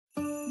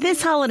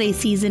This holiday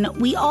season,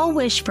 we all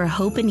wish for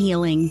hope and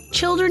healing.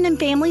 Children and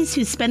families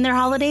who spend their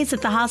holidays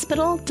at the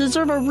hospital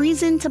deserve a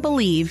reason to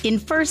believe in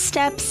first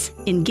steps,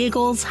 in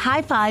giggles,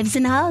 high fives,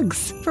 and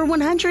hugs. For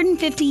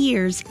 150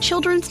 years,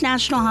 Children's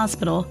National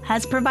Hospital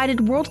has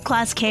provided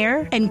world-class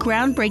care and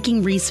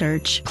groundbreaking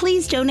research.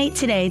 Please donate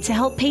today to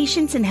help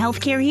patients and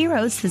healthcare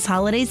heroes this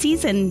holiday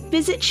season.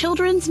 Visit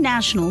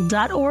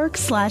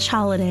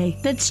childrensnational.org/holiday.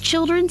 That's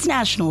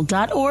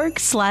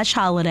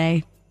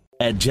childrensnational.org/holiday.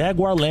 At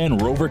Jaguar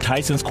Land Rover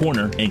Tyson's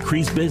Corner,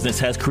 Increased Business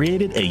has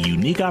created a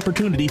unique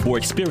opportunity for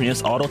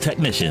experienced auto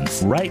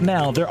technicians. Right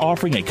now, they're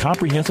offering a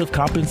comprehensive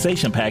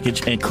compensation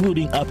package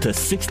including up to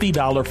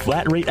 $60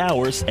 flat rate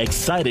hours,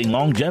 exciting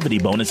longevity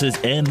bonuses,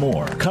 and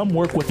more. Come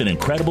work with an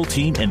incredible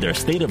team in their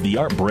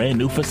state-of-the-art brand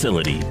new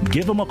facility.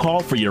 Give them a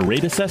call for your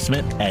rate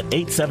assessment at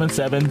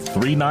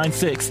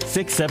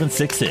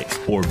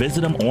 877-396-6766 or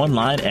visit them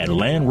online at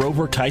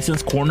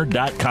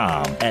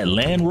LandRoverTysonsCorner.com. At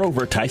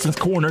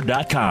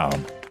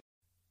LandRoverTysonsCorner.com.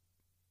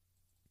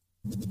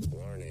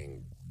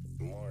 Warning.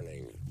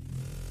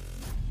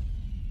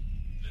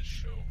 This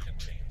show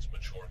contains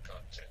mature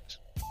content.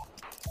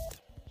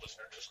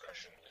 Listener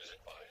discretion is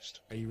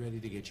advised. Are you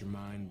ready to get your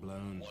mind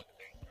blown? One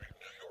angry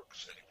New York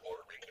City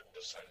Puerto Rican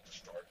decided to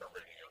start a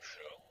radio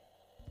show,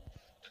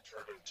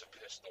 determined to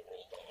piss the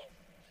world off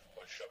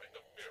by shoving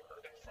a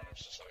mirror in front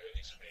of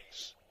society's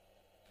face.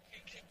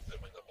 He kicked them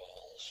in the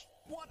balls.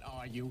 What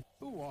are you?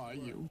 Who are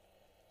you?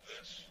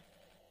 This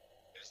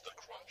is the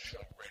Crotch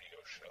Shot Radio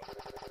Show.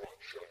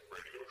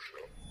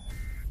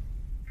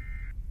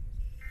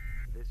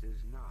 This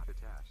is not a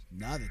test.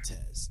 Not a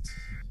test.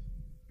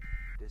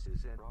 This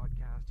is a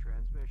broadcast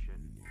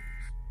transmission.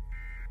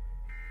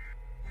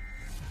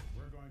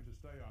 We're going to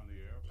stay on the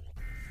air.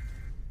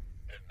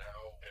 And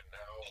now,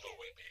 the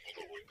Whippy.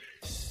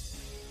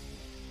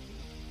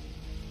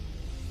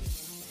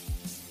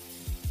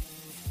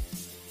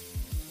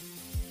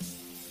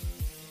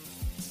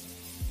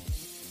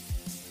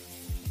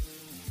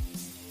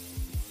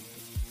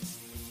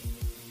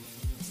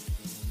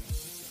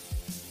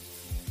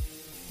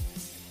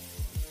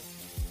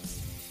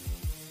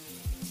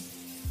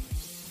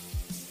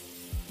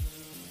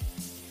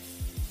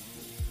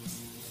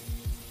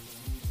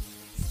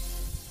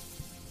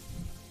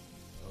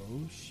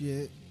 Oh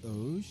shit.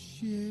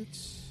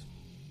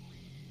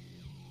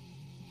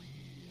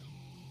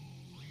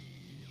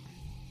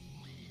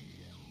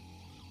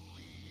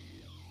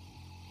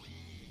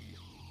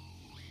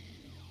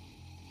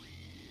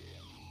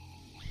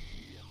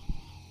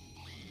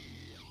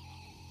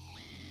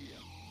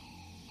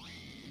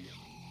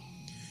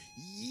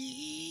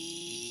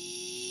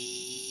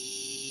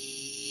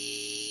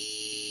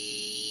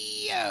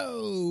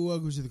 Yo,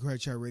 welcome to the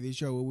Crotch Shot Radio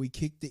Show, where we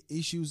kick the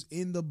issues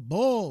in the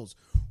balls.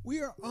 We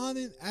are on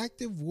an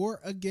active war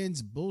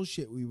against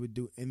bullshit. We would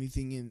do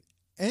anything and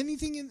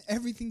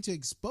everything to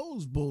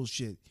expose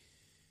bullshit.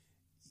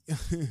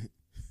 Damn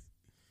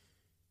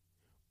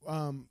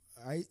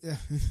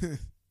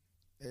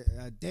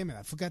it,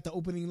 I forgot the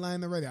opening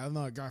line already. I don't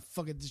know, I got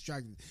fucking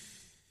distracted.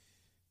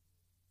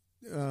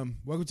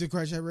 Welcome to the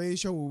Crotch Shot Radio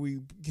Show, where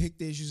we kick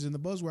the issues in the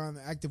balls. We're on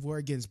an active war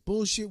against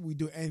bullshit. We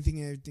do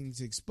anything and everything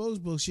to expose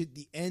bullshit.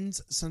 The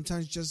ends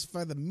sometimes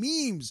justify the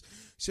memes.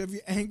 So if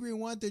you're angry and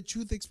want the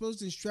truth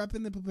exposed, then strap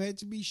in and prepare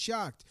to be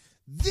shocked.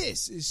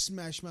 This is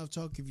Smash Mouth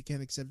Talk. If you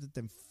can't accept it,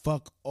 then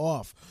fuck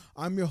off.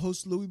 I'm your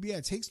host, Louis B. I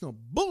takes no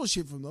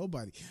bullshit from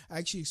nobody. I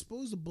actually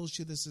expose the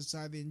bullshit of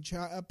society and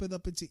chop it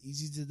up into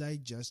easy to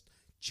digest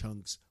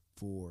chunks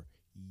for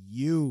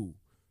you.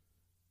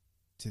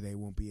 Today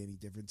won't be any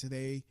different.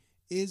 Today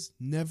is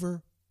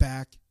Never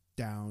Back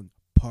Down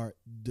Part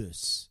 2.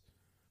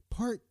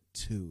 Part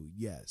 2,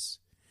 yes.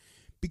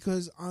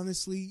 Because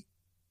honestly,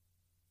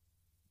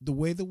 the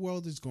way the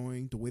world is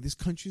going, the way this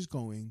country is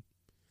going,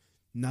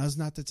 now's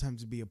not the time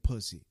to be a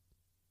pussy.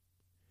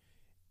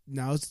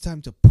 Now's the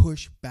time to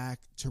push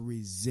back, to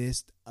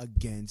resist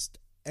against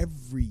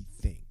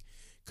everything.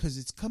 Because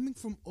it's coming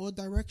from all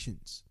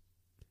directions.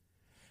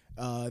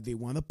 They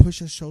want to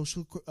push a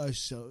social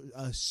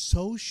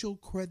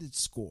credit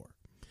score.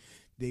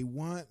 They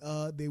want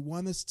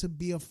us to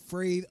be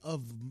afraid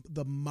of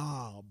the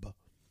mob.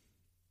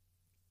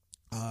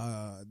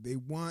 They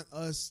want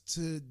us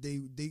to.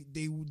 They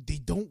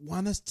don't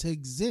want us to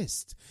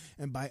exist.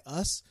 And by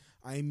us,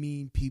 I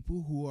mean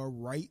people who are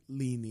right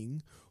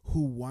leaning,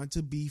 who want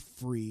to be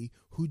free,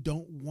 who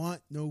don't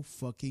want no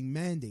fucking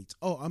mandates.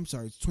 Oh, I'm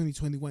sorry, it's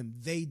 2021.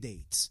 They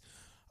dates.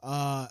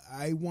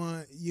 I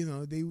want,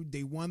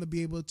 they want to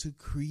be able to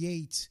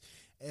create.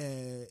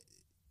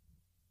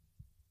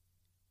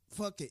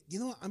 Fuck it. You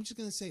know what? I'm just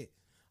gonna say it.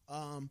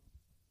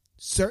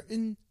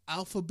 Certain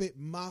alphabet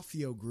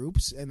mafia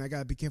groups, and I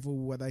gotta be careful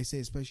with what I say,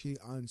 especially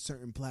on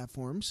certain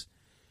platforms,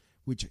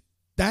 which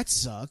that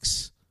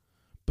sucks.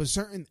 But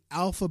certain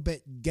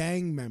alphabet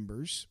gang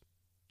members,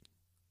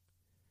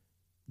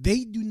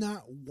 they do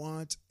not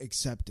want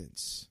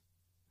acceptance.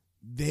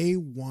 They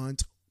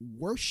want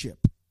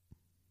worship.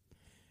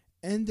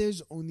 And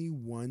there's only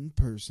one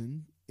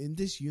person in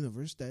this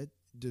universe that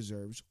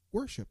deserves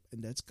worship,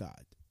 and that's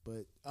God.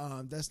 But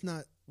that's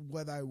not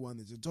what I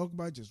wanted to talk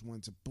about. Just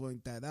wanted to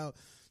point that out,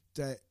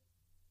 that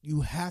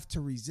you have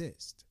to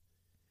resist.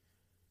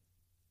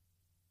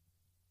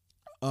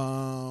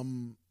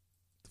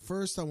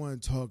 First I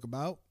want to talk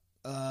about,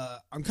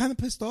 I'm kind of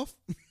pissed off.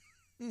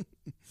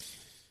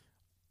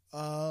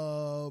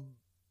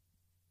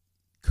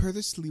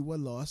 Curtis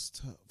Lewa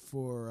lost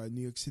for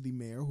New York City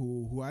mayor,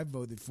 who I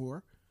voted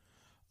for.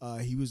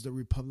 He was the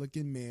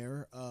Republican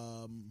mayor,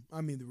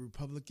 the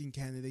Republican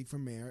candidate for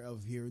mayor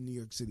of here in New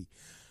York City.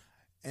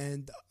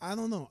 And I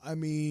don't know. I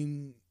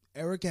mean,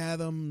 Eric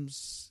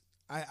Adams,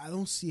 I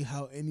don't see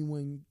how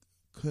anyone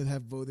could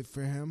have voted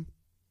for him.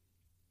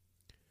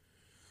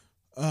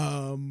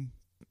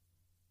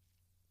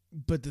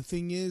 But the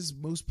thing is,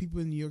 most people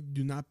in New York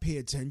do not pay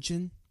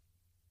attention.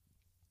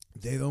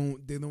 They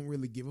don't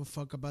really give a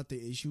fuck about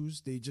the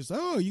issues. They just,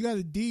 oh, you got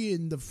a D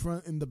in the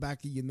front and the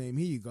back of your name.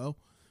 Here you go.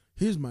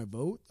 Here's my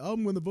vote.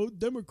 I'm going to vote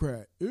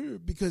Democrat.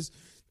 Because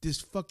this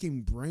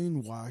fucking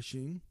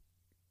brainwashing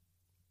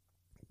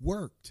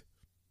worked.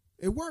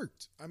 It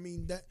worked. I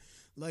mean, that,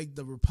 like,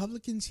 the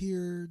Republicans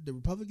here, the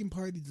Republican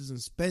Party doesn't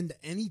spend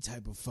any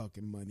type of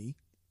fucking money.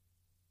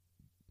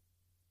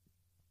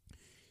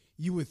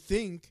 You would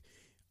think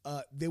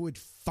they would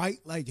fight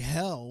like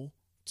hell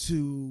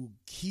to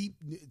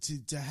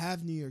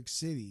have New York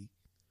City.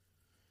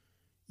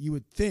 You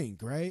would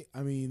think, right?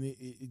 I mean,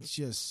 it's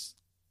just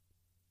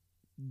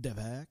the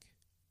back.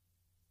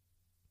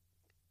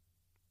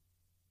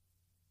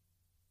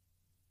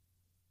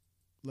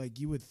 Like,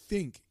 you would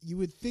think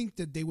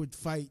that they would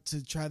fight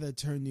to try to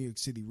turn New York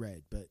City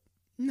red, but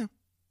no,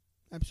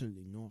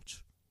 absolutely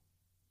not.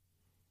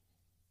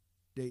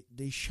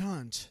 They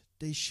shan't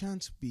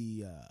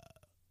be.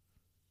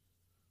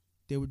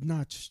 They would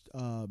not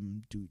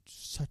do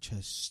such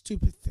a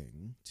stupid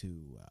thing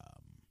to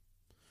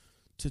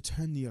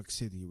turn New York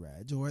City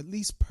red, or at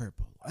least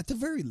purple, at the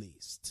very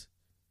least.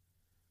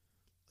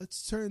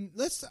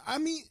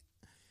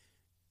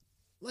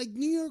 Like,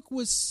 New York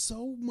was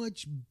so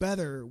much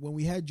better when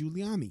we had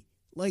Giuliani.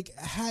 Like,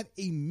 had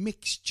a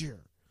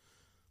mixture.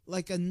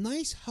 Like, a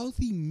nice,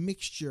 healthy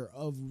mixture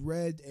of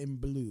red and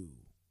blue.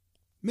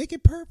 Make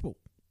it purple.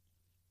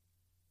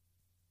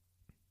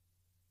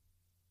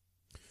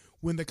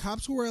 When the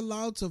cops were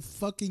allowed to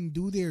fucking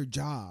do their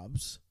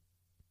jobs,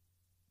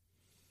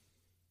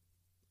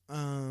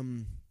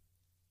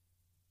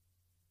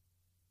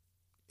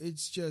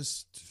 it's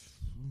just...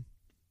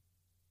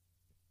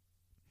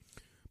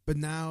 But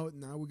now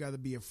we got to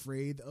be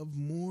afraid of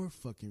more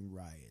fucking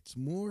riots,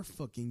 more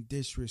fucking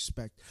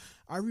disrespect.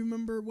 I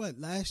remember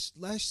last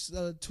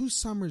 2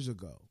 summers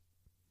ago,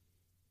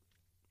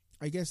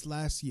 I guess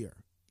last year,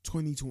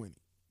 2020.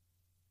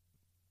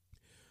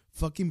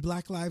 Fucking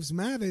Black Lives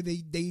Matter,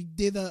 they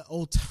did a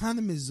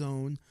autonomous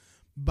zone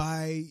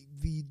by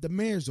the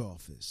mayor's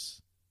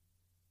office.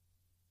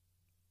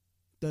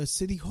 The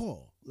city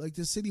hall. Like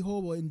the city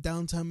hall in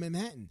downtown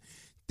Manhattan.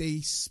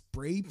 They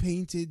spray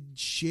painted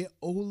shit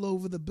all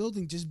over the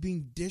building, just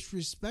being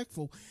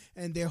disrespectful.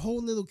 And their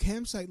whole little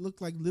campsite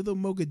looked like Little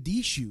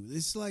Mogadishu.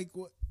 It's like,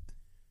 what?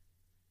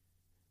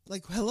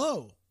 Like,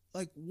 hello.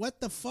 Like, what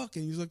the fuck?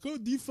 And he's like, oh,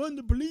 defund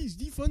the police.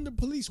 Defund the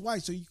police. Why?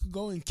 So you could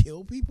go and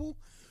kill people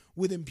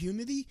with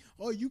impunity?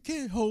 Oh, you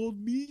can't hold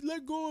me.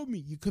 Let go of me.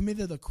 You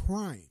committed a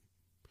crime.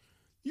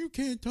 You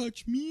can't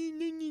touch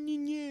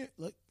me.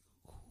 Like,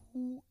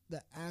 who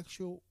the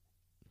actual...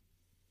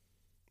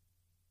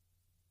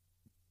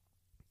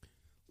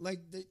 Like,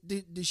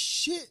 the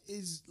shit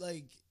is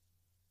like...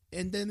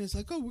 And then it's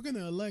like, oh, we're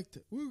gonna elect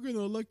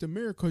a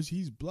mayor because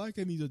he's black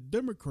and he's a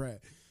Democrat.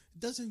 It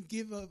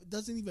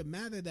doesn't even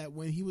matter that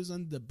when he was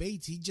on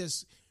debates, he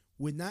just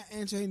would not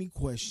answer any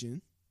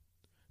question.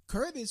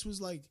 Curtis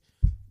was like,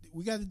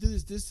 we got to do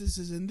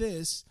this, and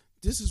this.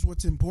 This is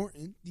what's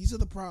important. These are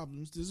the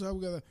problems. This is how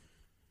we gotta...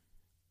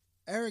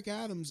 Eric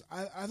Adams,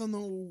 I don't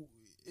know.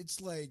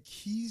 It's like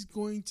he's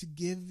going to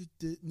give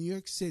the New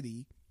York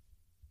City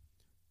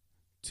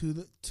to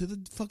the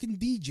fucking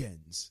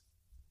degens.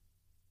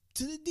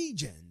 To the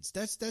degens.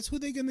 That's who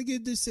they're gonna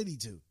give this city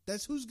to.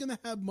 That's who's gonna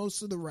have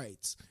most of the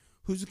rights.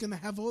 Who's gonna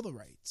have all the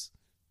rights.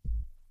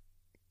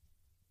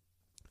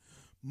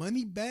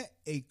 Money bet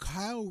a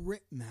Kyle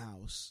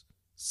Rittenhouse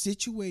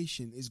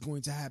situation is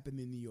going to happen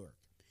in New York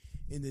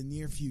in the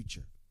near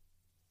future.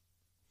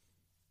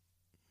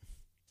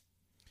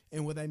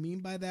 And what I mean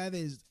by that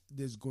is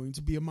there's going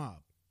to be a mob.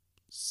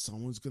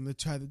 Someone's going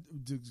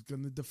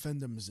to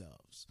defend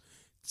themselves.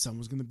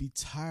 Someone's going to be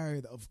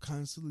tired of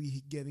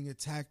constantly getting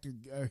attacked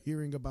or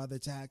hearing about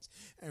attacks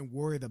and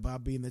worried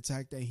about being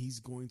attacked, and he's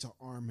going to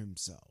arm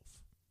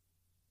himself.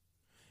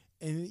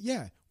 And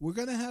yeah, we're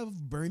going to have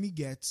Bernie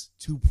Goetz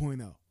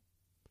 2.0. And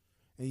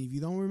if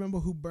you don't remember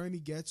who Bernie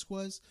Goetz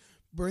was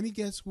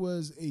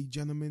a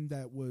gentleman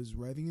that was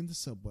riding in the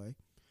subway,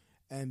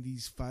 and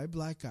these 5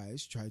 black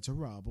guys tried to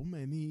rob him,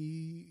 and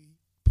he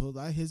pulled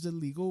out his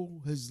illegal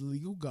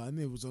gun.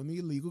 It was only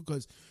illegal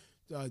because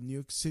New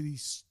York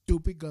City's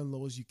stupid gun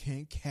laws you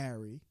can't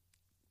carry.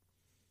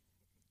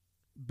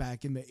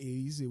 Back in the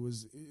 80s, it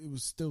was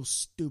still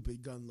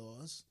stupid gun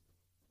laws.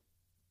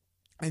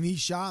 and he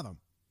shot him.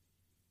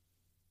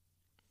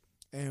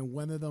 And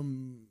one of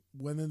them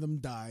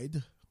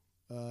died.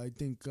 I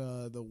think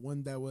the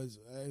one that was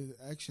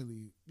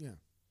actually, yeah,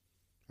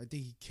 I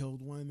think he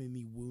killed one and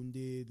he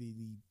wounded and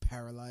he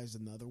paralyzed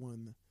another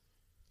one,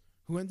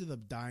 who ended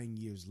up dying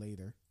years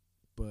later.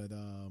 But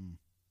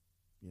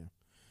yeah.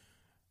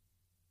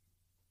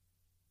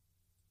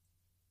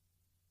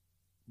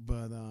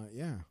 But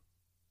yeah.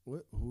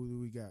 Who do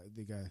we got?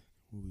 They got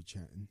who we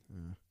chatting?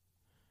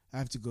 I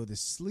have to go to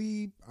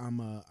sleep. I'm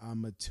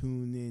a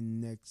tune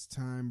in next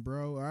time,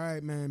 bro. All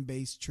right, man.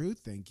 Base Truth.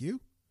 Thank you.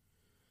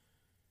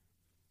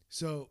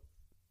 So,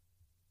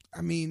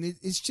 I mean,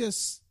 it's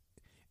just,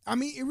 I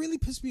mean, it really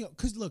pissed me off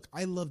because look,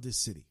 I love this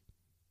city.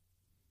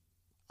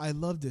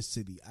 And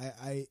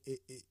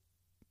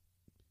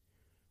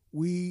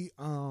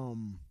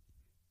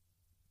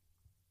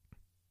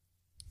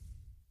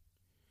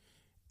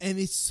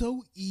it's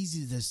so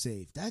easy to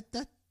save.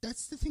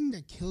 That's the thing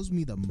that kills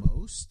me the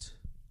most.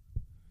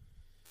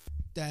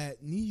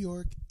 That New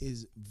York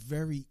is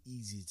very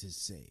easy to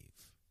save.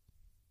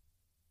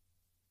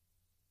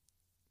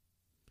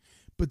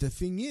 But the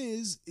thing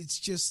is, it's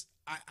just,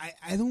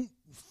 I don't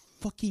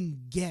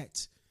fucking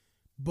get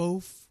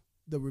both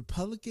the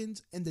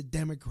Republicans and the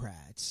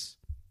Democrats.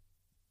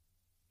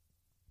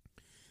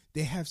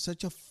 They have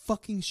such a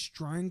fucking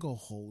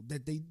stranglehold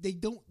that they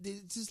don't,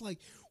 it's just like,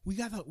 we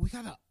gotta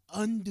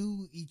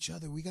undo each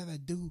other. We gotta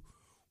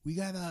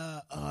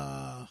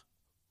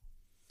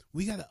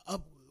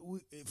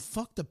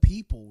fuck the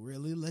people,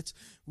 really.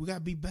 We gotta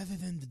be better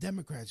than the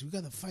Democrats. We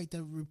gotta fight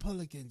the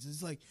Republicans.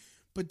 It's like,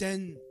 but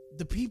then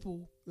the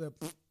people,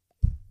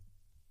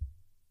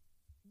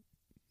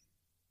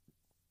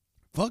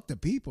 fuck the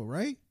people,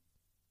 right?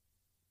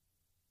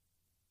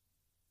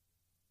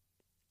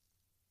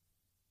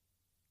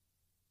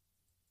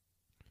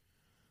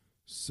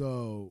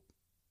 So,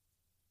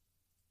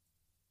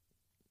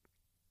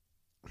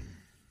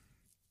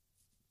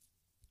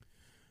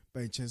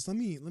 by chance, let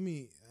me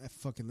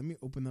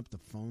open up the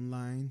phone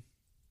line.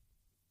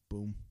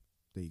 Boom.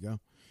 There you go.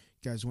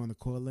 You guys want to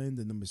call in?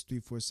 The number is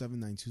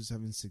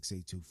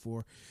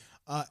 347-927-6824.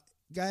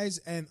 Guys,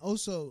 and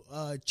also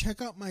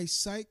check out my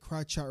site,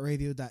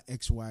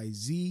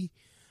 crotchshotradio.xyz.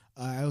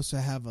 I also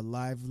have a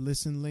live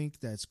listen link.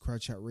 That's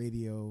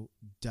crotchshotradio.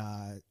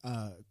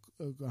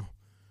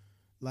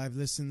 Live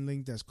listen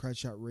link. That's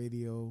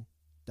crotchshotradio.xyz/live.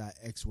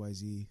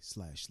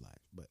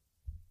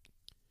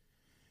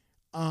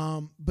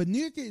 But New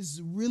York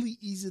is really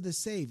easy to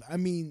save. I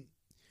mean,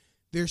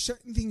 there are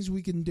certain things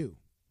we can do.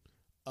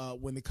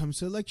 When it comes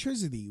to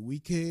electricity, we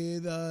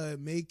could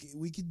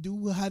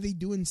do how they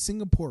do in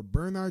Singapore: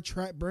 burn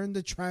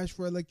the trash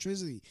for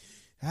electricity.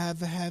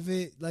 Have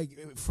it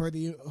like for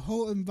the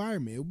whole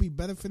environment. It would be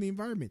better for the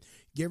environment.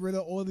 Get rid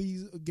of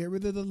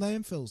the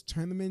landfills.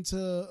 Turn them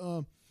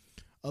into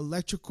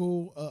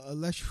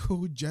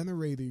electrical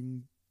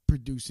generating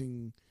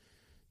producing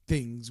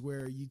things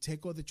where you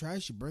take all the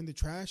trash, you burn the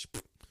trash.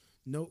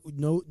 No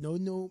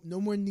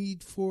more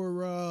need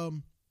for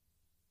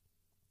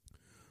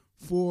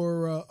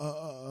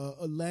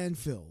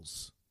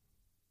landfills.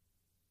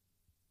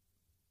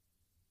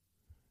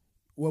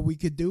 What we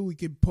could do, we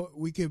could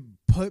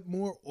put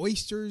more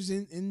oysters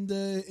in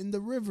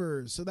the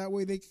river, so that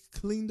way they could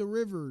clean the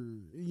river.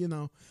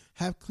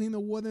 Have cleaner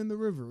water in the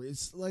river.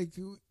 It's like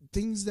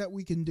things that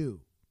we can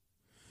do.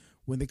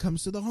 When it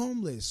comes to the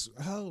homeless,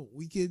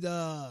 we could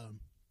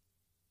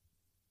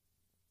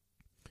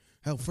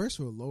first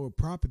of all, lower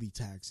property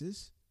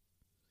taxes.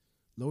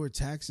 Lower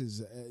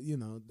taxes,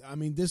 I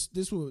mean,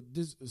 this will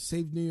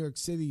save New York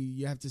City.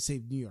 You have to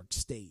save New York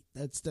State.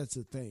 That's the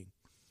thing.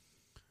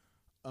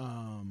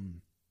 I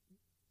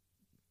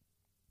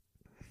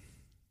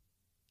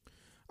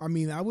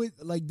mean, I would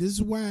like. This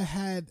is why I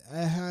had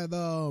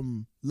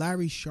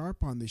Larry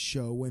Sharp on the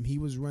show when he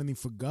was running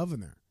for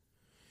governor.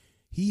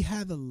 He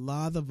had a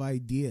lot of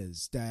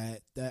ideas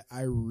that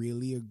I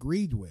really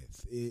agreed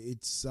with.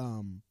 It's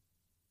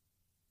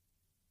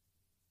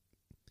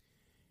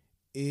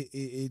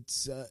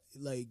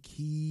like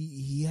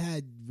he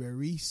had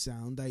very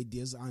sound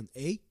ideas on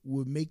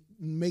would make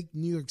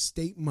New York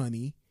State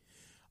money,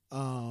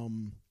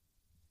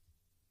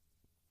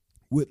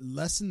 would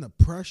lessen the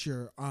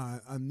pressure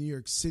on New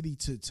York City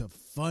to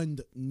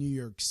fund New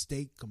York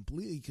State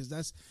completely, because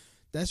that's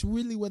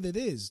really what it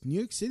is. New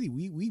York City,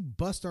 we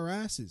bust our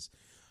asses.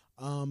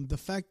 The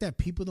fact that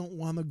people don't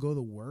want to go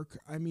to work,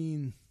 I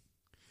mean,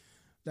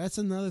 that's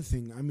another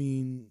thing. I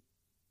mean,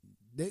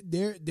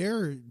 there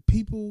are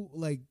people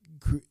like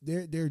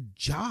there are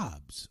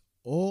jobs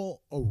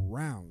all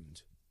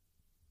around.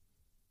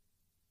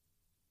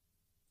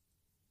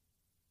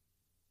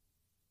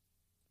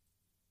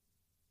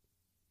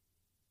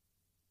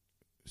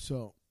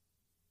 So,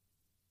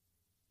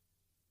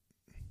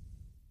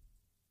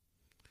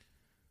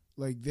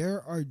 like,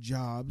 there are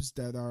jobs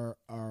that are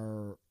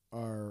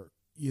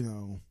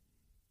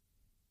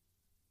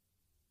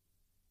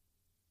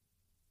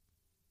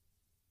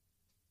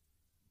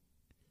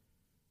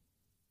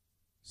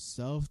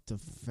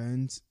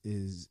self-defense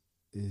is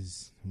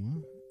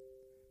what?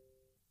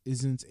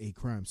 isn't a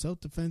crime.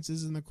 Self-defense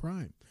isn't a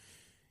crime.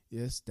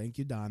 Yes, thank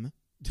you, Donna.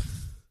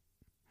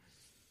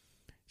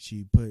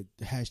 She put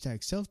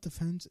hashtag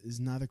self-defense is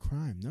not a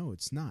crime. No,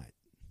 it's not.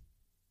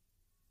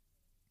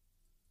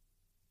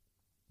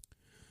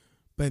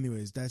 But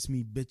anyways, that's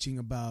me bitching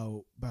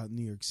about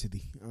New York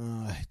City.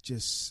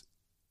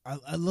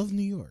 I love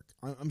New York.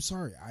 I'm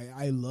sorry.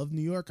 I love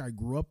New York. I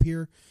grew up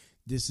here.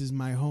 This is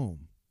my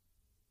home.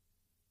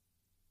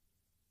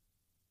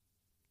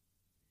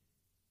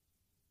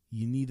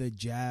 You need a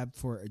jab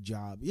for a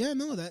job. Yeah,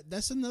 no,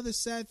 that's another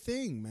sad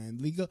thing, man.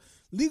 Legal,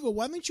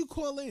 why don't you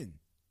call in?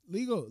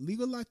 Legal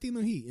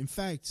Latino Heat. In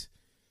fact,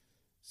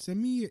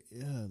 send me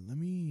let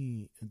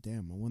me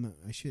damn,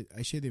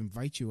 I should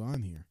invite you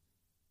on here.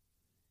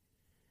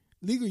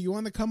 Legal, you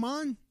want to come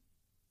on?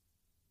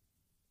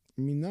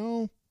 Let me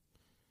know.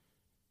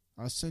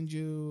 I'll send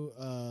you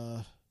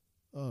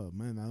oh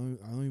man,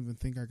 I don't even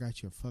think I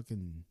got your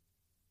fucking.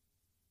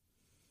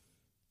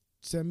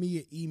 Send me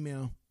your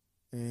email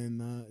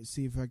and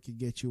see if I could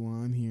get you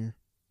on here.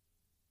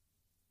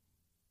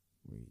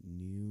 Wait,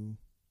 new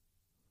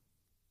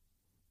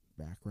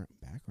background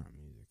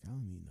music. I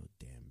don't need no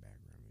damn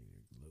background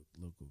music.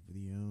 Local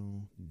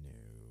video,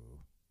 no.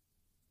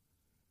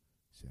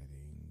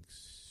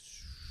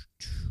 Settings.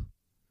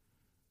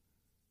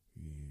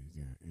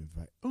 You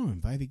got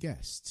invite a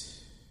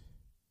guest.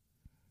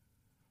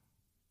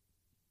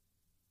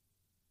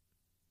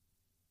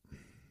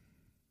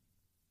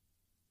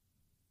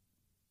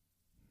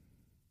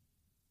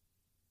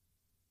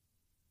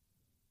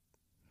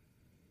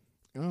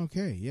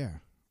 Okay, yeah.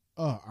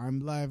 Oh,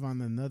 I'm live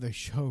on another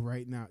show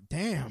right now.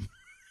 Damn.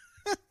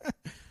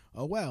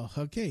 Oh, well.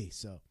 Okay,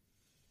 so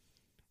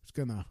it's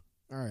gonna.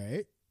 All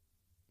right.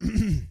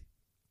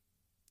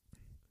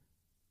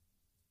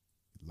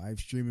 Live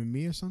streaming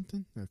me or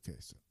something? Okay,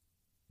 so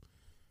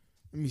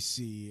let me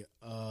see.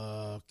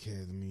 Okay,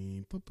 let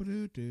me.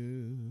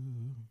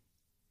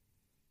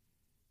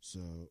 So,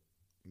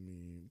 let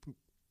me.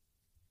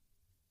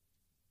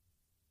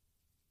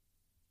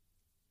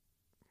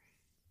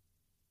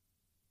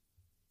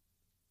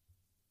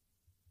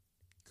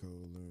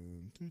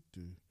 Colon.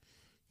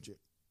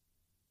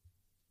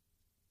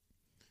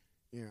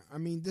 Yeah, I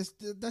mean that's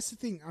the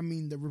thing. I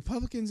mean, the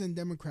Republicans and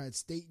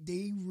Democrats,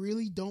 they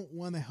really don't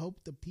want to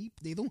help the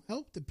people. They don't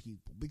help the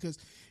people because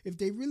if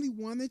they really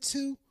wanted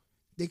to,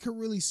 they could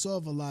really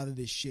solve a lot of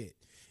this shit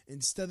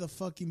instead of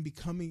fucking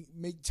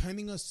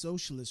turning us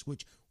socialists,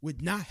 which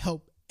would not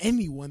help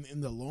anyone in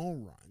the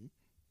long run.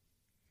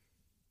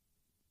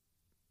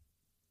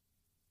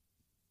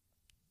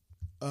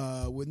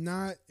 Would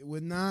not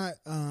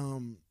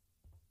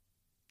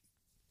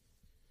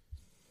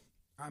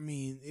I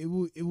mean, it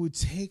would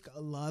take a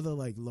lot of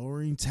like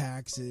lowering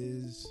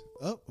taxes.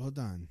 Oh, hold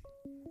on.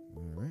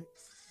 All right.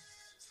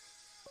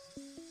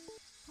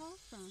 Call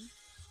from.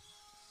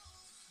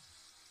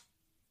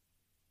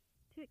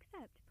 To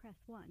accept, press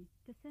 1.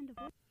 To send a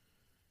voice.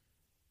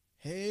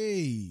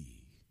 Hey.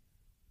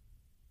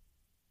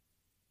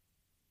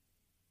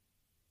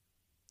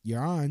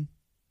 You're on.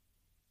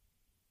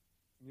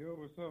 Yo,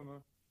 what's up,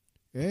 man?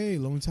 Hey,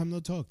 long time no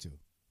talk to.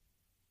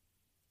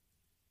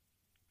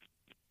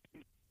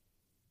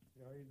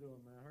 How you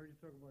doing, man? I heard you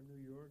talk about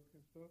New York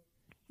and stuff.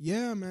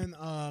 Yeah, man.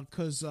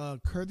 Cause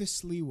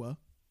Curtis Sliwa,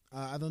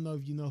 I don't know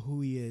if you know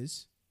who he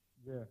is.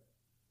 Yeah.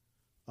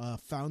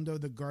 Founder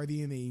of the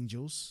Guardian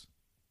Angels.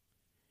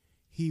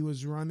 He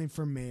was running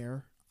for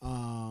mayor.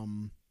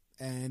 And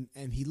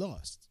he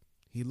lost.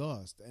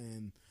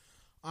 And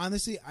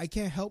honestly, I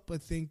can't help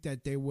but think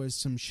that there was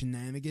some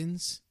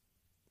shenanigans,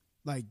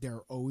 like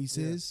there always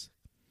is.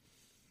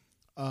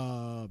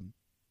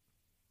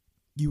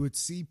 You would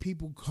see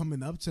people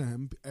coming up to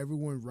him.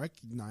 Everyone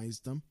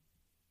recognized him.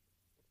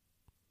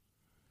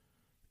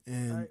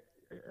 And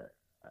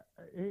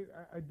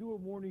I do a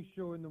morning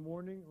show in the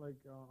morning, like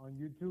on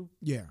YouTube.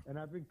 Yeah. And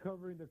I've been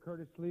covering the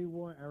Curtis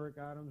Sliwa and Eric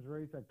Adams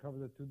race. I cover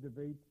the two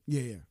debates.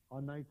 Yeah.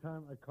 On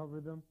nighttime, I cover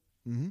them.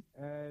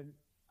 Mm-hmm. And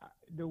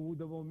the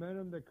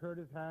momentum that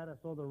Curtis had, I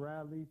saw the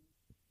rally.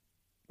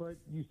 But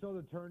you saw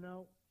the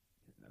turnout.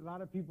 A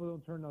lot of people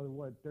don't turn out.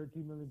 What,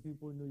 13 million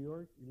people in New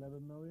York?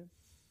 11 million?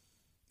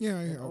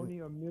 Yeah. Only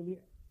a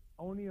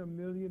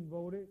million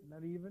voted,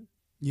 not even.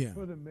 Yeah.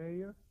 For the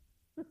mayor.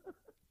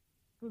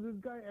 So this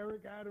guy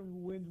Eric Adams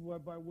wins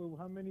what by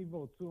how many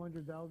votes?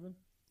 200,000?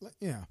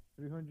 Yeah.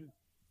 300.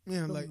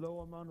 Yeah, some like low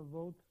amount of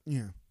votes.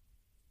 Yeah.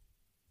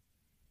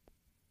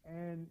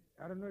 And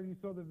I don't know if you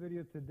saw the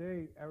video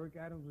today. Eric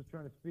Adams was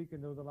trying to speak,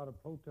 and there was a lot of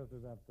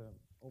protesters after him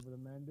over the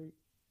mandate.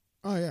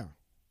 Oh yeah.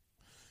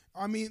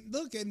 I mean,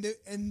 look,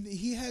 and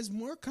he has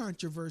more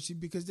controversy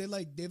because they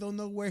don't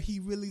know where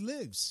he really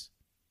lives.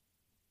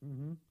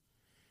 Mm-hmm.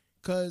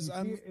 Because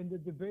I'm in the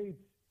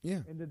debates. Yeah.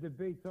 In the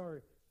debate,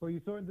 sorry, but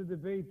you saw in the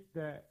debates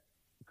that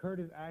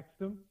Curtis asked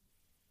him,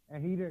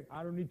 and he did.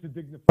 I don't need to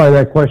dignify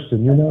that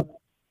question, you know.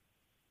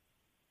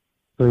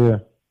 So yeah,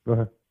 go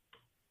ahead.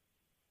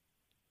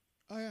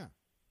 Oh yeah.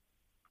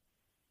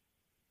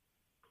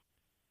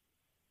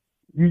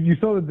 You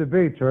saw the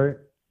debates, right?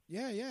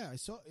 Yeah, I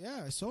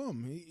saw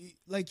him.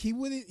 He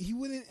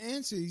wouldn't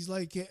answer. He's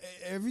like,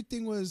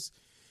 everything was.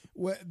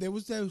 There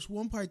was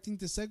one part. I think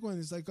the second one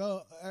is like,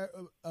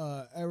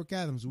 Eric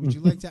Adams, would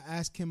you like to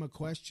ask him a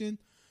question?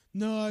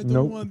 No, I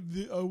don't want.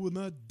 I will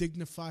not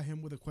dignify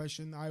him with a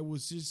question. I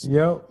was just.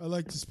 Yep. I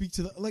like to speak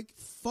to the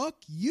fuck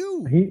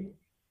you. He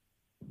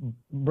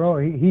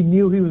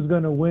knew he was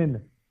gonna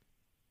win.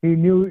 He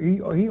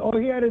knew all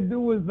he had to do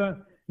was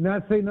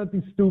not say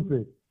nothing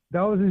stupid.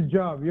 That was his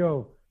job.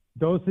 Yo,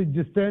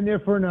 just stand there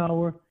for an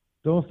hour.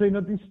 Don't say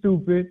nothing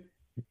stupid.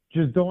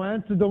 Just don't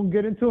answer. Don't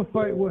get into a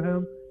fight with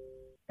him,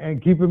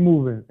 and keep it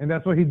moving. And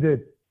that's what he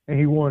did, and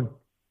he won.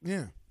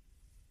 Yeah.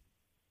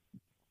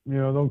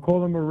 Don't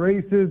call him a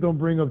racist. Don't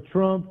bring up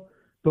Trump.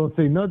 Don't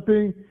say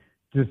nothing.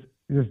 Just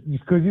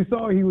because you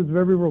saw he was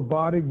very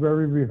robotic,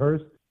 very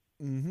rehearsed.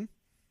 Mm-hmm.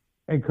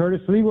 And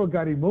Curtis Lewa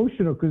got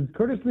emotional because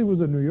Curtis Lee was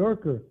a New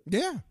Yorker.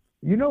 Yeah.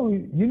 He's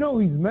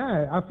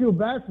mad. I feel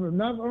bad for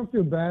him. I don't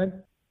feel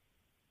bad,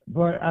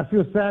 but I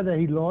feel sad that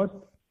he lost.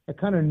 I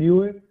kind of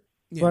knew it,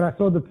 but I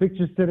saw the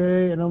pictures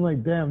today, and I'm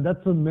like, damn,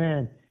 that's a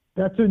man.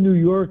 That's a New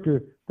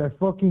Yorker that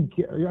fucking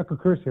I could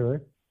curse here,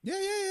 right?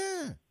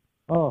 Yeah.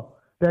 Oh,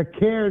 that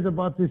cares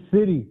about this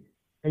city.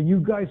 And you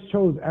guys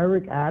chose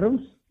Eric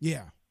Adams?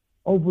 Yeah.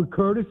 Over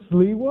Curtis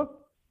Lewa?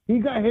 He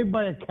got hit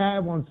by a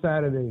cab on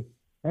Saturday.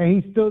 And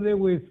he's still there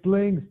with his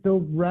sling,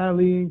 still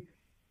rallying,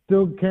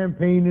 still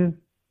campaigning.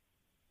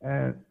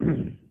 And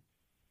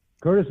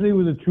Curtis Lee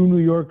was a true New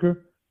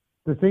Yorker.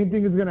 The same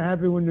thing is going to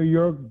happen with New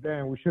York.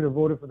 Damn, we should have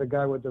voted for the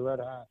guy with the red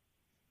hat.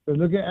 But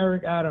look at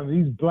Eric Adams.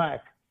 He's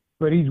black,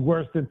 but he's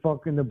worse than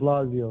fucking de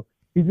Blasio.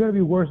 He's going to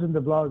be worse than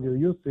de Blasio.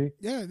 You'll see.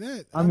 Yeah,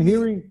 I'm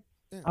hearing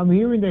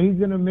that he's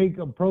going to make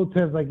a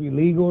protest like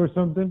illegal or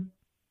something.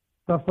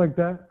 Stuff like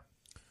that.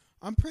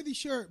 I'm pretty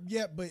sure,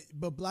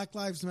 but Black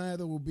Lives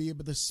Matter will be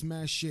able to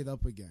smash shit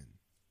up again.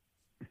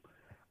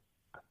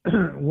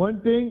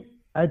 One thing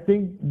I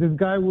think this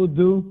guy will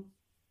do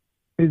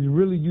is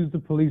really use the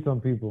police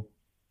on people.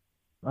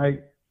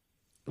 Like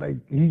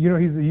he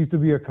used to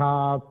be a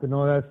cop and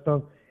all that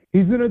stuff.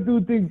 He's gonna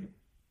do things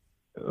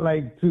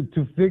like to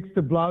fix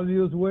de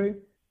Blasio's way,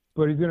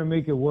 but he's gonna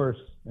make it worse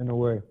in a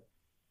way,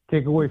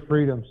 take away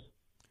freedoms.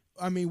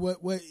 I mean, what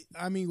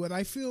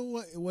I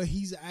feel what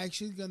he's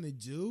actually gonna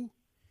do.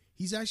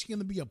 He's actually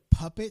going to be a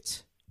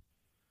puppet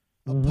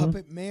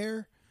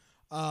mayor.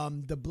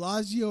 De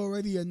Blasio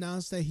already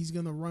announced that he's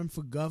going to run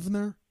for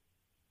governor.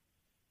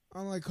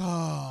 I'm like,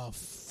 oh,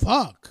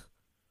 fuck.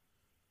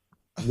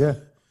 Yeah,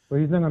 but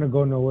he's not going to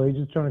go nowhere. He's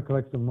just trying to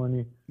collect some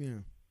money. Yeah.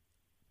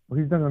 Well,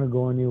 he's not going to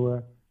go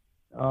anywhere.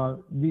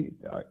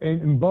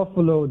 In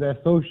Buffalo,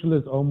 that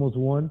socialist almost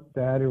won.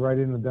 They had it right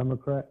in the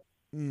Democrat.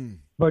 Mm.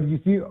 But you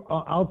see,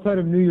 outside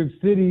of New York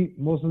City,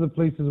 most of the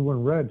places went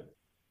red.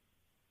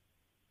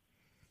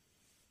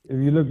 If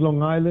you look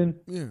Long Island,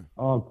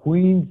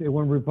 Queens, it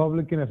went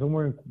Republican. And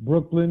somewhere in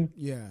Brooklyn,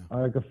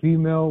 like a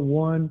female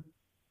won.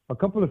 A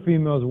couple of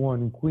females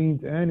won in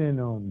Queens and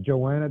in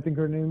Joanne, I think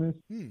her name is.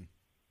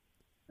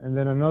 And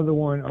then another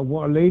one, a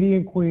lady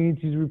in Queens,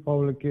 she's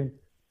Republican.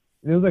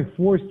 There was like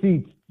 4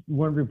 seats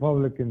went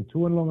Republican,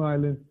 2 in Long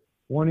Island,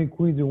 1 in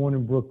Queens, and 1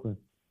 in Brooklyn.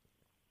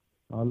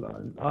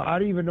 I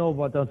didn't even know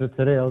about that until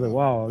today. I was like,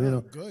 wow,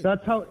 good.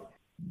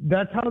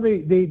 That's how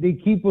they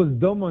keep us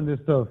dumb on this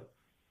stuff.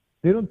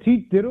 They don't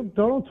teach. They don't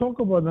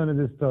talk about none of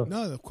this stuff.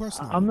 No, of course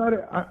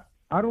not.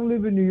 I don't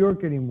live in New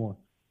York anymore,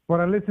 but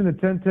I listen to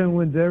 1010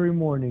 Wins every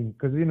morning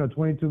because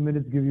 22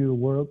 minutes give you the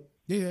world.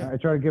 Yeah. I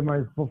try to get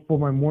for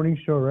my morning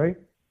show, right?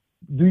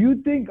 Do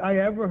you think I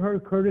ever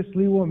heard Curtis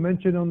Lewa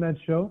mentioned on that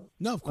show?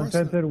 No, of course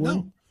not.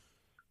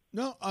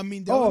 No. I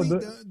mean,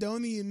 they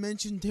only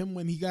mentioned him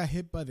when he got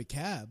hit by the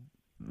cab.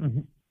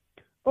 Mm-hmm.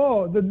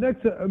 Oh, the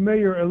next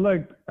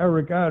mayor-elect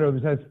Eric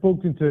Adams has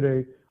spoken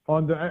today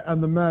on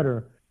the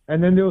matter.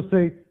 And then they'll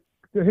say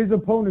his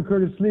opponent,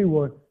 Curtis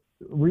Lewa,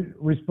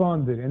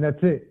 responded, and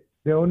that's it.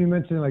 They only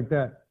mention it like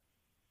that.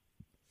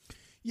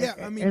 Yeah,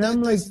 I mean,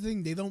 that's the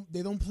thing. They don't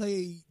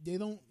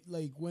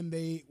like when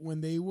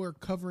they were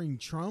covering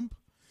Trump,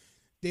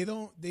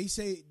 they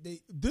say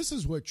this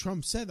is what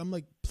Trump said. I'm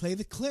like, play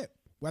the clip.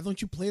 Why don't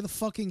you play the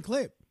fucking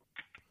clip?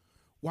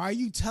 Why are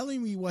you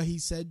telling me what he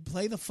said?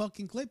 Play the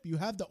fucking clip. You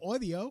have the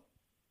audio.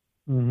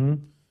 Mm-hmm.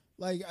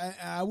 Like,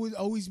 I would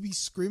always be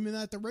screaming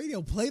at the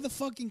radio, play the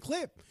fucking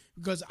clip.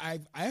 Because I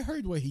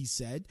heard what he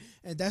said,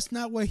 and that's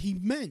not what he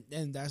meant,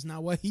 and that's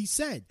not what he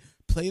said.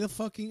 Play the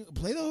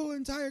whole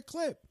entire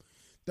clip.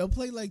 They'll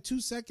play like 2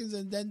 seconds,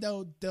 and then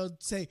they'll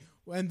say,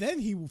 and then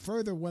he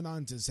further went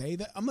on to say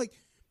that. I'm like,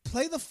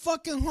 play the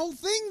fucking whole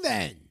thing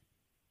then.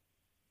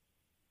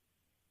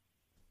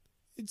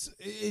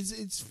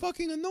 It's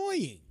fucking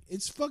annoying.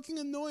 It's fucking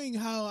annoying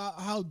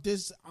how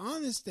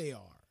dishonest they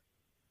are.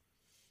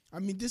 I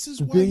mean, this is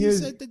why he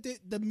said that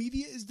the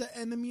media is the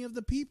enemy of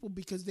the people,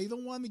 because they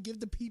don't want to give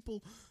the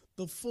people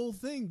the full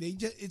thing.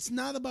 It's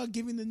not about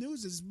giving the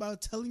news. It's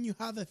about telling you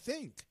how to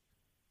think.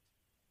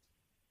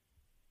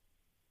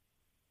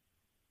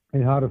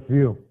 And how to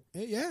feel.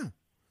 Yeah.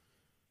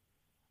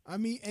 I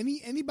mean,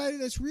 anybody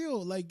that's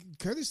real, like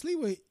Curtis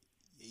Lewa,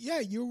 Yeah,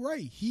 you're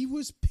right. He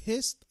was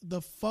pissed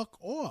the fuck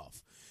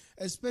off,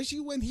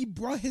 especially when he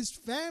brought his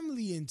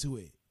family into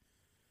it.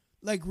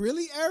 Like,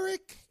 really,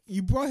 Eric?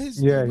 You brought his,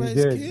 he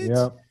did. Kids?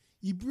 Yep.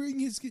 You bring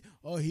his kids?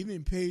 Oh, he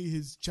didn't pay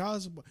his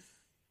child support.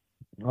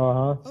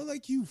 Oh,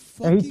 like you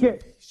fucking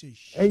piece of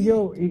shit. Hey,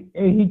 yo,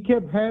 he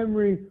kept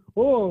hammering,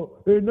 oh,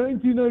 in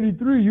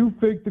 1993, you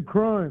faked the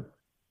crime.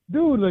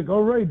 Dude, like,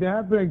 all right, that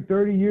happened like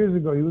 30 years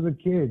ago. He was a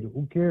kid.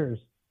 Who cares?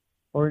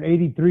 Or in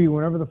 83,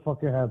 whenever the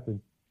fuck it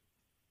happened.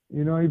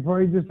 You know, he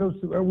probably did some,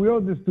 we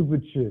all did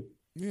stupid shit.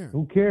 Yeah.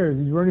 Who cares?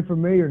 He's running for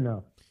mayor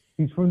now.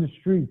 He's from the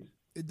streets.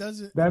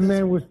 That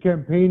man was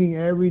campaigning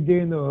every day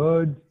in the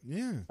hood.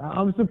 Yeah.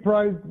 I'm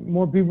surprised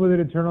more people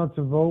didn't turn out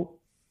to vote.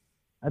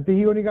 I think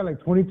he only got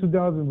like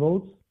 22,000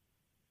 votes.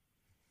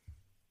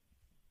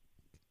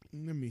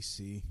 Let me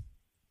see.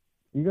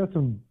 You got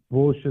some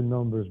bullshit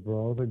numbers,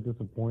 bro. I was like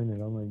disappointed.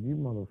 I'm like, you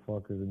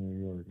motherfuckers in New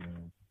York,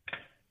 man.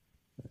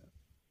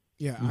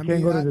 Yeah, you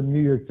can't go to the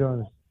New York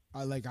Times.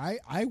 I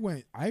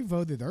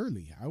voted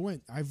early.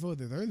 I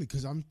voted early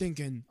because I'm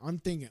thinking,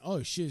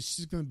 oh shit,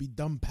 she's gonna be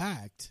dumb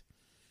packed.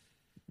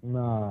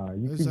 Nah,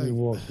 you can just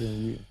walk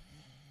in.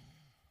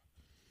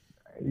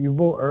 You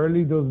vote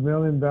early. Those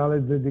mail-in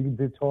ballots, they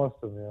toss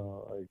them. You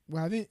know, like.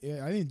 Well, I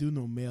didn't do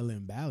no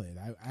mail-in ballot.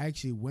 I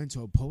actually went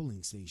to a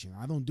polling station.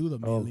 I don't do the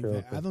mailing.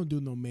 Okay. I don't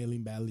do no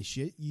mailing ballot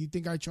shit. You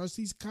think I trust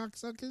these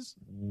cocksuckers?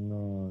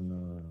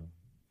 No.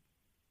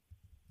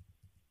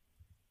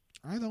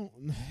 I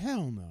don't.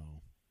 Hell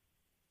no.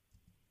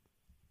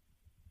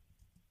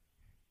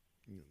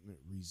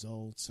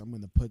 Results. I'm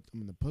gonna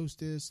post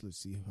this. Let's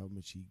see how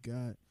much he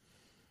got.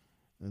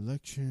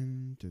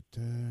 Election.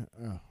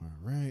 Oh, all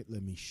right.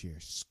 Let me share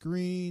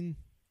screen.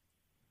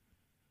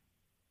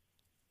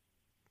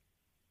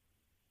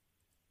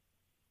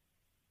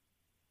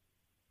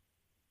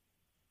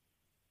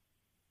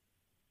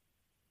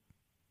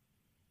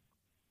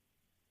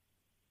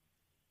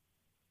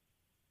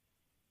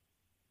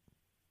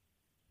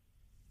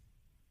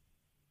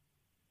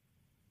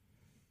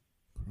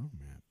 Chrome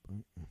app.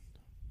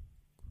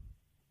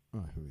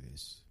 Oh, here it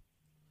is.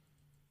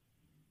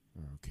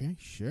 Okay,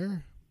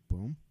 share.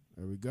 Boom.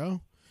 There we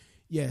go.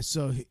 Yeah,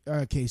 so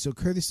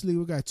Curtis Lee,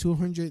 we got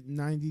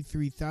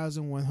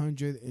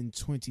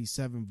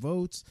 293,127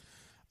 votes.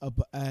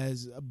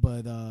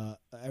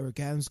 Eric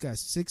Adams got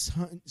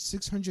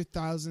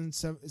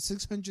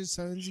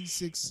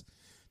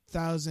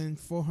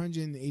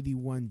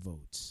 676,481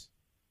 votes.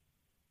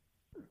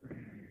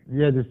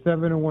 Yeah, there's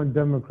 7-1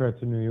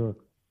 Democrats in New York.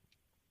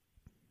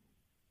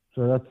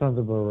 So that sounds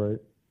about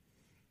right.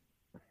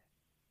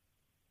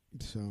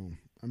 So,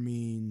 I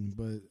mean,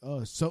 but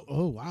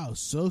wow,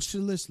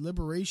 Socialist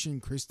Liberation,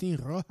 Christine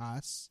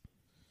Rojas.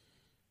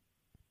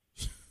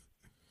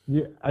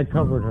 Yeah, I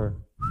covered her.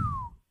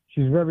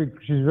 She's very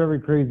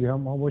crazy.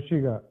 What she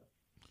got?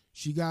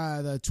 She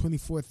got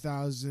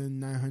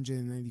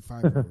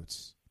 24,995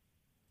 votes.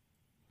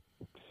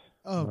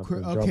 Oh,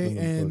 okay,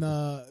 and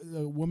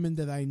a woman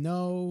that I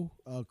know,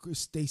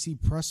 Stacey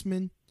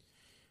Pressman,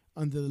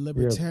 under the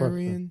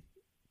Libertarian.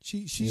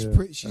 Yeah, she's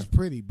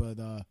pretty, but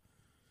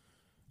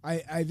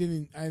I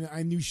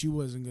knew she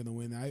wasn't gonna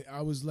win.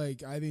 I was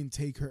like, I didn't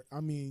take her.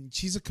 I mean,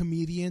 she's a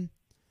comedian.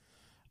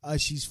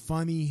 She's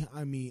funny.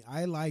 I mean,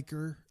 I like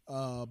her.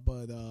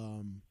 But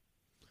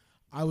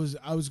I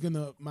was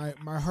gonna.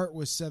 My heart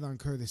was set on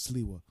Curtis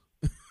Lewa.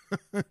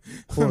 Of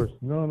course,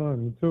 no,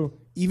 me too.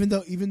 Even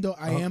though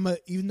I am a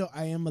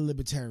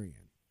libertarian.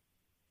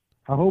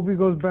 I hope he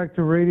goes back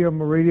to radio.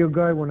 I'm a radio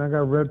guy. When I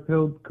got red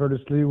pilled,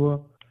 Curtis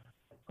Lewa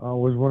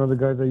was one of the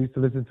guys I used to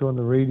listen to on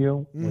the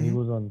radio when he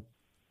was on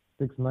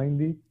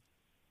 690,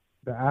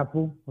 the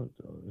Apple,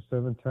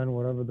 710,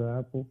 whatever the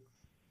Apple.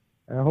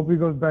 And I hope he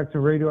goes back to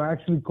radio. I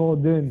actually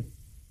called in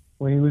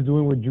when he was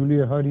doing with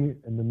Julia Huddy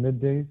in the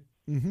middays.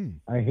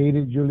 I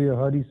hated Julia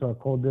Huddy, so I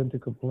called in to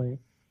complain.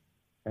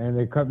 And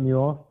they cut me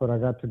off, but I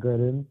got to get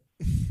in.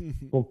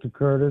 Spoke to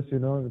Curtis,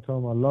 and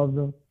told him I loved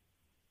him.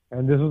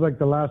 And this was like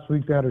the last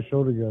week they had a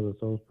show together,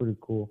 so it was pretty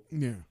cool.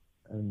 Yeah.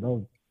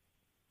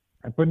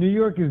 But New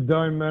York is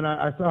done, man.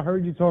 I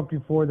heard you talk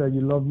before that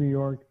you love New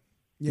York.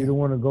 Yeah. You don't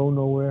want to go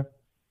nowhere.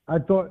 I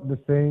thought the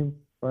same,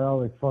 but I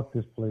was like, fuck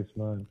this place,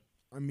 man.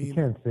 I mean, you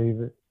can't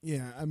save it.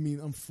 Yeah, I mean,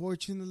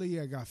 unfortunately,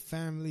 I got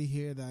family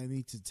here that I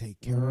need to take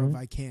care of.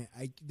 I can't.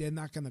 They're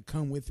not gonna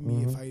come with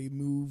me if I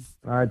move.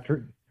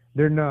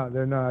 They're not.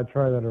 I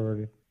tried that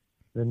already.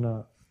 They're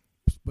not.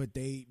 But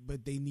they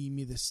need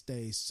me to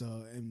stay. So,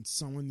 and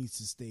someone needs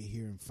to stay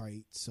here and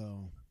fight.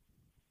 So,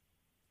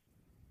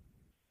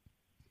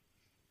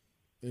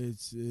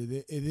 it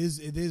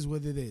is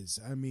what it is.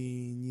 I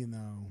mean,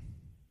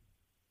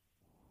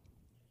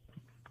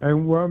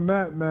 And where I'm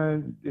at,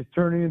 man, it's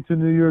turning into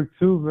New York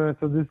too, man.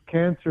 So this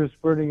cancer is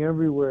spreading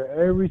everywhere.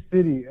 Every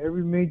city,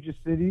 every major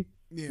city,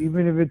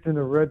 even if it's in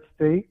a red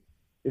state,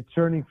 it's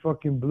turning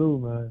fucking blue,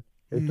 man.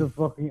 It's a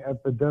fucking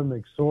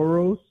epidemic.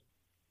 Soros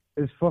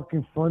is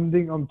fucking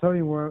funding. I'm telling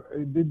you,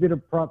 they did a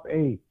Prop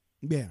A.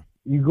 Yeah.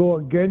 You go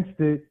against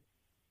it,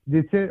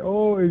 They said,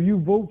 "Oh, if you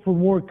vote for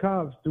more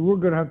cops, then we're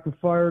gonna have to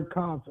fire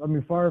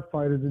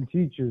firefighters and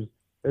teachers.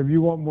 If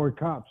you want more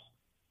cops."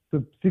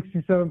 So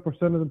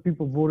 67% of the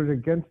people voted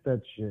against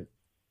that shit.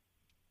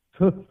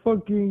 So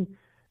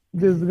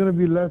there's gonna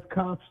be less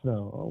cops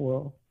now. Oh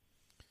well.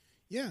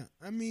 Yeah,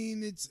 I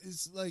mean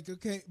it's like,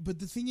 okay, but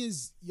the thing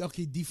is,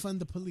 okay, defund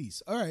the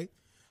police. All right,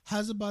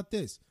 how's about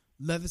this?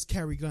 Let us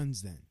carry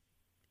guns then.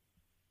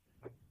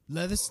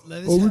 Let us.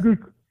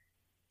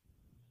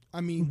 I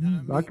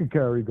mean, I could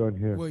carry a gun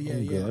here. Well,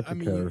 yeah. I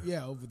mean,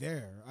 yeah, over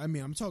there. I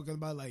mean, I'm talking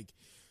about like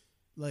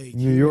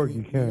New York.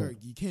 You can't. New York,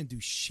 you can't do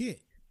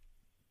shit.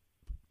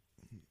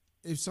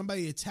 If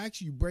somebody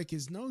attacks you, break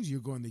his nose, you're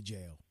going to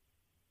jail.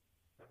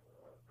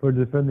 For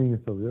defending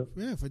yourself, yeah.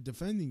 Yeah, for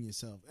defending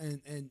yourself,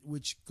 and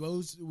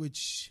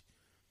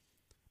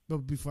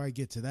But before I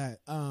get to that,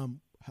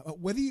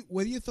 what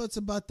are your thoughts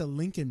about the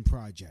Lincoln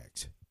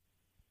Project?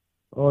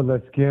 Oh,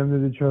 that scam that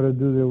they try to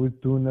do, they was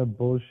doing that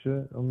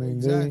bullshit. I mean,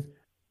 exactly.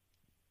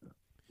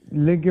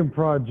 Lincoln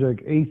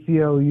Project,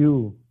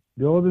 ACLU,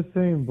 they're all the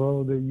same,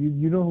 bro.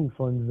 You know who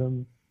funds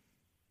them.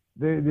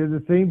 They're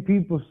the same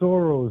people,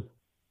 Soros.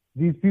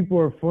 These people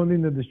are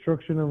funding the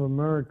destruction of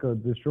America,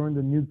 destroying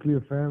the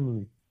nuclear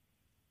family.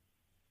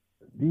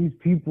 These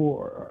people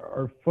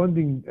are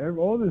funding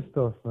all this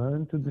stuff,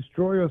 man, to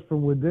destroy us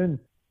from within,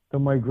 the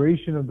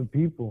migration of the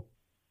people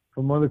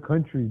from other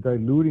countries,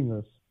 diluting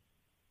us.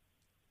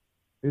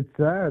 It's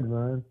sad,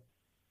 man.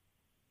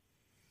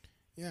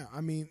 Yeah,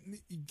 I mean,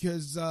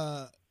 because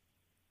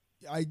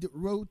I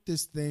wrote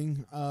this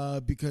thing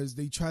because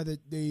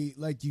they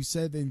like you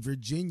said in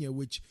Virginia,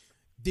 which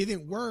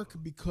didn't work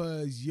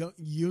because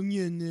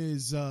Union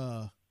is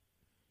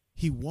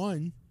he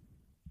won.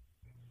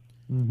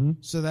 Mm-hmm.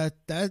 So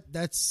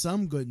that's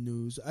some good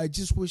news. I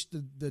just wish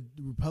the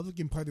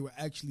Republican Party would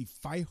actually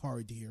fight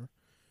hard here.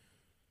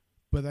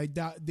 But I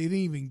doubt they didn't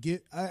even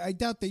get. I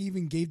doubt they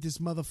even gave this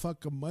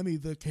motherfucker money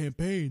to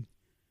campaign.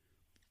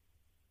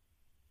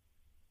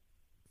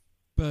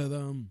 But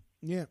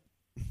yeah.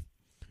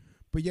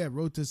 But yeah,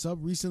 wrote this up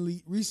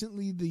recently.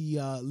 Recently, the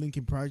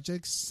Lincoln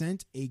Project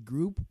sent a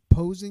group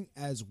posing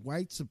as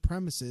white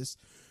supremacists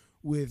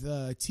with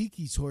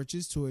tiki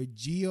torches to a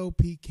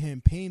GOP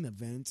campaign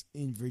event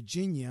in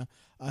Virginia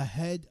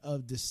ahead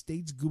of the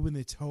state's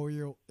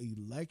gubernatorial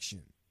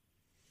election.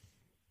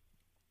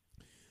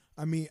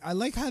 I mean, I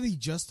like how they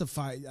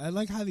justify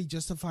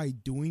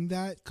doing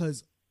that,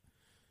 because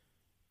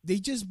they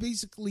just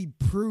basically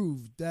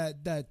proved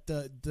that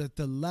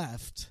the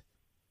left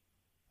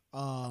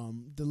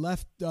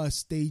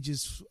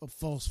stages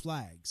false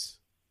flags.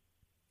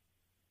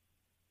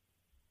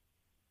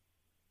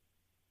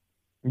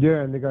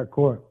 Yeah, and they got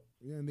caught.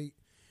 Yeah, and they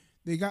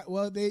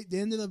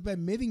ended up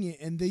admitting it,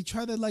 and they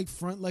try to like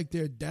front like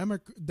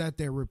that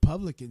they're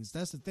Republicans.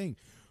 That's the thing.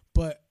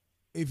 But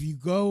if you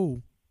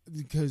go,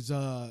 because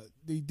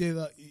they did,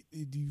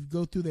 if you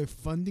go through their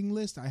funding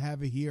list, I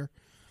have it here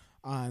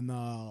on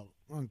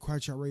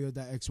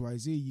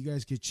crotchoutradio.xyz. You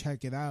guys could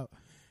check it out.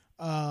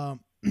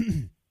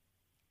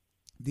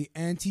 The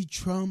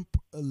Anti-Trump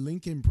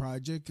Lincoln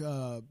Project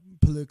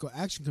Political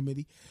Action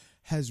Committee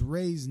has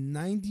raised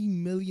 $90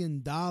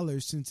 million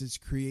since its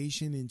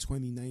creation in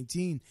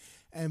 2019,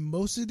 and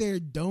most of their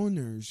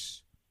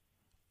donors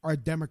are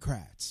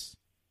Democrats.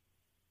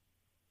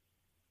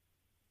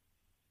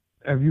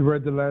 Have you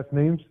read the last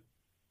names?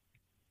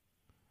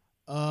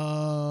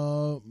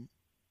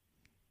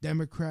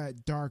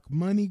 Democrat Dark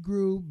Money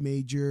Group,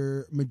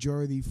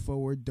 Majority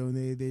Forward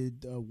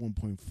donated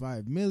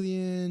 $1.5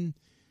 million.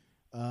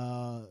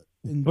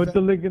 Put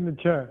the link in the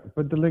chat.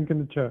 Put the link in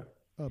the chat.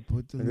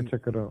 Put the link.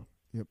 Check it out.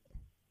 Yep.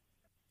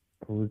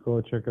 We go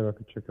check it out. I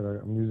can check it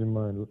out. I'm using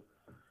mine.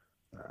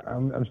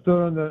 I'm still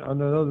on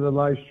the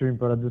live stream,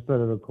 but I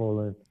decided to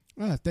call in.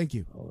 Thank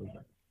you.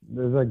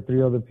 There's like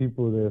 3 other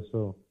people there,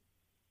 so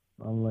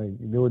I'm like,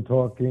 they were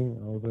talking.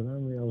 I was like,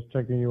 I was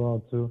checking you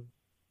out too.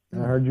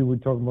 And I heard you were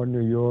talking about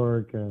New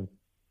York, and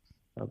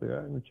I was like,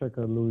 let me check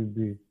out Louis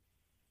B.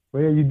 But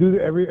yeah, you do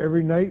it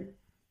every night?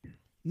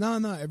 No,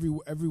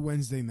 every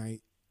Wednesday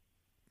night.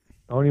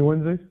 Only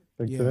Wednesdays?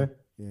 Like today?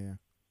 Yeah.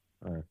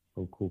 All right.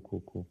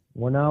 Cool.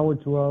 1 hour,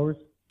 2 hours?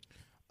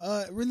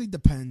 It really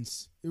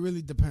depends. It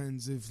really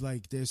depends if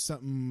like there's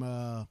something.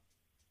 No,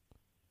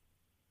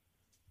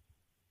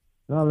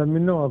 let me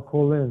know. I'll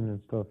call in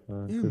and stuff,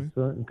 man.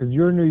 Because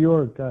you're in New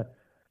York.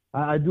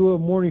 I do a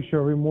morning show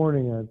every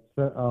morning at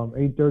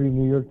 8:30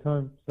 New York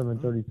time,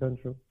 7:30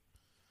 Central,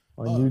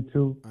 on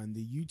YouTube. On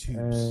the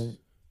YouTube.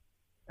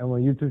 And my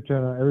YouTube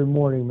channel every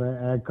morning, man.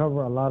 And I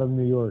cover a lot of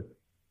New York.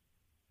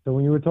 So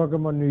when you were talking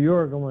about New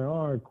York, I'm like,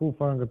 all right, cool,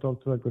 fine. I can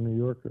talk to like a New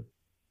Yorker.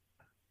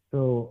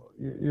 So,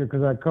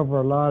 because I cover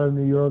a lot of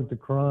New York, the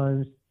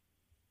crimes,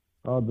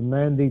 the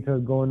mandates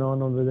that's going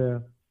on over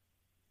there.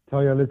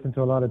 Tell you I listen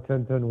to a lot of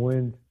 1010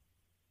 Winds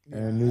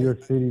and New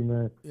York City,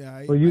 man.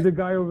 Yeah. But you're the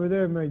guy over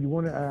there, man. You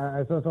want to?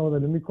 I saw something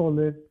like, let me call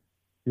in.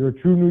 You're a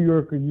true New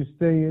Yorker. You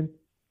staying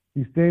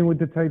with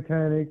the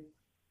Titanic.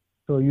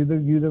 So you're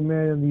the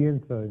man on the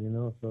inside, you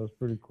know. So it's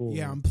pretty cool.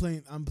 Yeah,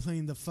 man. I'm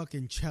playing the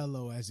fucking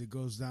cello as it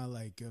goes down.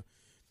 Like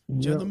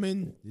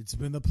Gentlemen, it's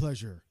been a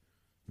pleasure.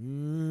 I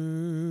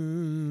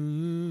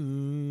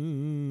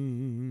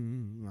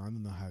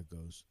don't know how it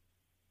goes.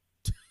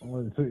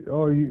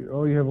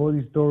 You have all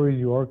these stories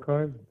you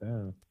archived?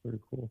 Damn, pretty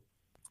cool.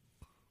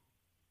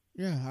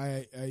 Yeah,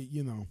 I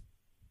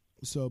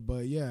So,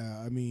 but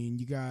yeah, I mean,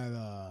 you got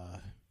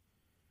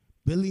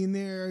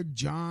billionaire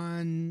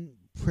John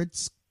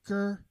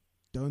Pritzker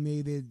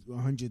donated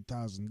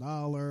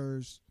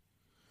 $100,000.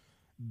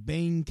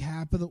 Bain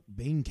Capital,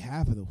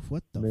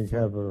 what the Bain fuck?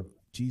 Capital.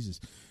 Jesus.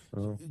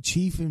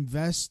 Chief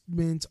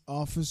Investment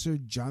Officer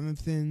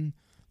Jonathan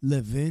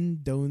Levin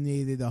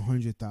donated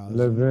 $100,000.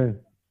 Levin.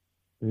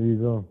 There you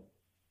go.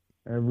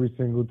 Every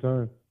single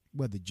time.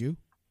 What, the Jew?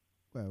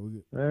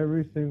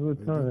 Every single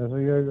time. That's why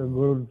you gotta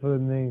go for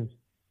the names.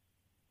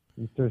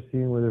 You start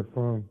seeing where they're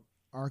from.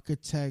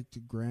 Architect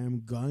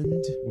Graham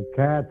Gund.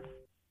 Cats.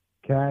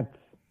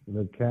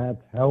 The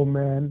Cats.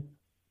 Hellman.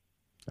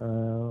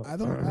 I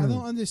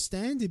don't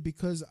understand it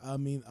because I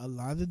mean a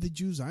lot of the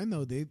Jews I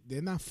know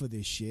they're not for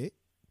this shit.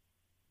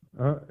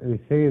 They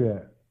say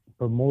that,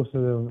 but most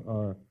of them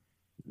are.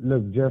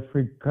 Look,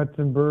 Jeffrey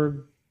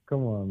Katzenberg.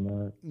 Come on,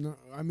 man. No,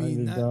 I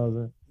mean not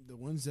the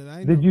ones that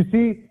I know. Did you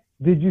see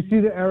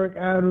the Eric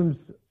Adams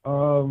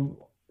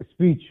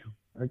speech,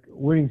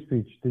 winning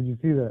speech? Did you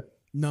see that?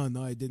 No,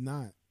 I did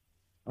not.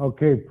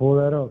 Okay, pull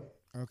that up.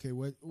 Okay,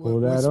 pull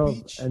that up,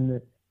 speech?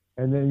 and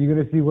then you're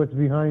gonna see what's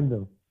behind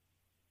them.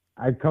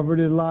 I covered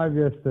it live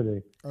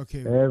yesterday.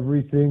 Okay.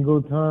 Every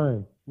single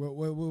time. What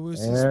was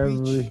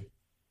the speech?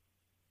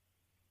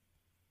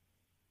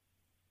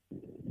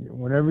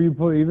 Whenever you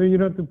pull, even you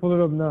don't have to pull it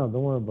up now.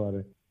 Don't worry about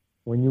it.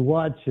 When you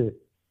watch it,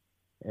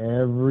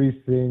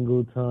 every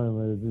single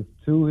time, there's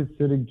two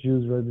Hasidic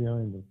Jews right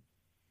behind them.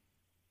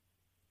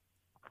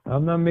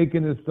 I'm not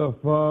making this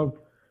stuff up.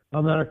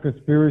 I'm not a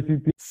conspiracy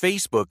theorist.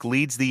 Facebook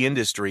leads the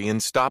industry in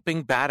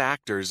stopping bad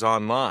actors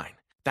online.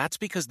 That's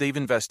because they've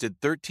invested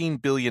 $13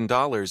 billion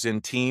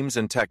in teams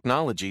and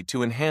technology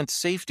to enhance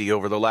safety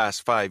over the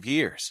last 5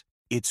 years.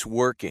 It's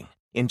working.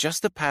 In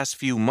just the past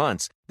few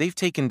months, they've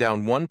taken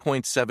down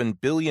 1.7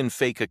 billion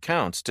fake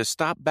accounts to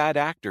stop bad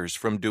actors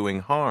from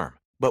doing harm.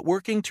 But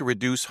working to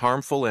reduce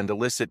harmful and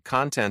illicit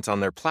content on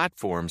their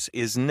platforms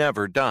is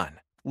never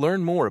done.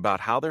 Learn more about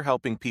how they're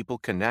helping people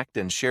connect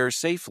and share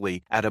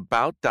safely at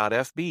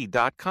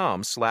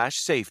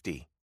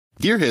about.fb.com/safety.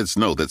 Gearheads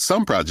know that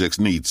some projects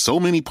need so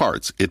many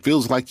parts, it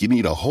feels like you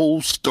need a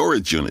whole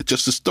storage unit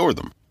just to store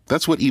them.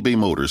 That's what eBay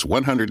Motors'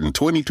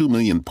 122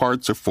 million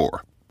parts are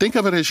for. Think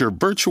of it as your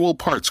virtual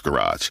parts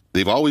garage.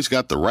 They've always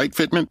got the right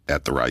fitment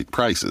at the right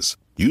prices.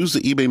 Use the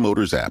eBay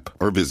Motors app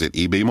or visit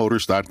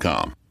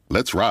ebaymotors.com.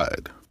 Let's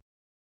ride.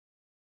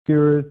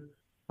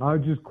 I'll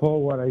just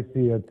call what I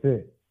see. That's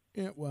it.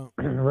 Yeah, well,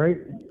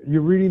 right.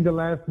 You're reading the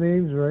last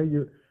names, right?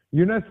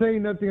 You're not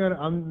saying nothing.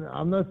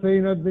 I'm not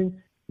saying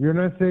nothing. You're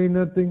not saying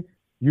nothing.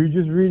 You're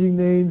just reading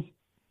names.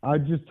 I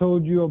just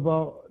told you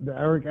about the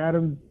Eric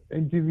Adams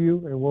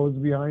interview and what was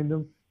behind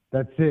them.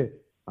 That's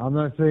it. I'm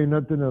not saying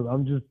nothing else.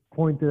 I'm just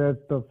pointing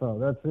that stuff out.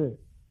 That's it.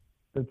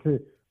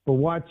 But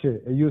watch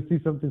it, and you'll see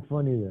something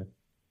funny there.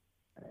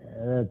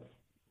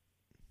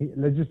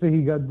 Let's just say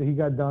he got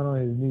down on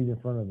his knees in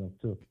front of them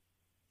too,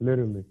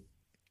 literally.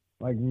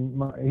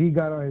 He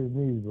got on his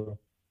knees, bro,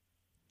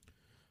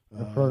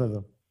 in front of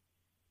them.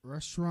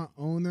 Restaurant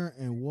owner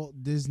and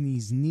Walt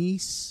Disney's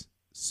niece,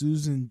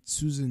 Susan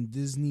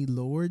Disney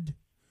Lord,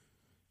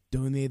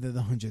 donated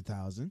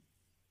 $100,000.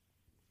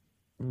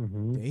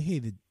 Mm-hmm.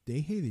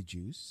 They hated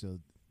Jews, so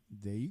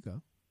there you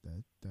go.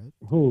 That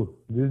who?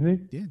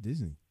 Disney? Yeah,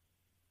 Disney.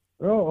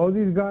 Oh, all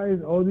these guys,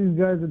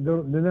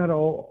 they're not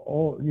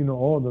all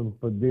of them,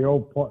 but they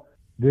all part.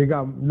 They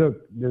got,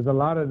 look, there's a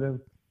lot of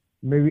them,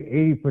 maybe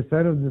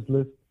 80% of this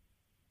list,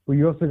 but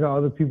you also got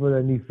other people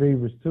that need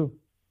favors too.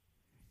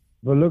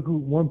 But look,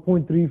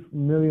 $1.3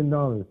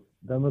 million,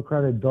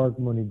 Democratic Dark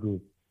Money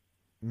Group,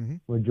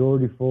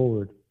 Majority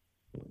Forward.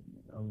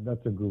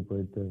 That's a group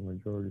right there,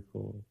 Majority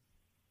Forward.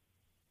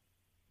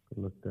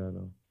 Look that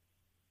up.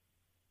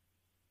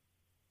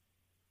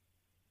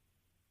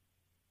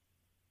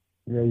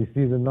 Yeah, you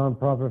see the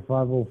nonprofit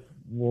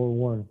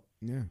 501.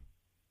 Yeah.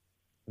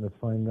 Let's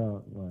find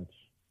out. Watch.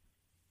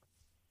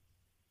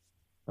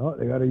 Oh,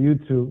 they got a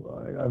YouTube.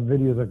 They got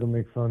videos I can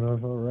make fun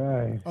of. All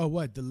right. Oh,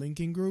 what? The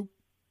Lincoln Group?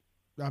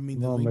 I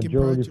mean, the no, Lincoln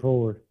Majority Project?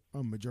 Forward.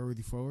 Oh,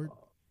 Majority Forward?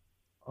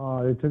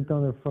 Oh, they took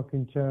down their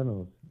fucking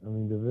channels. I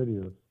mean, the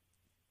videos.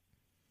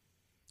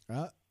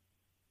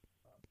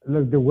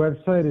 Look, the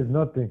website is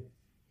nothing.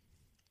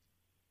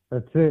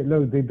 That's it.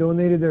 Look, they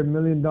donated their $1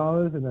 million,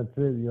 and that's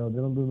it. They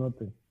don't do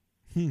nothing.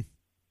 You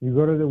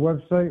go to the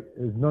website,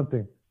 it's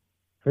nothing.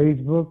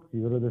 Facebook,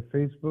 you go to the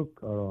Facebook.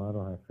 Oh, I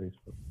don't have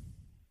Facebook.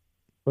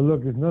 But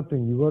look, it's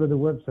nothing. You go to the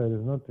website,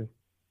 it's nothing.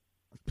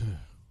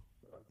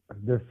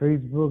 Their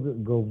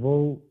Facebook, go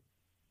vote.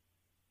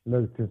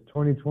 Look, since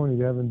 2020,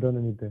 they haven't done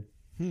anything.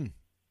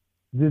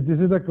 This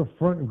is like a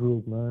front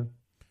group, man.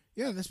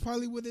 Yeah, that's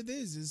probably what it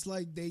is. It's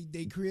like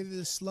they created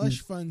a slush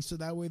fund so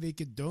that way they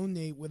could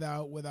donate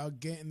without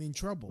getting in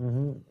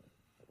trouble.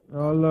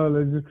 Oh, look,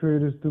 let's just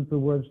create a stupid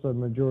website,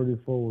 majority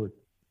forward.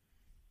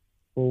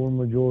 Forward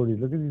majority.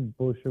 Look at these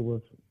bullshit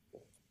websites.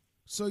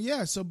 So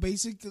yeah, so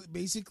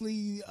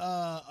basically,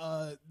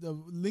 the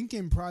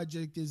Lincoln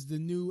Project is the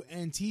new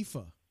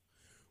Antifa,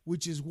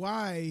 which is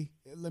why,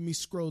 let me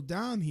scroll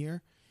down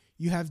here,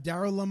 you have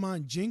Darrell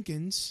Lamont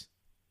Jenkins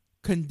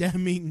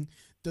condemning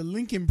the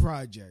Lincoln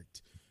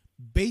Project.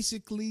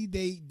 Basically,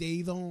 they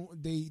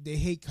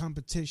hate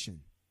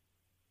competition.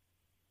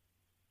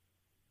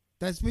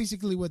 That's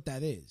basically what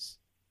that is.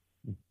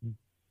 Mm-hmm.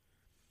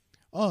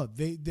 Oh,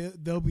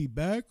 they'll be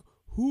back.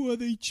 Who are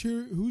they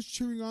Who's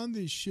cheering on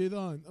this shit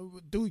on? Oh,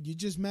 dude, you're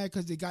just mad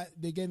because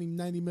they're getting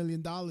 $90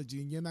 million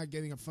and you're not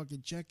getting a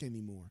fucking check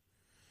anymore.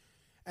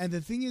 And the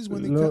thing is,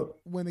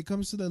 when it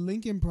comes to the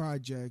Lincoln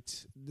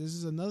Project, this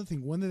is another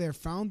thing. One of their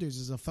founders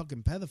is a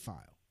fucking pedophile.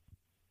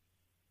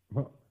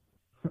 Well,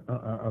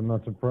 I'm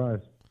not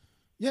surprised.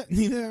 Yeah,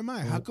 neither am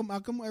I. How come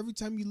every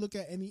time you look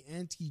at any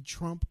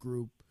anti-Trump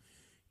group,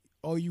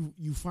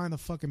 you find a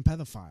fucking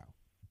pedophile?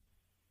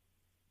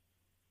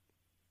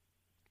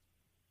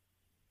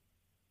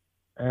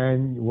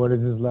 And what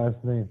is his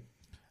last name?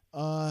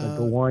 Like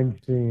a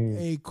Weinstein.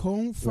 A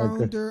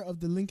co-founder of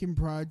the Lincoln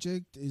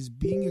Project is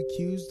being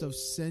accused of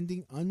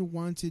sending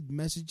unwanted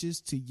messages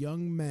to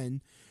young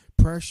men,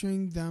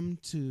 pressuring them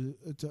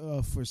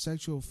for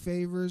sexual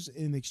favors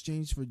in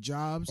exchange for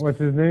jobs. What's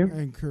his name?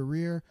 And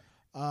career.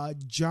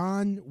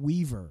 John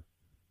Weaver.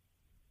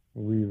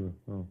 Weaver.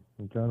 Oh,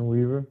 John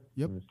Weaver?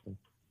 Yep.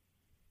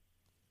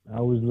 I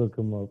always look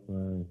him up,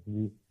 man.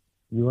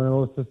 You want to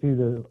also see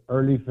the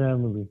early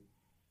family,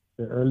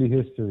 the early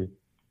history.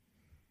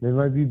 They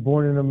might be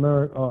born in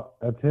America. Oh,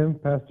 that's him,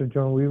 Pastor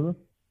John Weaver?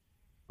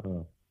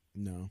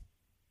 No.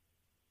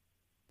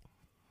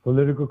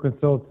 Political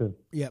consultant.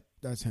 Yep,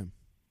 that's him.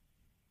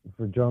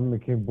 For John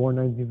McCain, born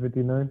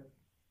 1959?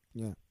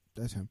 Yeah,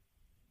 that's him.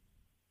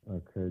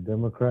 Okay,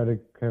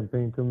 Democratic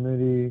Campaign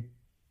Committee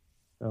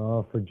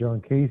for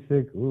John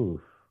Kasich.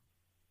 Oof.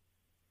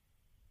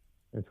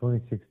 In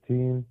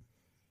 2016.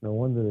 No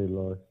wonder they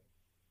lost.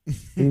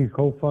 He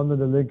co-founded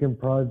the Lincoln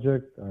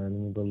Project. All right, let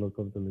me go look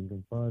up the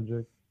Lincoln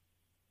Project.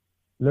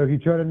 Look, he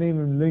tried to name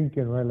him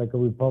Lincoln, right, like a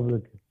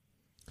Republican.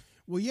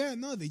 Well, yeah,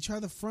 no, they try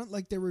to front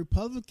like they're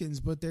Republicans,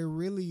 but they're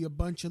really a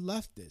bunch of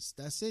leftists.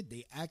 That's it.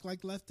 They act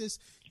like leftists.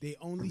 They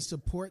only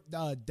support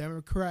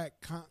Democrat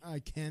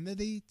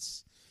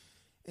candidates,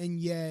 and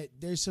yet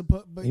they're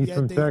supposed. He's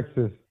from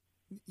Texas.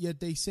 Yet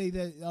they say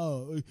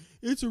that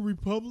it's a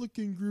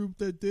Republican group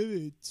that did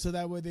it, so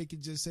that way they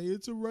can just say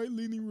it's a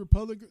right-leaning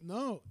Republican.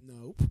 No,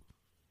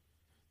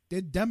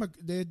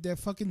 they're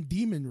fucking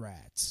demon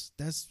rats.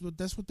 That's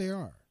what they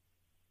are.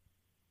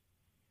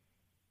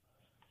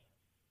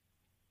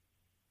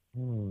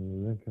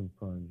 Lincoln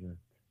Project.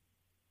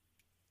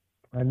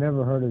 I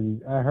never heard of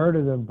these. I heard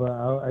of them, but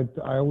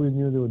I always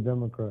knew they were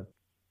Democrats.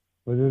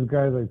 But this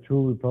guy's like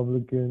true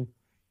Republican.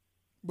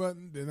 But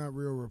they're not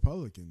real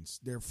Republicans.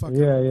 They're fucking.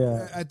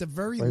 Yeah. At the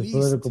very like least,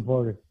 political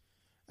party.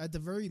 At the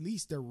very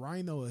least, they're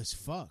rhino as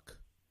fuck.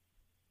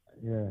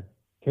 Yeah,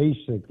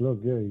 Kasich.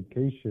 Look,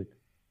 Kasich.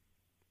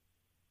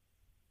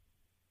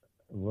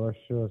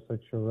 Russia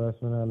sexual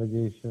harassment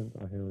allegations.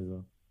 Oh, here we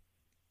go.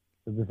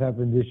 So this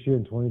happened this year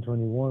in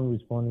 2021,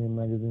 responding to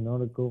a magazine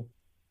article.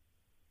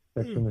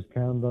 Sexual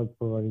misconduct,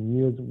 providing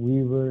years.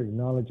 Weaver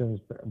acknowledged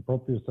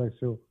inappropriate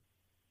sexual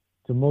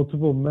to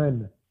multiple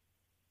men.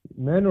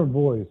 Men or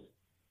boys?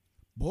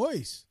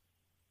 Boys.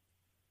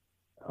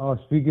 Oh,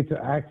 speaking to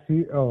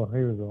Axios. Oh,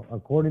 here we go.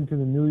 According to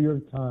the New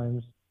York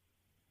Times,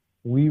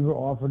 Weaver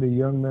offered a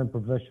young man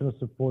professional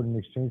support in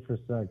exchange for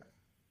sex.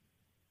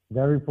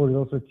 That report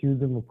also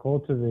accused him of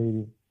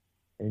cultivating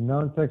a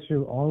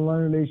non-sexual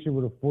online relationship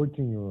with a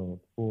 14-year-old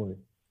boy.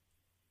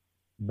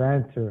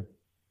 Banter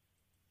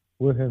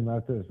with him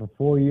for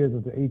 4 years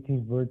of the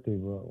 18th birthday,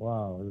 bro.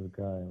 Wow, this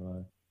guy,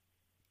 man.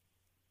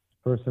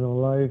 Personal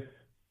life.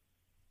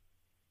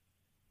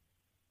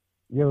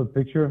 You have a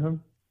picture of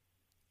him?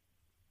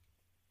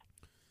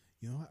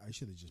 You know what? I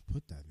should have just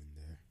put that in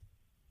there.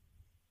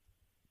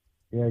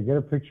 Yeah, get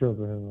a picture of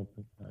him.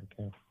 I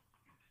can't.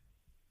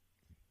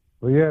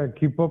 But yeah,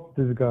 keep up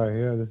this guy.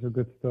 Yeah, this is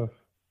good stuff.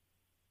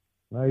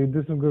 Now you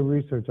did some good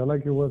research. I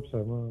like your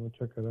website, man. I'm gonna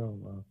check it out,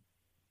 man.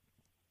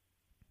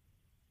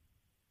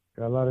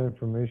 Got a lot of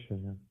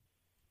information here.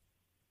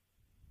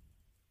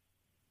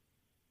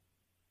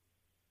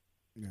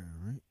 Yeah,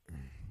 right.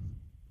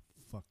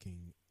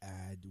 Fucking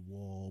ad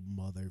wall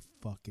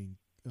motherfucking.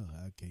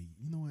 Okay,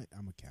 you know what?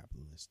 I'm a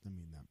capitalist. Let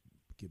me not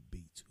get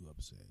too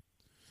upset.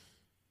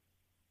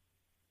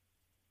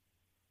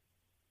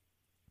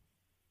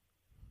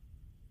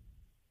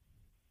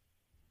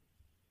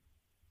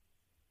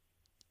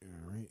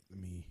 All right, let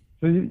me.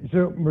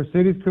 So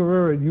Mercedes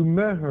Carrera, you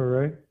met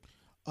her,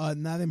 right?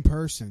 Not in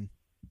person.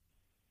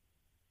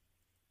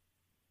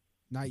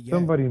 Not yet.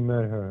 Somebody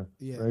met her,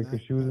 yeah, right?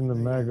 Because she was in the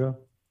MAGA.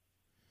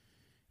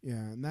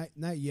 Yeah,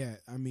 not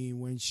yet. I mean,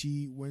 when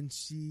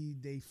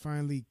they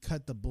finally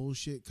cut the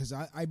bullshit, because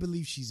I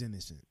believe she's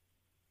innocent.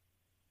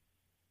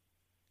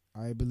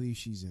 I believe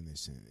she's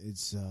innocent.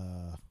 It's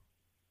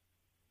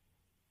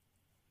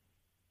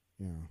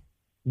Yeah.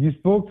 You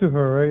spoke to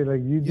her, right?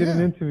 Like you did an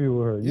Yeah. interview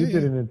with her. You Yeah,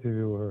 did yeah. an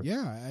interview with her.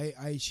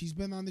 Yeah, she's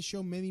been on the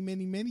show many,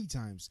 many, many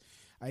times.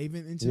 I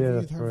even Yeah, interviewed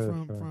that's her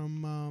right, that's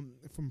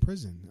right. from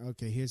prison.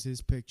 Okay, here's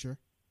his picture.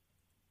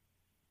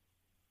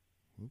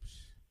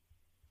 Oops.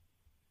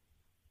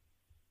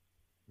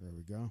 There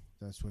we go.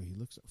 That's what he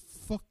looks like.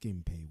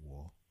 Fucking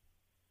paywall.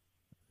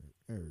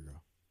 There we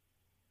go.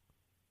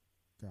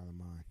 Got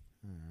him on.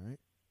 All right.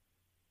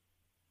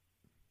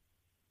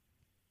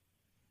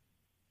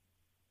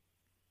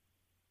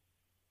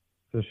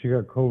 So she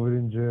got COVID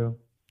in jail.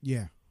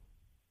 Yeah.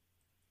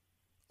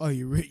 Oh,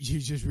 you're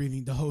just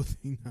reading the whole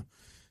thing now.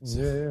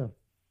 Yeah.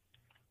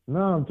 No,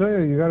 I'm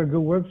telling you got a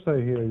good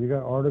website here. You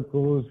got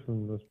articles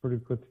and that's pretty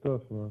good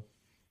stuff, man.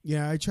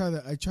 Yeah, I try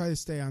to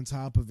stay on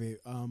top of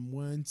it.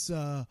 Once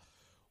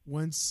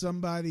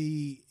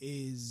somebody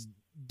is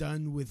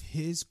done with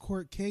his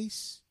court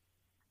case,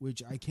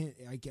 which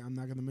I'm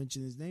not going to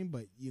mention his name,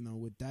 but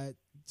with that,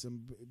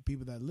 some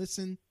people that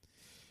listen,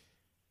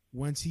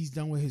 once he's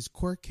done with his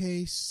court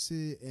case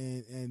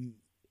and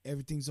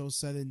everything's all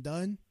said and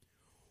done,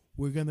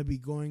 we're going to be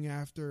going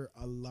after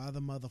a lot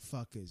of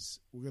motherfuckers.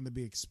 We're going to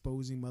be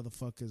exposing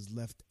motherfuckers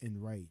left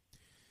and right.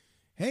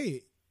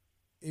 Hey,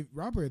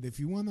 Robert, if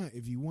you wanna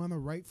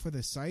write for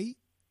the site,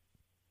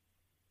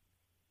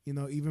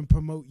 even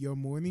promote your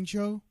morning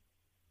show,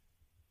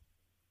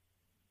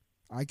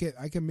 I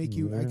can make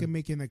you. I can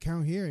make an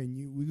account here,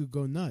 and we could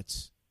go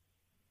nuts.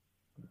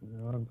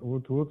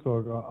 We'll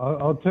talk.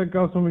 I'll check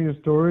out some of your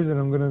stories, and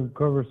I'm gonna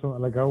cover some.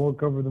 Like I will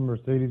cover the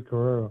Mercedes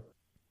Carrera.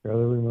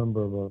 Gotta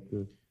remember about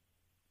this.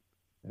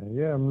 And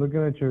yeah, I'm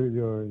looking at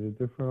your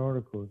different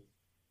articles.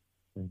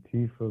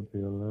 Antifa,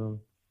 BLM.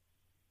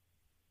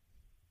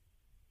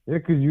 Yeah,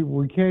 because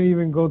we can't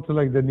even go to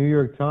like the New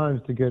York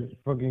Times to get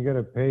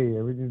a pay.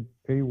 Everything's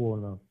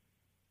paywall now.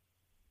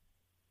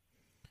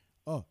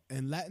 Oh,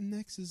 and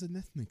Latinx is an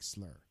ethnic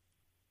slur.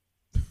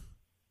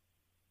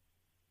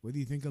 What do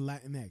you think of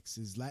Latinx?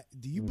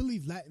 Do you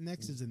believe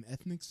Latinx is an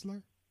ethnic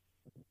slur?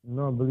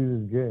 No, I believe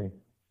it's gay.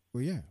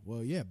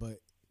 Well, yeah, but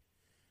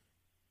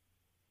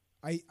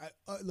I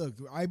look.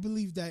 I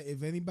believe that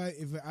if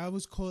I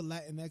was called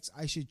Latinx,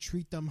 I should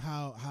treat them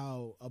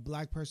how a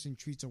black person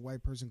treats a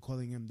white person,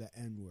 calling him the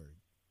N-word.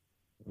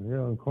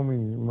 Yeah,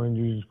 mind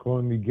you, just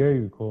calling me gay.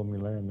 You call me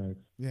Latinx.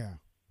 Yeah,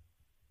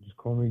 just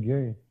call me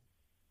gay.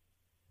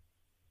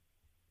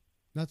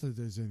 Not that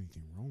there's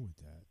anything wrong with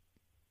that.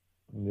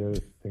 Yeah,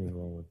 there's things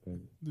wrong with that.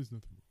 There's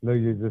nothing wrong.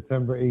 Look, you're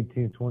December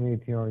 18th,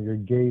 2018. Your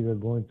gays are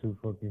going too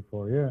fucking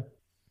far. Yeah,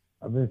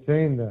 I've been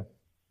saying that.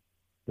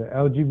 The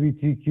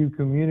LGBTQ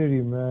community,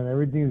 man,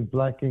 everything is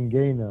black and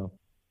gay now.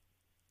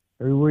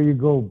 Everywhere you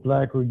go,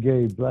 black or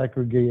gay, black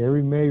or gay.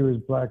 Every mayor is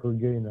black or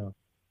gay now.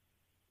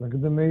 Look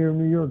at the mayor of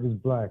New York is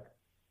black.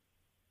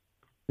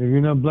 If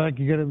you're not black,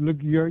 you gotta look.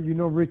 You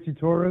know Richie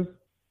Torres?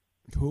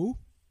 Who?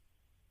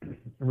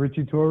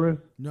 Richie Torres?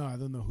 No, I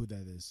don't know who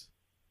that is.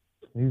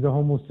 He's a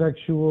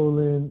homosexual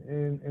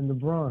in the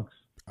Bronx.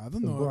 I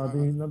don't know. I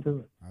don't know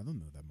that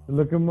much.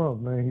 Look him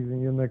up, man. He's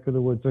in your neck of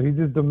the woods. So he's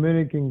this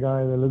Dominican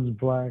guy that looks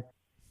black,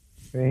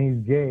 and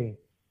he's gay.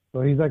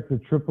 So he's like the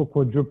triple,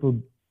 quadruple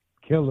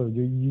killer.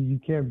 You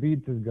can't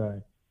beat this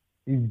guy.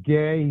 He's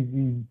gay.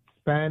 He's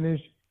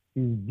Spanish.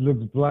 He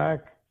looks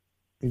black.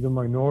 He's a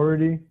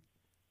minority.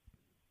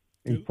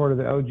 He's part of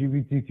the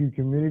LGBTQ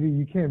community.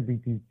 You can't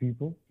beat these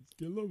people.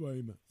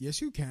 Yes,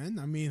 you can.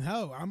 I mean,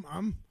 hell,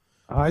 I'm.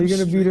 How are you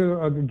gonna beat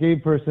a gay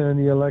person in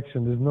the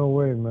election? There's no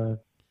way, man.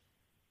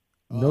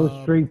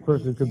 No straight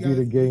person could beat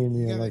a gay in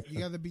the election. You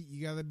gotta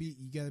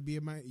be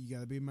a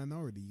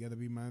minority. You gotta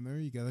be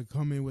minority. You gotta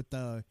come in with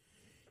the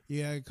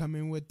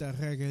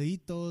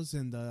regalitos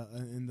and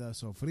the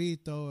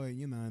sofrito and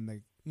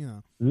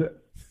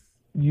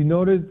You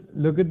notice?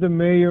 Look at the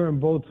mayor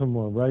in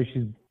Baltimore, right?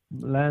 She's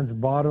Lance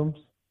Bottoms,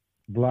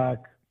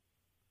 black.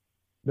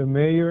 The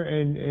mayor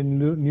in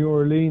New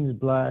Orleans,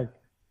 black.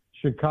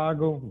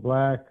 Chicago,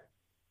 black.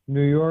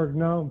 New York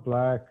now,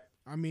 black.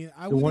 I mean,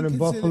 the one in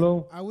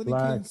Buffalo, I wouldn't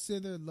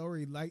consider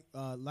Lori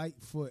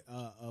Lightfoot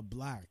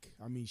black.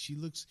 I mean, she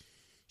looks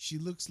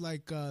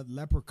like a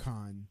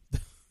leprechaun.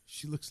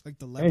 She looks like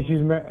the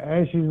leprechaun.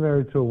 And she's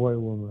married to a white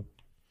woman.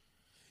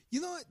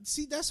 You know what?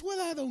 See, that's what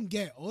I don't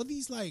get. All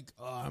these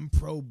I'm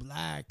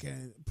pro-black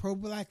and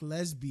pro-black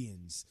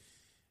lesbians.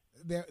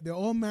 They're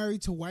all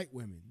married to white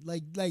women.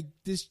 Like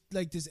this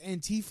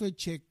Antifa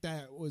chick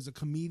that was a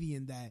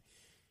comedian that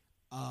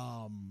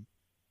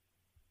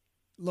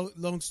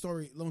long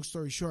story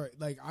short,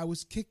 like I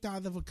was kicked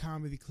out of a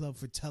comedy club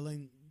for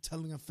telling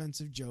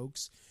offensive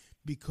jokes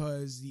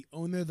because the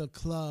owner of the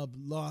club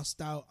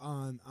lost out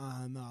on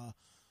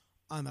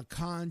a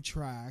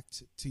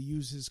contract to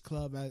use his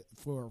club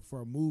for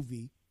a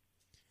movie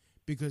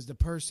because the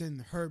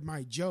person heard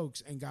my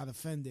jokes and got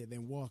offended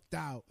and walked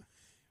out,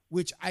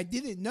 which I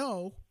didn't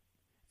know.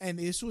 And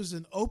this was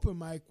an open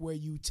mic where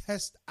you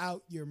test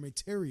out your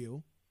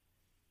material.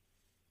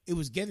 It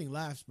was getting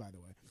laughs, by the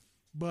way.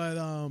 But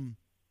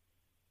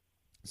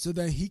so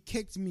then he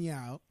kicked me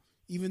out,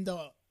 even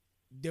though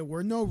there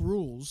were no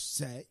rules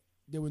set.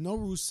 There were no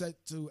rules set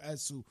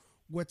as to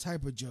what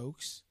type of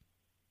jokes.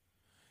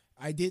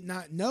 I did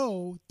not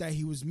know that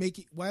he was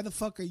making. Why the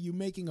fuck are you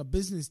making a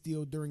business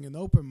deal during an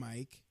open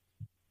mic?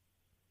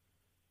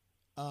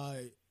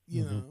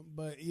 You know,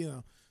 but you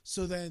know.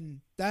 So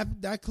then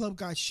that club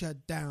got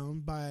shut down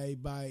by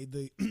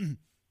the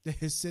the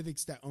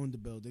Hasidics that owned the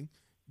building.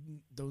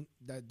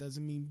 That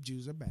doesn't mean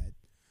Jews are bad.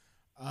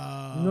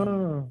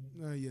 No.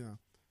 You know.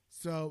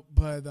 So,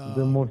 but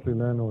they're mostly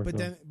landlords.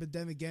 But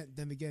then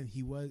again,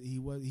 he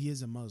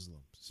is a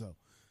Muslim. So,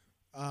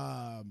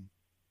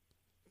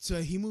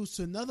 so he moves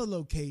to another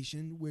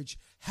location which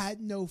had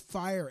no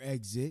fire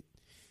exit.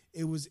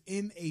 It was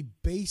in a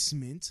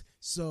basement.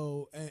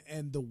 So,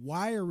 and the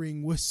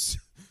wiring was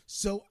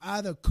so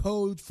out of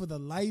code for the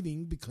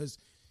lighting because.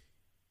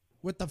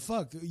 What the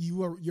fuck?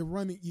 You're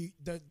running.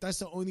 That's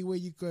the only way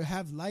you could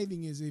have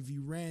lighting is if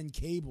you ran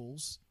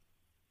cables.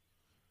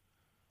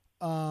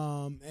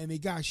 And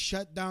it got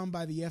shut down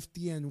by the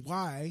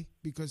FDNY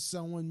because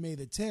someone made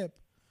a tip,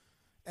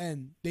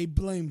 and they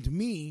blamed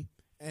me.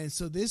 And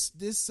so this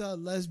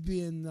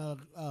lesbian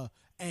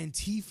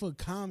Antifa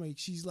comic,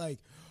 she's like,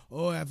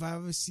 "Oh, if I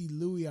ever see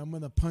Louis, I'm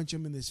gonna punch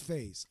him in his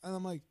face." And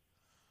I'm like,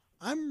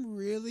 I'm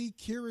really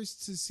curious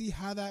to see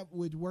how that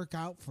would work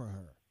out for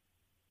her.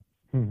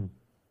 Mm-hmm.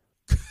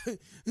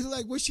 It's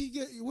like what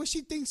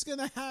she thinks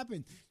gonna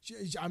happen.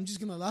 I'm just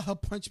gonna let her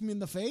punch me in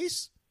the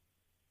face.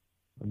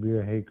 It'd be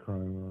a hate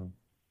crime,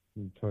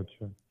 you touch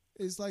her.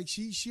 It's like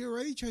she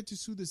already tried to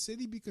sue the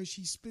city because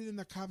she spit in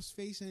the cop's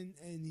face and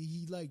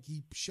he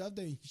shoved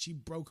her and she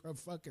broke her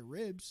fucking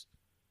ribs.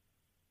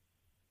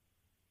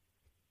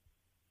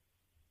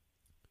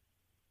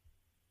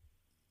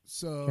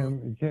 So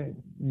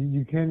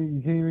you can't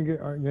even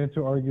get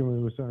into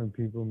arguments with certain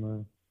people,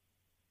 man.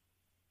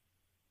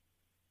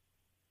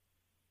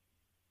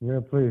 You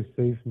gotta play it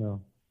safe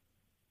now.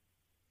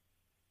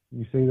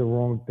 You say the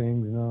wrong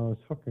things now,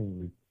 it's fucking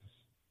ridiculous.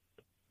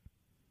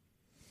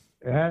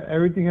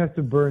 Everything has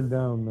to burn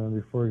down, man,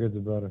 before it gets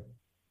better.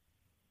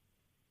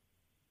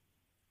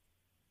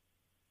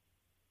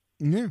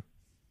 Yeah.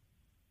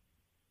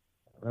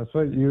 That's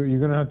why you're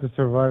gonna have to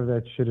survive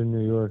that shit in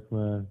New York,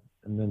 man.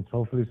 And then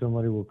hopefully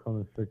somebody will come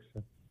and fix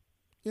it.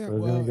 Yeah, so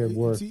it's gonna get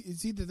worse.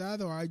 It's either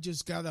that or I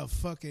just gotta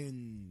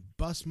fucking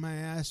bust my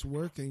ass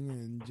working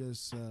and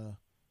just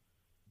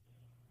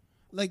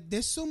like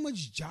there's so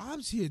much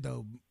jobs here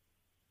though.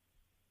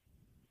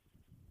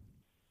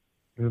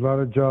 There's a lot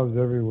of jobs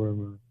everywhere,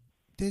 man.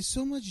 There's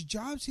so much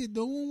jobs here.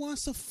 No one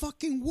wants to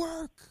fucking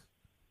work.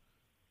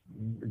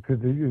 Because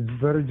it's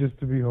better just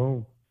to be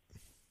home.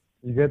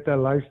 You get that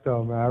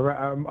lifestyle, man.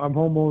 I'm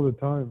home all the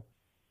time.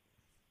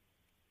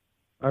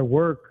 I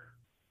work,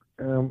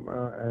 and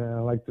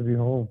I like to be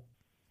home.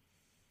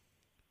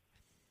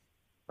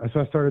 That's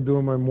why I started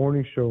doing my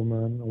morning show,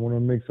 man. I want to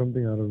make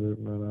something out of it,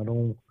 man. I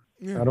don't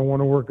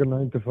want to work a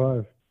 9 to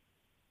 5.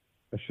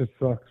 That shit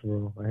sucks,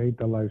 bro. I hate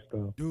that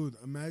lifestyle. Dude,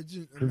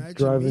 imagine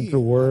driving me, to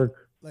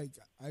work. Like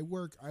I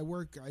work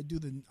nights.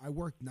 I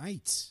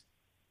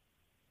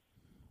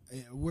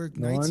work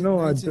nights. I know.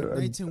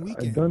 Nights and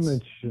weekends. I've done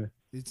that shit.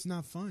 It's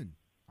not fun.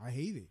 I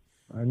hate it.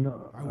 I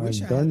know.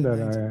 I've done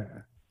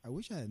that. I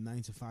wish I had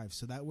 9 to 5,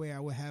 so that way I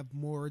would have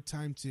more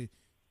time to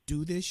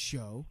do this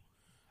show,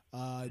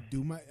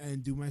 do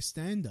my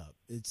stand up.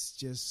 It's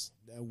just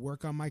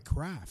work on my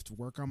craft,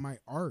 work on my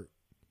art,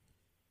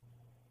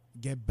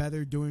 get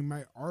better doing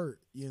my art.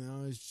 You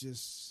know, it's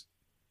just.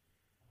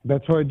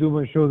 That's why I do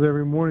my shows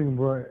every morning.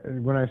 Bro.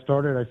 When I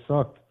started, I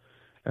sucked,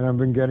 and I've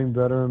been getting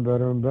better and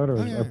better and better.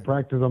 Oh, yeah. I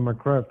practice on my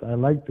craft. I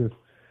like this.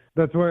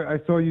 That's why I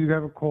saw you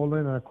have a call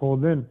in. I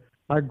called in.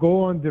 I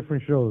go on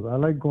different shows. I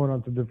like going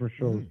on to different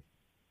shows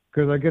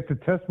because I get to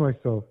test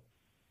myself.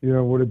 You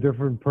know, with a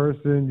different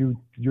person,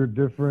 you're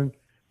different.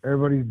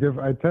 Everybody's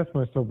different. I test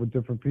myself with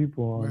different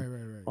people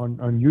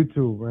on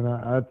YouTube, and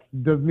that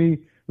does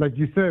me, like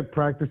you said,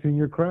 practicing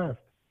your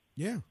craft.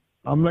 Yeah.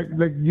 I'm like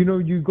you know,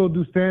 you go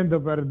do stand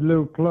up at a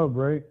little club,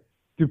 right?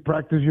 To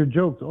practice your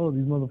jokes. Oh,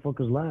 these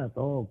motherfuckers laughed.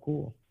 Oh,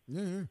 cool.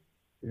 Yeah.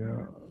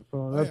 Yeah.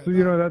 So that's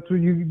that's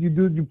what you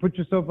do. You put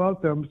yourself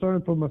out there. I'm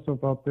starting to put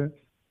myself out there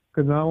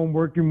because now I'm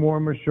working more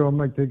on my show. I'm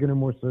like taking it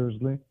more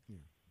seriously.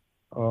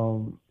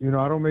 You know,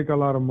 I don't make a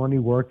lot of money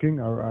working.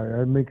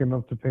 I make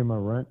enough to pay my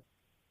rent,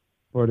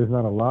 but it's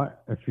not a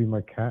lot. I feed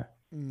my cat,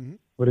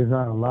 but it's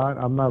not a lot.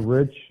 I'm not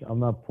rich. I'm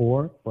not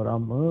poor, but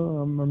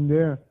I'm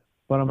there.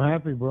 But I'm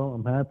happy, bro.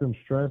 I'm happy. I'm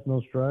stressed.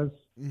 No stress.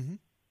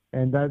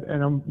 And that's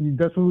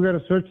what we got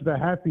to search, the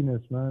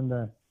happiness,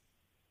 man.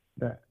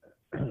 That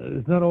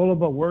it's not all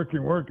about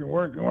working. You're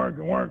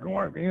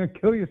gonna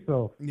kill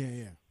yourself.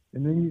 Yeah.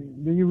 And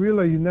then you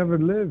realize you never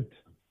lived.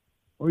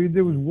 All you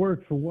did was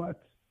work for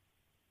what?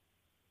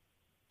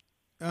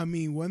 I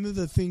mean, one of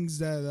the things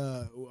that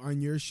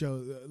on your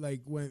show,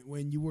 like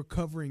when you were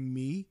covering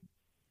me,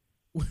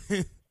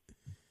 when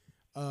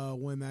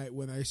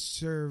I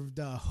served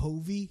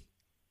Hovey.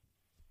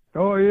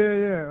 Oh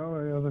yeah.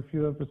 Oh yeah, there's a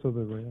few episodes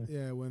ago.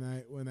 Yeah,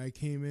 when I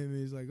came in,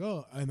 he's like,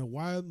 "Oh, and a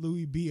wild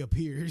Louis B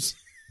appears."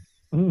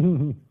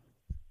 I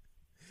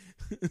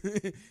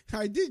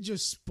did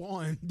just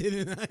spawn,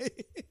 didn't I?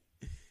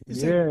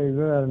 It's yeah, you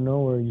go out of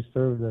nowhere. You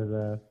served his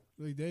ass.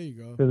 Like, there you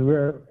go.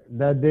 Because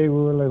that day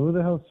we were like, who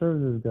the hell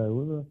served this guy?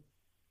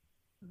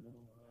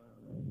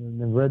 And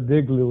then Red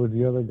Digley was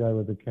the other guy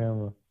with the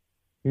camera.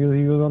 He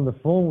was on the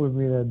phone with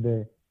me that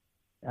day.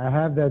 I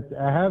have that.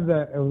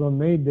 It was on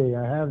May Day.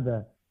 I have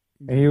that.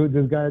 And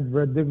this guy,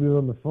 Red Digley, was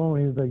on the phone.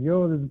 He was like,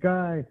 yo, this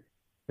guy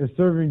is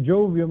serving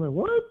Jovi. I'm like,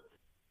 what?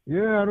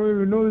 Yeah, I don't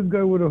even know this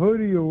guy with a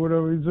hoodie or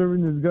whatever. He's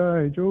serving this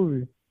guy,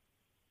 Jovi.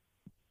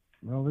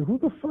 And I was like, who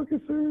the fuck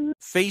is serving this?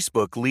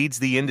 Facebook leads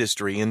the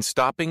industry in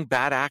stopping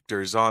bad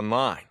actors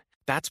online.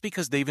 That's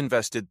because they've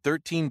invested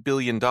 $13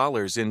 billion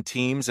in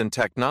teams and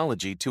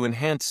technology to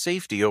enhance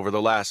safety over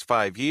the last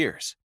 5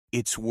 years.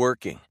 It's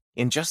working.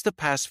 In just the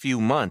past few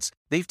months,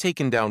 they've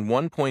taken down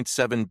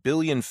 1.7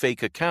 billion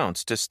fake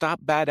accounts to stop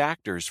bad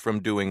actors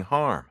from doing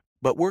harm.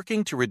 But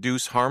working to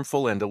reduce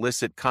harmful and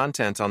illicit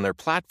content on their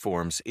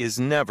platforms is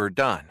never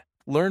done.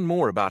 Learn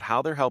more about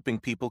how they're helping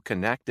people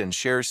connect and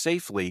share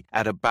safely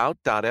at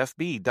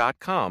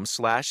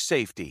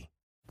about.fb.com/safety.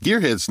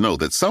 Gearheads know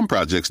that some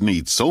projects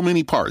need so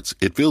many parts,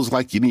 it feels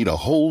like you need a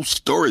whole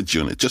storage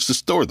unit just to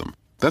store them.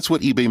 That's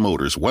what eBay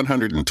Motors'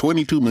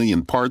 122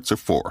 million parts are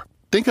for.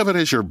 Think of it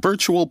as your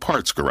virtual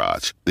parts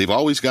garage. They've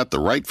always got the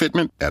right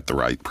fitment at the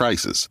right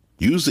prices.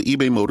 Use the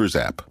eBay Motors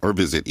app or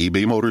visit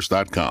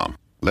ebaymotors.com.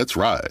 Let's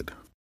ride.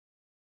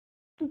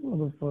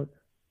 Motherfucker.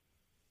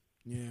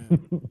 Yeah.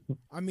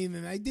 I mean,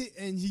 and I did,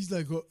 and he's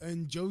like,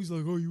 and Joey's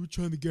like, oh, you were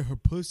trying to get her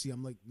pussy.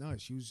 I'm like, no,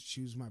 she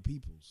was my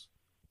people's.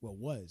 Well,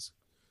 was.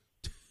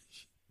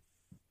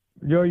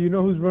 Yo, you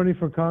know who's running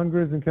for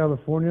Congress in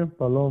California?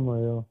 Paloma,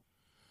 yo.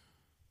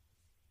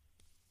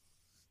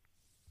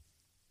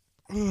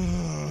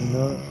 You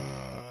know?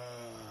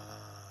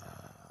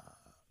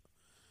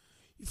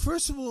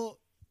 First of all,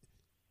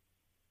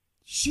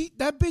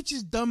 that bitch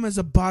is dumb as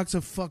a box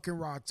of fucking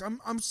rocks.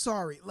 I'm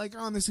sorry. Like,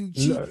 honestly,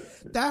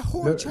 that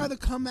whore tried to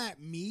come at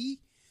me.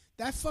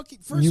 That fucking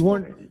you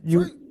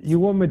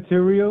want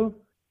material?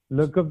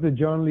 Look up the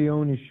John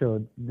Leone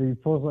show. They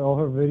post all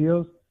her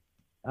videos.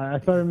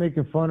 I started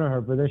making fun of her,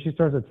 but then she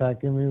starts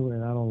attacking me,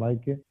 and I don't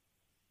like it.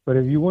 But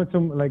if you want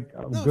some let's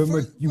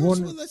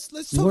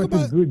talk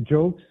about some good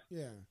jokes.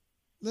 Yeah,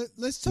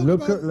 let's talk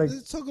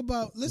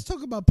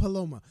about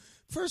Paloma.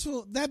 First of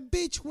all, that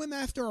bitch went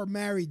after a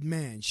married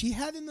man. She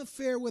had an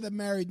affair with a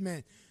married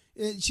man.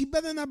 She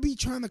better not be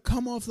trying to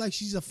come off like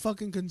she's a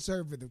fucking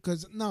conservative.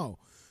 Because no,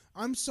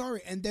 I'm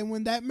sorry. And then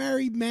when that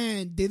married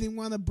man didn't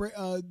want to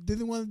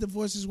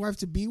divorce his wife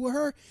to be with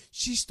her,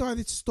 she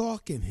started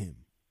stalking him.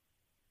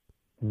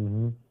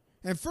 Mm-hmm.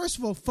 And first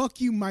of all, fuck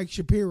you, Mike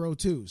Shapiro,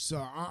 too.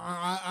 So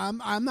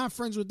I'm not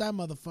friends with that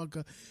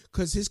motherfucker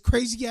because his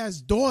crazy ass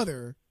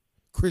daughter,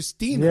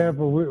 Christina. Yeah,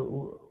 but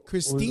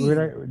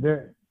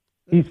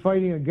he's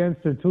fighting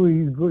against her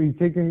too.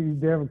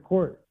 They have a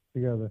court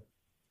together.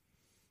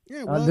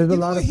 Yeah, well, there's a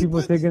lot of people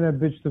taking that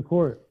bitch to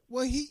court.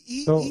 Well,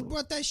 he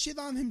brought that shit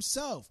on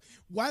himself.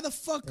 Why the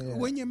fuck,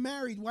 when you're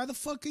married, why the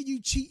fuck are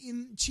you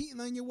cheating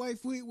on your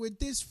wife with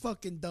this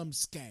fucking dumb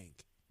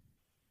skank?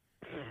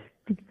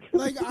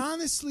 Like,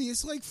 honestly,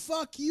 it's like,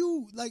 fuck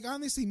you. Like,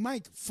 honestly,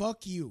 Mike,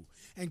 fuck you.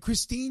 And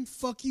Christine,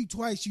 fuck you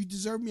twice. You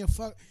deserve me a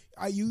fuck.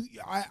 You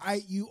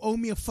owe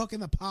me a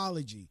fucking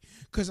apology.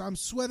 Because I'm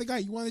swear to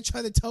God, you want to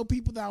try to tell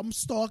people that I'm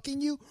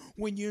stalking you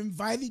when you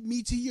invited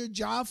me to your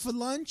job for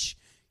lunch?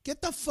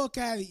 Get the fuck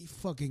out of here, you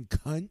fucking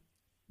cunt.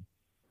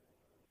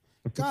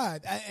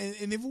 God,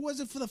 and if it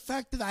wasn't for the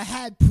fact that I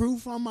had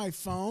proof on my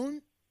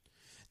phone,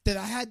 that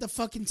I had the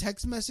fucking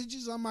text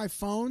messages on my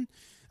phone,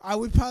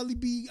 I'd probably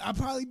be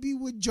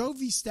with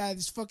Jovi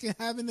status, fucking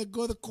having to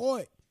go to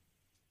court.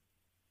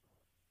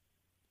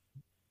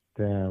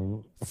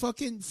 Damn.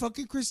 Fucking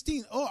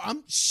Christine. Oh,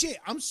 I'm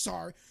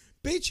sorry.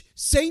 Bitch,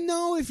 say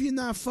no if you're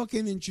not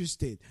fucking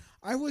interested.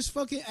 I was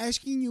fucking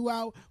asking you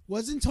out,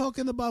 wasn't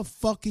talking about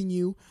fucking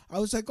you. I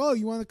was like, oh,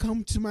 you want to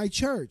come to my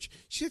church?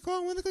 She's like,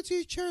 oh, I want to go to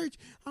your church.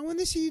 I want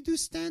to see you do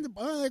stand-up.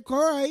 I'm like,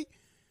 all right.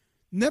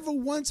 Never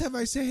once have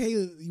I said, hey,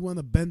 you want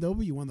to bend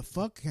over? You want to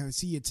fuck? Can I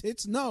see your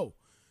tits? No.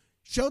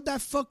 Showed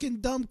that fucking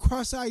dumb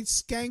cross-eyed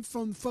skank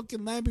from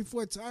fucking Land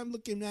Before Time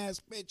looking ass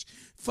bitch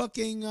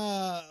fucking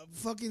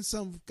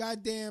some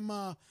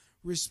goddamn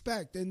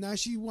respect. And now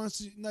she wants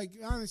to, like,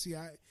 honestly,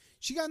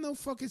 she got no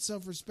fucking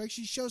self-respect.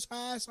 She shows her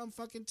ass on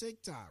fucking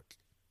TikTok.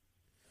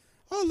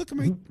 Oh, look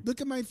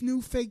at my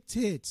new fake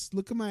tits.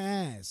 Look at my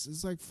ass.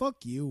 It's like,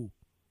 fuck you.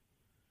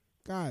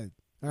 God.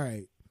 All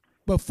right.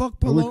 But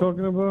fuck Paloma. What are we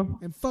talking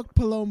about? And fuck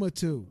Paloma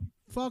too.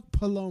 Fuck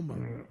Paloma.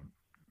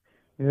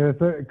 Yeah,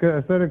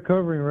 I started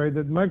covering, right?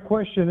 My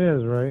question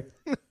is, right?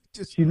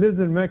 She lives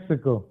in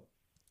Mexico.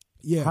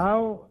 Yeah.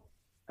 How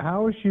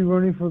is she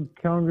running for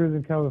Congress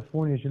in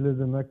California? She lives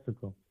in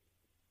Mexico.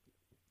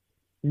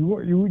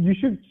 You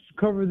should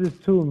cover this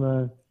too,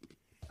 man.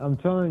 I'm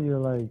telling you,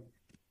 like,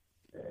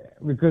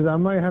 because I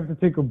might have to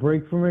take a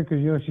break from it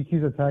because she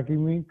keeps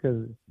attacking me.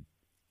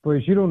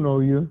 But she don't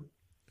know you.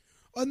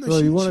 Oh, no, so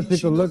you want to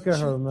take a look at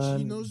her,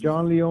 man.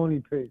 John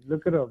Leone page.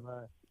 Look it up,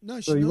 man. No,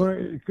 so you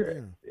want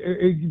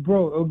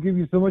bro, it'll give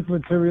you so much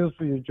materials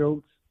for your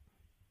jokes.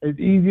 It's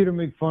easier to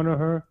make fun of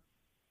her.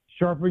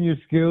 sharpen your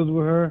skills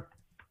with her.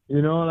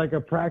 You know, like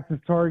a practice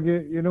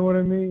target. You know what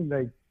I mean?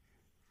 Like,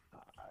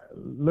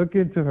 look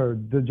into her.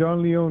 The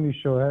John Leone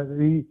show.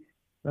 That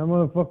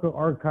motherfucker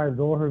archived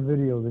all her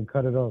videos and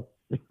cut it up.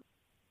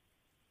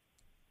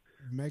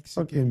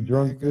 Mexican fucking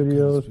drunk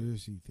videos.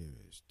 Conspiracy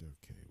theorist.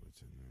 Okay,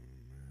 what's her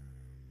name?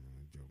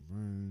 Joe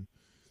Biden.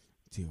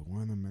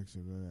 Tijuana,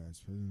 Mexico.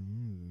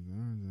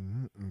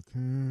 Okay.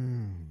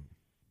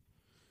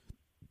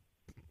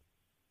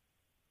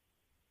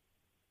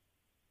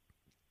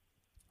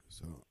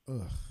 So,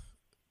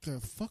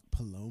 God, fuck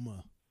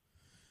Paloma.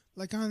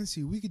 Like,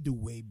 honestly, we could do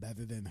way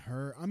better than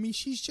her. I mean,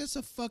 she's just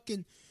a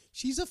fucking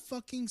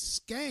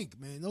skank,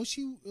 man. No,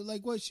 she,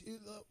 like, what's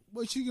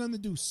she gonna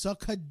do?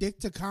 Suck her dick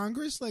to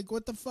Congress? Like,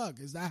 what the fuck?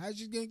 Is that how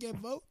she's gonna get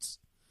votes?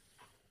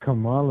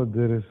 Kamala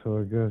did it, so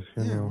I guess,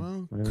 you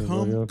know.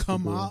 Well,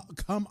 come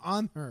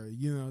on her.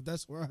 You know,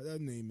 that's what her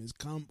name is.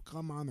 Come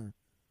on her.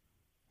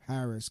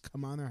 Harris.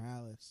 Come on her,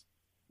 Harris.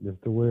 That's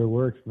the way it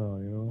works now,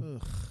 you know.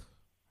 Ugh.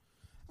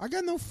 I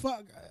got no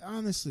fuck,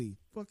 honestly.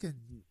 Fucking,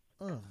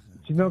 ugh.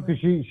 You know,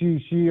 because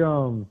she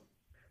on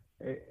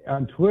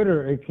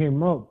Twitter, it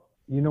came up,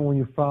 you know, when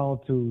you file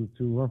to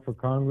run for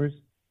Congress,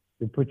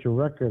 they put your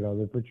record out,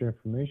 they put your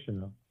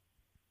information out.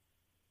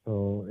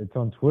 So it's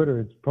on Twitter,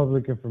 it's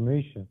public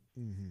information.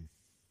 Mm-hmm.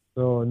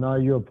 So now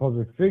you're a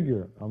public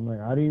figure. I'm like,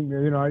 I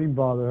didn't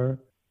bother her,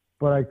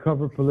 but I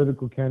cover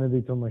political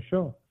candidates on my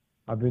show.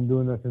 I've been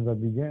doing that since I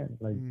began,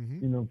 like,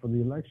 you know, for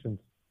the elections.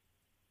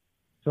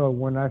 So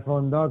when I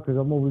found out, because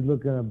I'm always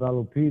looking at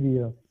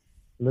Ballotpedia,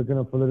 looking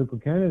at political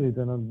candidates,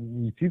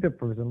 and you see that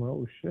person, I'm like,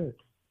 oh shit,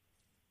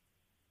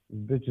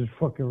 this bitch is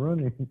fucking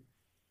running.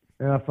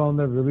 And I found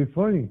that really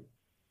funny,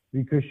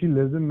 because she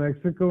lives in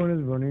Mexico and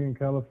is running in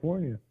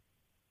California.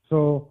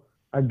 So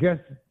I guess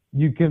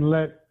you can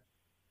let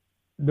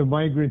the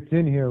migrants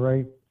in here,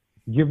 right?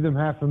 Give them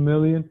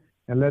 $500,000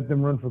 and let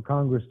them run for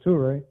Congress too,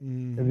 right?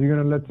 If you're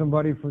gonna let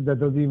somebody that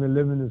doesn't even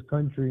live in this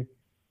country,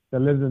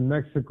 that lives in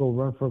Mexico,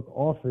 run for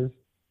office,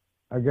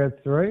 I guess,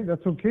 right?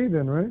 That's okay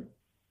then, right?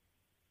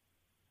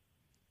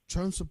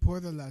 Trump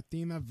supported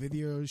Latina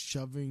videos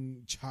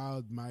shoving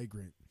child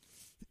migrant.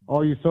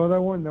 Oh, you saw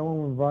that one? That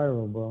one went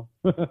viral, bro.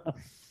 That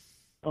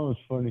was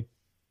funny.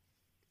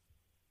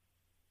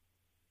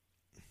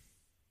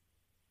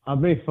 I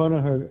made fun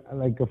of her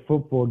like a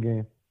football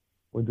game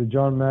with the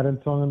John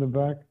Madden song in the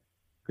back,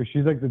 because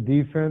she's like the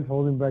defense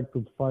holding back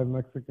those 5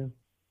 Mexicans.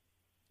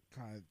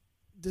 God,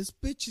 this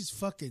bitch is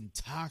fucking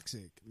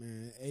toxic,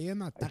 man. Ella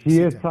not toxic. She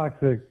is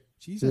toxic.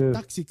 She's a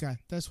toxica.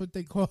 That's what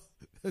they call.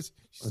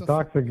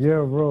 Toxic,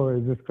 yeah, bro.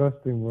 It's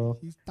disgusting, bro.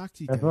 She's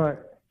toxica. That's right.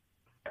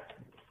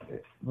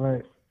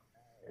 Right.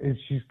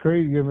 She's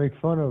crazy to make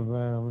fun of,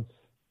 man. It's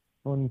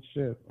fun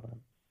shit, man.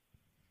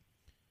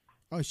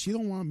 Oh, she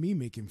don't want me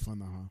making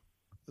fun of her.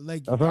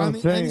 Like, that's what I'm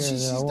saying. And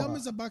she's dumb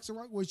as a box of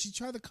rock. When she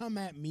tried to come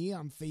at me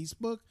on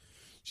Facebook,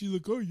 she's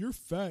like, "Oh, you're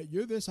fat.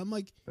 You're this." I'm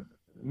like,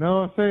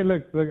 no, I'm saying,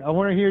 look, I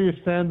want to hear you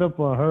stand up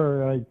on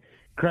her, like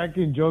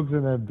cracking jokes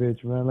in that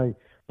bitch, man. Like,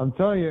 I'm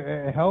telling you,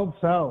 it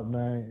helps out,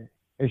 man.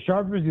 It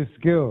sharpens your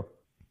skill.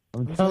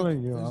 I'm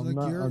telling you,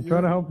 I'm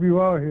trying to help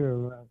you out here,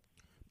 man.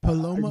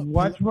 Paloma,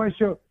 watch my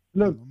show.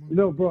 Look,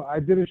 bro, I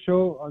did a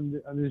show on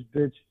this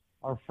bitch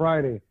on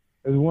Friday.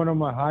 It was one of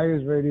my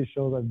highest rated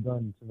shows I've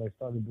done since I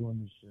started doing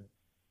this shit,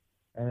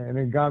 and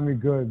it got me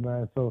good,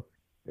 man. So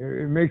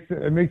it makes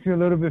me a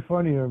little bit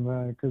funnier,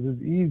 man, because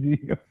it's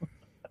easy.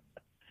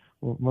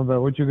 Well, my bad.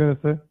 What you gonna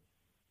say?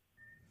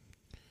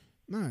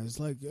 Nah, it's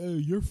like, "Hey,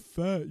 you're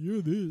fat.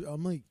 You're this."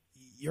 I'm like,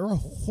 "You're a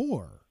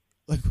whore."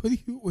 Like, what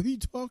are you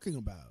talking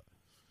about?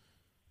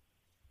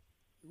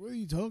 What are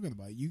you talking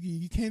about?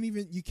 You can't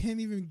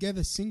even get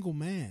a single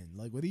man.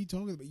 Like, what are you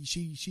talking about?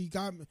 She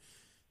got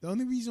the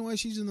only reason why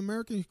she's an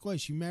American is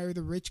because she married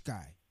a rich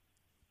guy.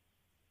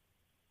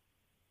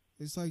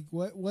 It's like,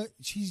 what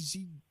she's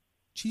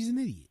an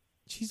idiot.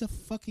 She's a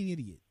fucking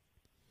idiot.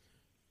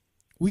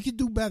 We could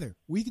do better.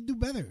 We could do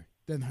better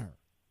than her.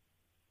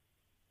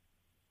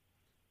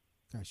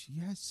 Gosh, she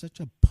has such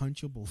a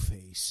punchable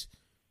face.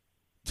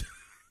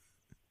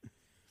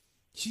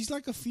 She's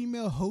like a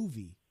female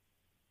Hovey.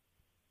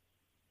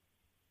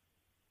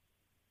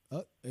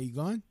 Oh, are you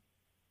gone?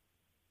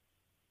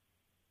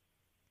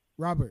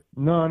 Robert.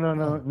 No,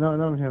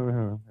 I'm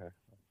here. Okay.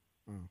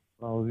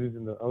 I was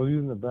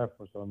using the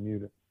bathroom, so I'm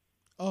muted.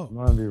 Oh. I'm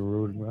not gonna be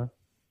rude, man.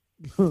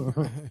 I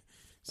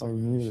was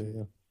muted,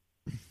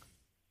 yeah.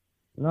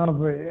 No,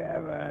 but yeah,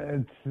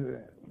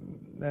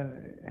 man,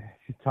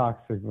 she's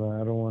toxic,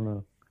 man. I don't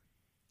wanna.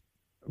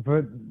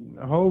 But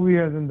Hovey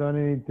hasn't done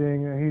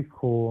anything. He's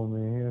cool. I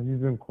mean, he's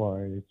been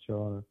quiet. He's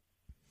chilling.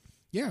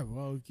 Yeah,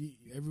 well,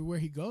 everywhere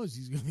he goes,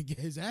 he's gonna get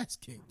his ass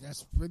kicked.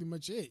 That's pretty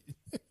much it.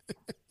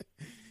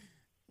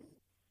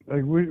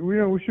 Like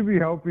we should be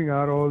helping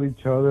out all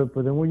each other,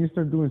 but then when you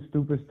start doing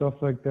stupid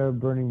stuff like that,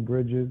 burning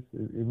bridges,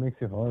 it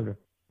makes it harder.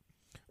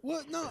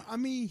 Well, no, I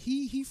mean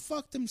he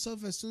fucked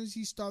himself as soon as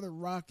he started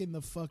rocking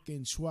the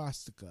fucking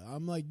swastika.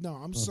 I'm like, no,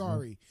 I'm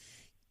sorry.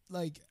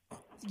 Like,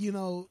 you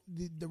know,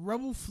 the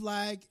rebel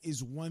flag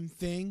is one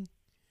thing,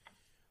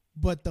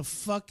 But the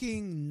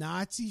fucking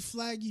Nazi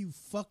flag, you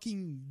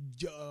fucking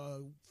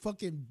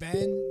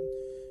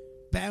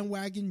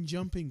bandwagon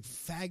jumping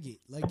faggot.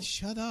 Like,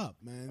 shut up,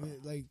 man.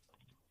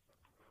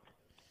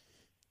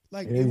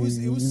 It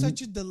was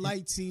such a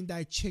delight seeing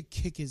that chick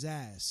kick his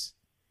ass.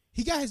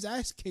 He got his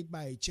ass kicked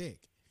by a chick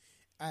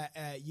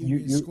at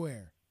Union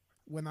Square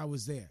when I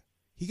was there.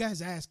 He got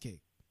his ass kicked.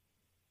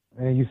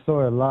 And you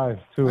saw it live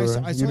too, right? I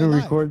saw you didn't it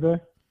live. record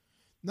that?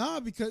 No,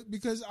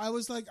 because I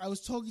was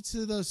talking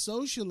to the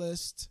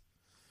socialist,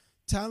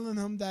 telling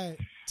him that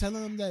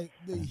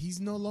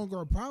he's no longer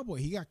a Proud Boy.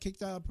 He got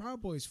kicked out of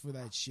Proud Boys for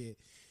that shit,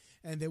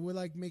 and they were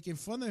like making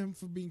fun of him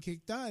for being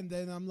kicked out. And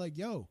then I'm like,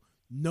 yo,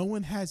 no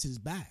one has his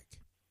back.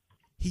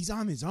 He's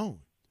on his own.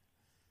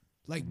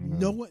 Like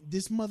no one.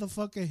 This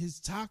motherfucker is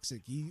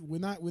toxic. We're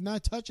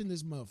not touching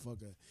this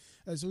motherfucker.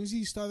 As soon as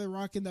he started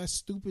rocking that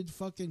stupid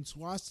fucking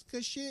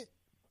swastika shit,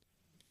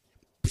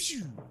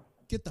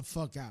 get the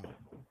fuck out.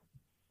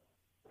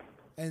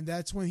 And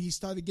that's when he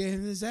started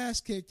getting his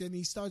ass kicked, and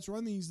he starts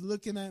running. He's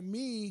looking at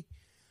me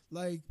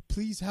like,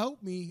 please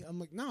help me. I'm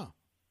like, nah,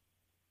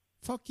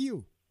 fuck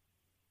you.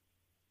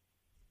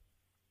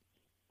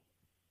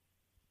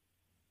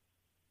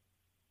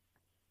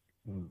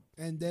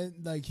 And then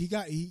like he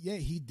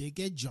did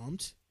get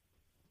jumped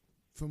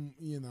from,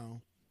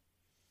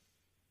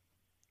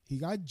 he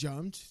got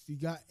jumped, he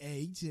got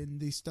egged, and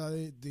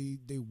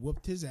they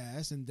whooped his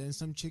ass, and then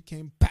some chick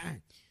came,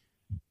 bang.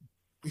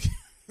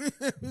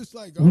 It was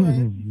like, all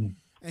right.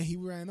 And he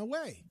ran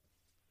away.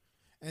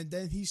 And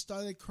then he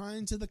started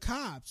crying to the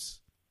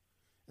cops.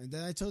 And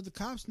then I told the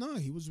cops, no,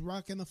 he was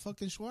rocking a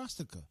fucking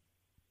swastika.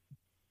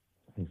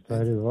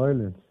 Incited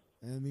violence.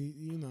 And he,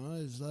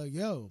 it's like,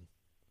 yo.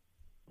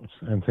 It's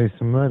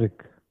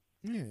anti-Semitic.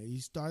 Yeah, he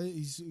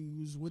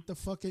was with the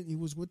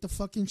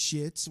fucking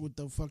shits, with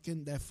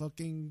that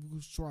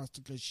fucking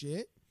swastika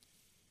shit.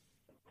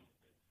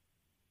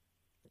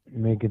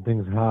 Making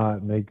things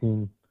hot,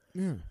 making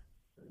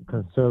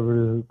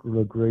conservatives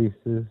look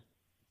racist.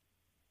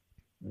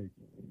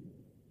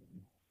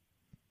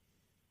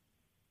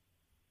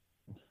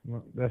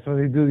 That's what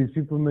they do. These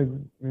people make,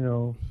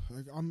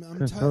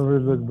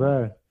 conservatives look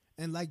bad.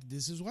 And like,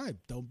 this is why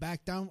don't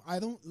back down.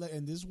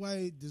 And this is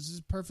why this is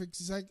perfect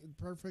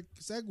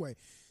segue.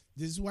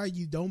 This is why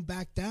you don't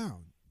back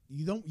down.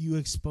 You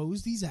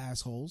expose these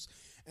assholes.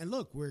 And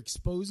look, we're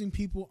exposing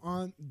people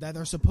that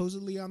are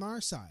supposedly on our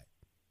side.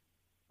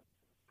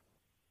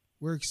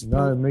 We're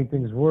to make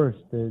things worse.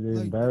 They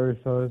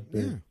embarrass us.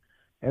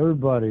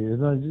 Everybody.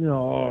 It's not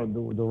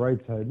the right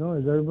side. No,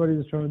 it's everybody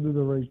that's trying to do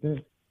the right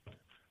thing.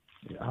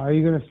 How are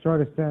you gonna try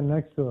to stand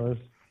next to us?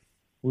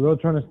 We're all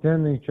trying to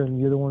stand next to each other, and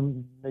you're the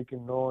one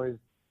making noise,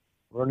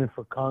 running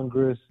for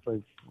Congress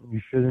like you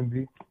shouldn't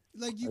be.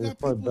 Like, you There's got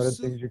people better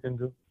things you can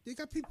do. They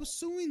got people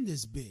suing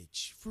this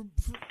bitch for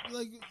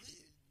like,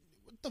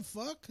 what the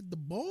fuck? The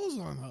balls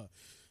on her.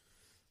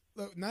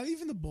 Look, not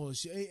even the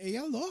bullshit.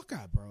 Ella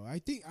loca, bro. I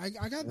think I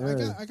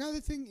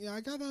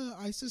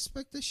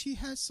suspect that she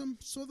has some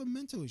sort of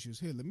mental issues.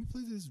 Here, let me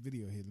play this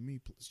video. Here, let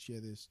me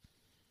share this.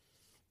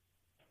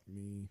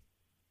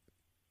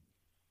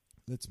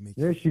 Let's make.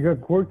 Yeah, she got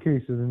court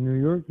cases in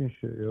New York and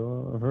shit,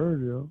 yo. I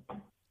heard, yo.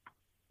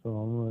 So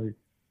I'm like,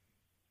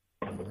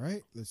 all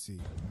right, let's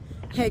see.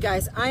 Hey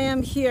guys, I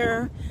am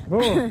here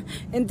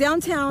in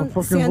downtown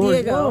San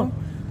Diego,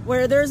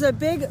 where there's a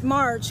big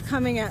march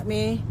coming at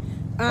me.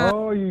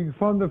 You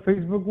found the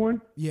Facebook one?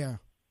 Yeah.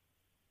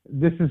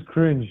 This is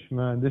cringe,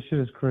 man. This shit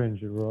is cringe,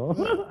 bro.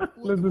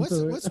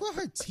 What's with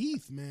her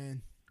teeth,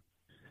 man?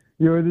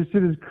 Yo, this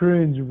shit is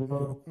cringe,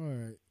 bro. All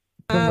right.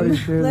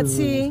 Let's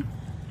see.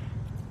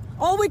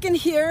 All we can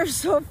hear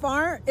so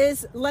far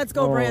is "Let's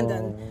go,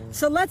 Brandon."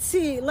 So let's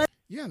see.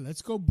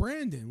 Let's go,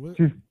 Brandon.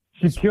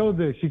 She killed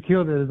it. She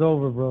killed it. It's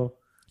over, bro.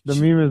 The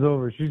meme is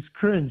over. She's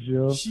cringe,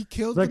 yo. She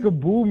killed. It's like a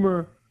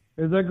boomer.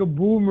 It's like a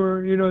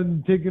boomer,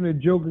 taking a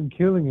joke and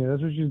killing it.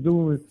 That's what she's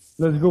doing with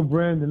 "Let's go,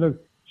 Brandon."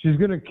 Look, she's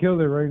gonna kill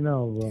it right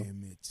now, bro.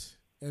 Damn it!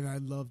 And I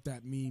love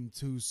that meme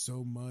too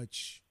so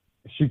much.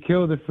 She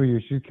killed it for you.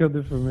 She killed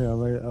it for me. I'm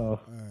like,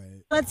 oh. All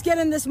right. Let's get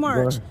in this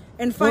march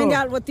and find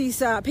out what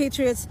these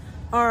patriots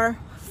are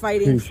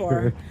fighting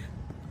for.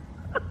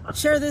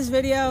 Share this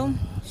video.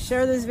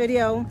 Share this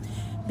video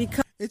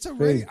because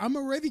I'm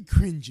already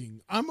cringing.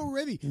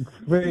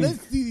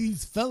 Let's see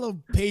these fellow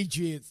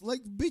patriots.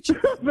 Like, bitch.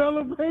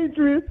 Fellow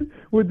patriots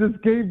with the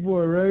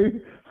skateboard,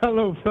 right?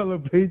 Hello, fellow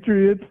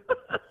patriots.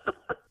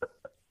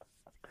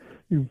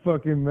 You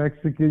fucking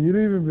Mexican. You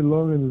don't even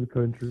belong in this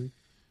country.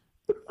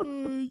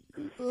 My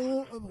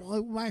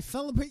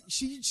fellow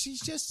she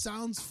just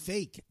sounds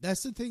fake.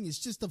 That's the thing. It's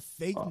just a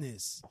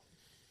fakeness.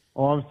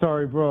 Oh, I'm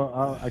sorry, bro.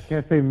 I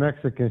can't say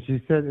Mexican.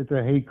 She said it's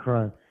a hate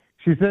crime.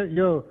 She said,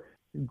 yo,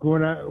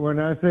 when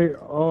I say,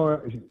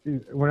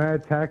 when I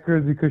attack her,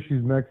 it's because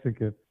she's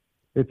Mexican.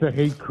 It's a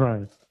hate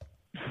crime.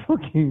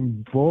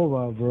 Fucking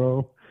boba,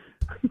 bro.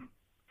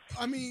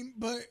 I mean,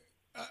 but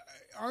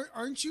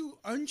aren't you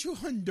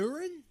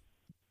Honduran?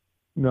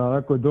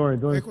 No, Ecuadorian.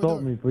 Don't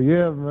insult me. But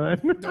yeah,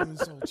 man. Don't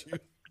insult you.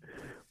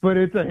 But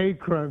it's a hate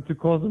crime to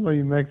call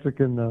somebody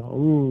Mexican now.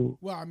 Ooh.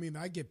 Well, I mean,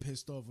 I get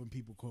pissed off when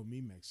people call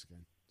me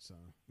Mexican. So,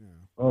 yeah.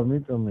 Oh, me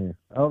too.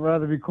 I'd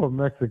rather be called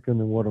Mexican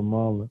than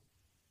Guatemalan.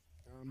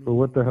 But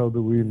what the hell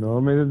do we know? I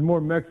mean, there's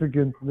more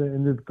Mexicans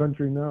in this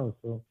country now,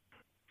 so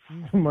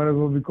might as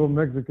well be called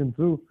Mexican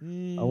too.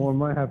 I want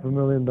my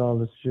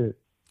 $500,000 shit.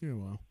 Yeah,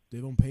 well, they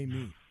don't pay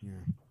me. Yeah.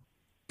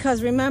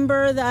 Because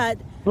remember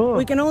that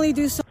we can only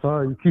do so.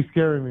 Sorry, you keep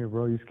scaring me,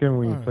 bro. You scare me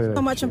when you play that.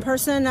 So much in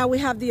person. Now we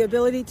have the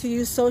ability to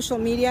use social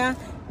media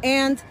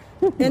and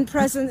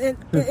in-person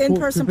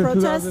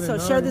protests. So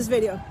share this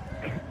video.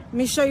 Let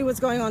me show you what's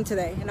going on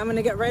today, and I'm going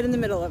to get right in the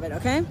middle of it.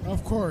 Okay?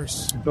 Of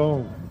course.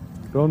 Don't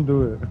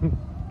do it.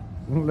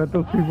 Let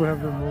those people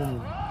have their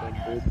moment.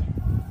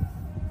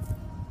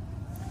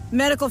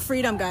 Medical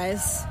freedom,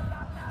 guys.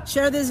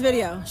 Share this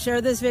video.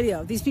 Share this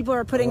video. These people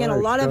are putting in a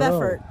lot of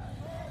effort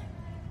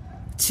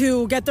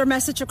to get their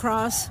message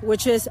across,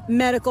 which is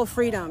medical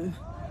freedom,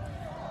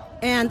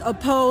 and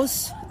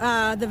oppose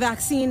the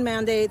vaccine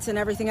mandates and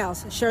everything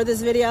else. Share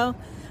this video.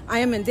 I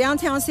am in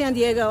downtown San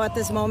Diego at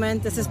this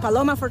moment. This is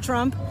Paloma for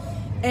Trump,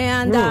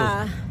 and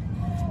I'm.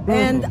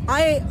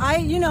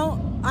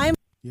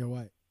 Yeah,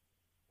 what?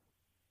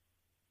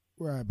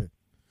 Where happened?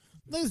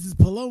 This is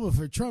Paloma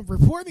for Trump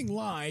reporting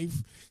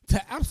live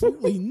to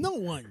absolutely no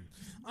one.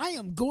 I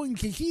am going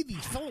to see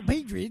these fellow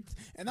patriots,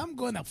 and I'm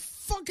going to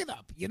fuck it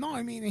up. You know what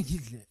I mean?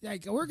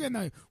 Like we're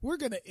gonna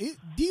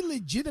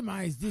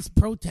delegitimize this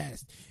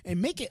protest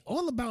and make it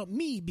all about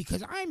me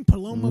because I'm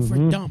Paloma for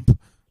Dump.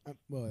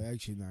 Well,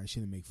 actually, no, I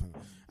shouldn't make fun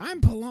of. I'm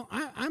Paloma.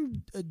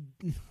 I'm a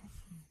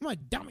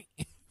dummy.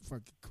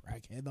 Fucking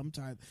crackhead. I'm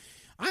tired.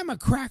 I'm a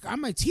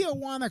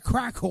Tijuana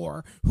crack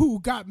whore who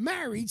got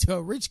married to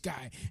a rich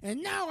guy,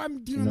 and now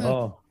I'm doing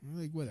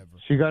like whatever.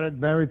 She got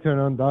married to an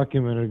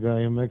undocumented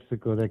guy in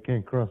Mexico that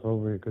can't cross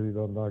over here because he's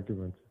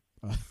undocumented.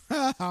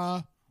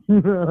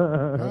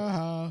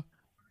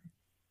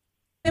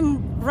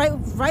 I'm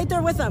right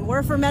there with them.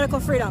 We're for medical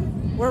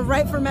freedom. We're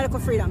right for medical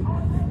freedom.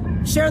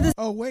 Share this.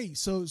 Oh wait,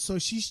 so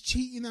she's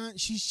cheating on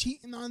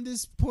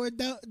this poor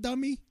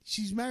dummy.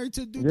 She's married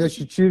to a dude. Yeah,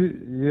 she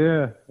cheated.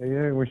 Yeah.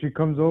 When she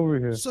comes over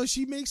here, so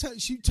she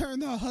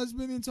turned her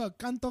husband into a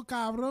canto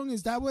cabrón.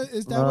 Is that what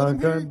I'm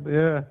hearing?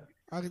 Yeah.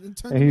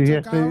 And he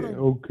has to say,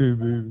 okay,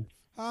 baby.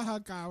 Haha,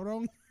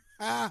 cabrón.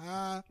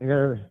 Haha.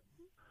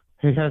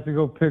 He has to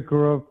go pick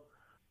her up,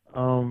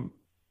 from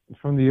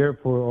the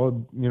airport,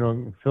 all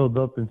filled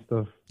up and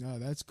stuff. Oh,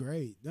 that's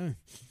great. Que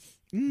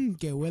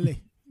huele.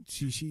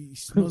 She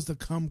smells the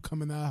cum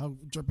coming out,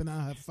 dripping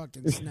out her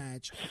fucking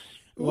snatch.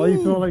 Why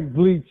you smell like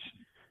bleach?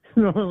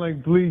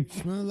 Like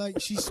bleach.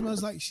 She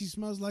smells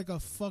like a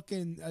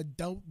fucking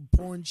adult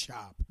porn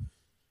shop.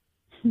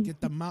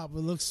 Get the mop.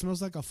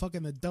 Smells like a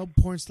fucking adult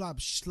porn slop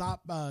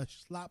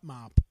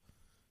mop.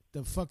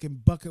 The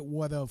fucking bucket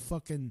water,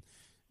 fucking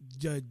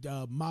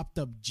mopped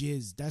up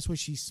jizz. That's what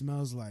she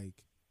smells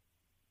like.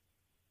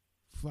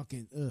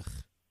 Fucking ugh.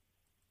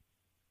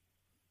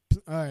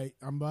 All right,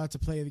 I'm about to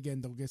play it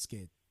again. Don't get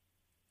scared.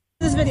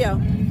 This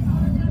video.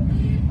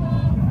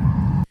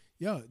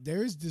 Yo,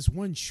 there is this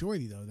one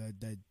shorty though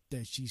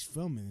that she's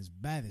filming is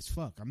bad as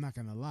fuck. I'm not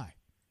gonna lie.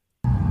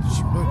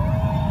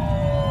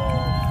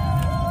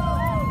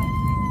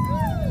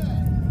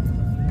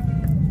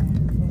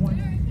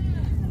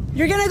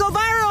 You're gonna go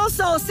viral,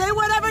 so say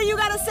whatever you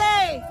gotta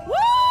say. Woo!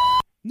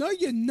 No,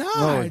 you're not.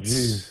 Oh,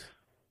 jeez.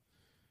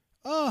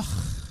 Ugh.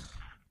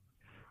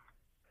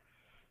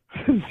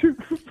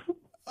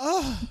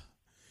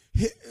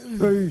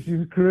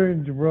 She's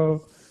cringe,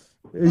 bro.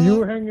 If you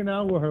were hanging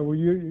out with her,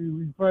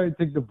 you probably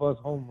take the bus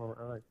home.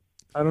 Like,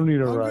 I don't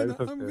need a ride.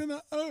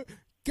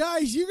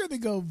 Guys, you're gonna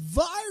go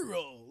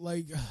viral.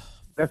 Like,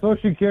 that's all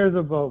she cares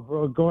about,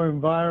 bro.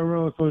 Going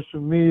viral, social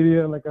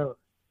media, like a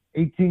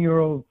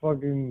 18-year-old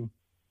fucking.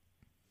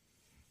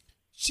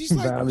 She's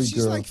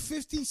like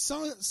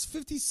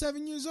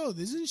 57 years old,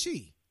 isn't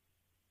she?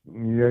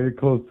 Yeah, you're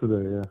close to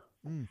that. Yeah.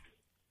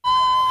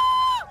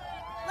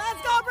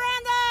 Let's go,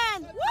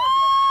 Brandon! Woo!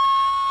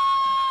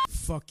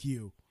 Fuck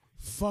you,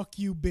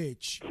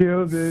 bitch.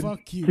 Killed it.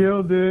 Fuck you.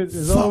 Killed it.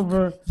 It's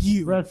over.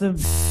 You. Rest in.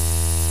 She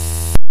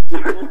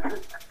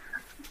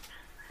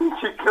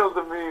killed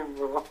the meme,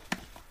 bro.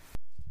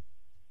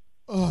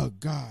 Oh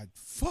God,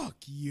 fuck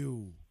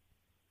you.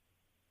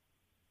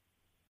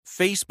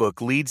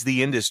 Facebook leads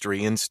the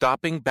industry in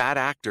stopping bad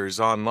actors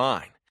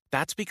online.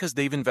 That's because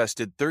they've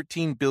invested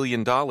 $13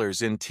 billion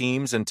in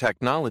teams and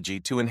technology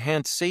to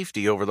enhance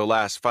safety over the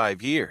last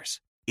 5 years.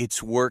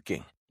 It's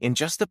working. In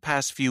just the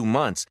past few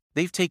months,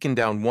 they've taken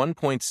down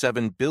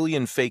 1.7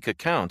 billion fake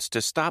accounts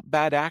to stop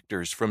bad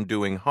actors from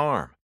doing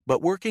harm.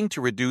 But working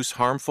to reduce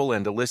harmful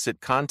and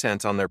illicit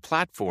content on their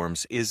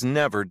platforms is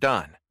never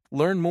done.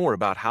 Learn more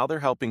about how they're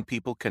helping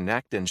people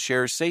connect and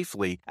share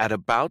safely at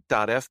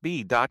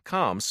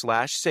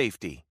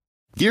about.fb.com/safety.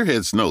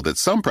 Gearheads know that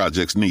some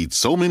projects need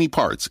so many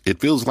parts, it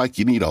feels like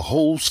you need a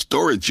whole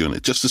storage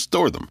unit just to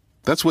store them.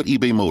 That's what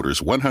eBay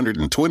Motors'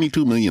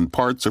 122 million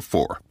parts are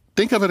for.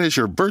 Think of it as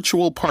your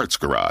virtual parts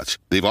garage.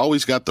 They've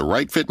always got the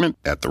right fitment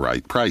at the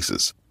right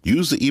prices.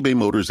 Use the eBay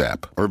Motors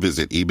app or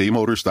visit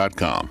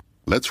ebaymotors.com.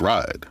 Let's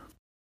ride.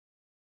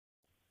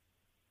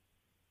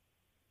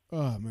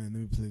 Oh, man,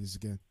 let me play this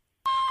again.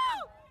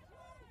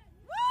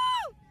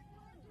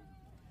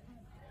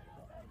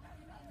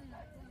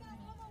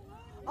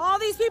 All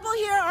these people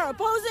here are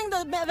opposing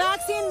the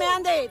vaccine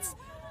mandates,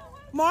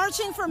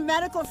 marching for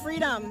medical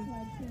freedom.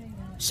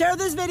 Share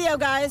this video,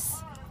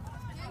 guys.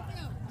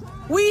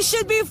 We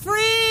should be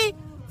free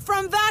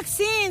from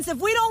vaccines. If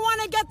we don't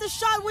want to get the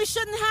shot, we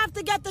shouldn't have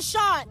to get the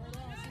shot.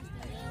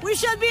 We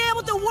should be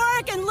able to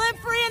work and live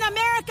free in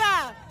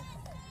America.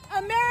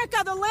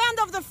 America, the land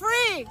of the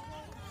free.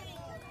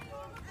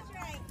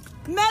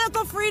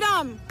 Medical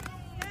freedom.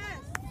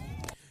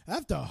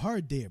 After a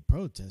hard day of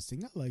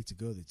protesting, I'd like to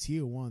go to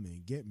Tijuana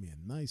and get me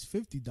a nice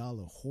 $50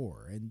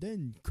 whore and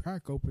then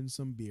crack open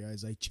some beer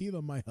as I cheat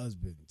on my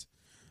husband.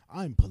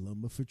 I'm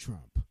Paloma for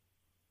Trump.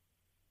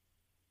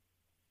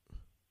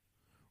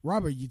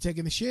 Robert, you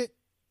taking a shit?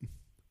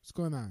 What's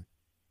going on?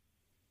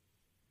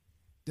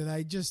 Did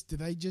I just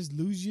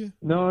lose you?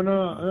 No,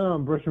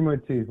 I'm brushing my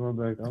teeth. My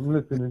bad. I'm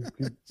listening.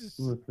 I'm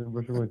listening,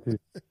 brushing my teeth.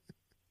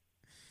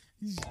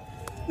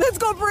 Let's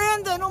go,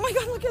 Brandon. Oh my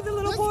God, look at the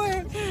little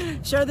boy.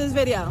 Share this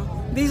video.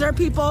 These are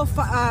people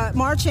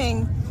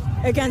marching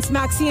against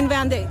vaccine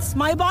mandates.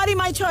 My body,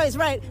 my choice,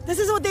 right? This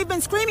is what they've been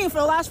screaming for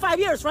the last 5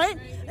 years, right?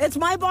 It's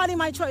my body,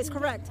 my choice,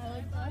 correct.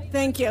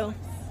 Thank you.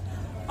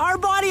 Our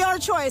body, our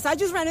choice. I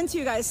just ran into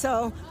you guys,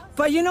 so.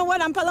 But you know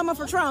what? I'm Paloma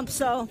for Trump,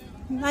 so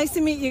nice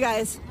to meet you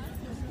guys.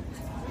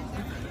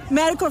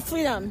 Medical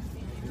freedom.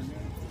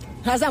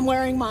 As I'm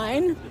wearing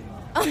mine.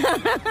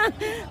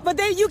 But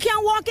you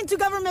can't walk into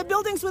government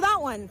buildings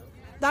without one.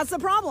 That's the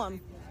problem.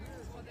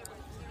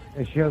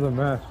 And she has a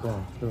mask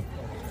on, too.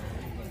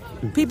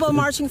 People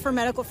marching for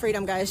medical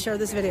freedom, guys. Share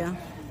this video.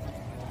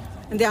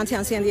 In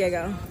downtown San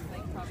Diego.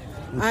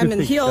 I'm in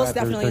heels,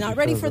 definitely not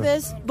ready for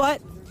this,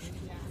 but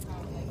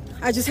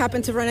I just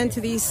happened to run into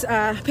these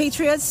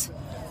patriots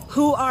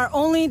who are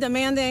only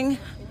demanding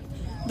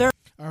their...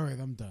 All right,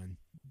 I'm done.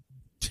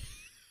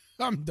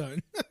 I'm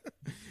done.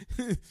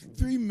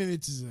 3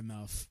 minutes is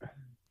enough.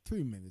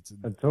 3 minutes.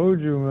 I told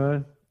you,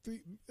 man.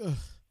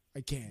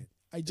 I can't.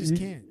 I just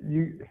can't.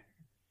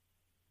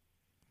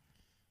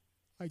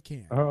 I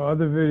can't. Her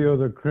other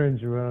videos are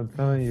cringe, man. I'm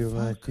telling you,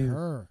 man. Fuck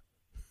her.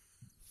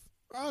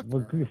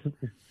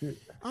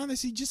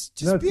 Honestly,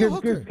 just no, be a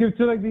hooker. Skip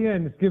to like the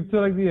end. Skip to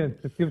like the end.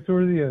 Skip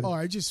towards the end. Oh,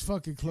 I just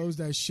fucking closed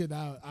that shit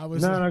out. I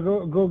was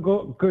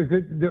go.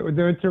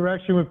 The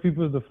interaction with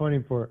people is the funny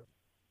part.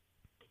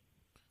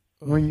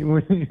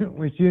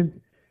 When she,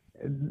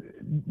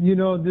 you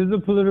know, there's a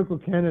political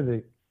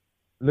candidate.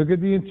 Look at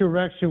the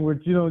interaction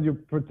with, you know, your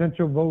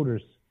potential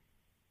voters.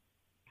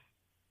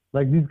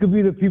 Like, these could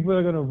be the people that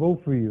are gonna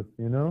vote for you.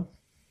 You know.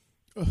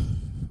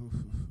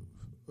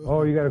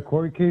 Oh, you got a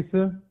court case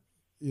there?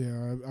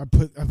 Yeah, I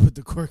put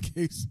the court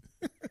case.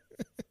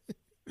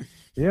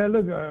 Yeah,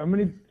 look, how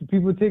many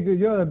people take it?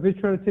 Yo, that bitch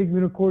tried to take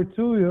me to court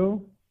too,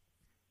 yo.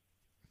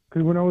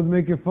 Because when I was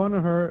making fun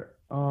of her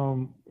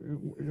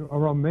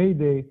around May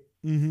Day,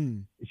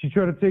 she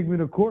tried to take me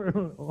to court.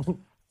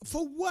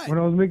 For what? When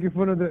I was making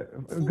fun of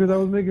because I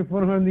was making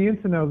fun of her on the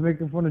internet. I was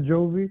making fun of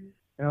Jovi,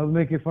 and I was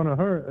making fun of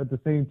her at the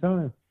same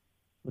time.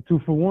 A 2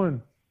 for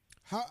 1.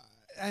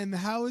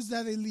 How is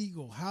that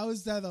illegal? How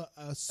is that a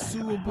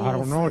suable? I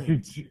don't know.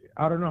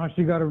 I don't know how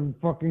she got to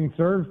fucking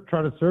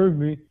try to serve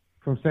me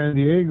from San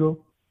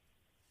Diego.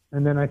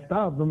 And then I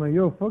stopped. I'm like,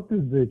 yo, fuck this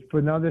bitch.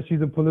 But now that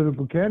she's a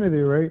political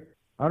candidate, right?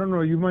 I don't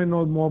know. You might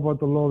know more about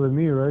the law than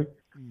me, right?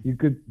 You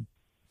could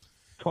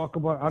talk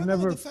about. I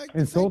never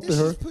insulted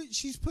her.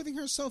 She's putting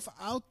herself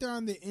out there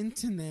on the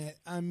internet.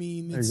 I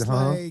mean, it's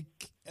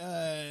like,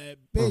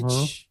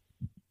 bitch,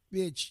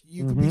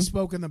 you could be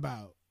spoken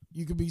about.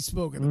 You could be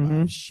spoken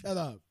about. Shut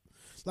up.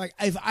 Like,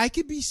 if I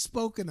could be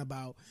spoken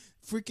about,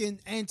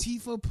 freaking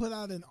Antifa put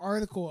out an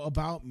article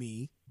about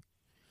me.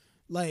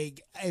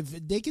 Like, if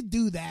they could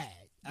do that,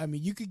 I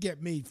mean, you could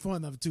get made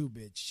fun of too,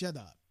 bitch. Shut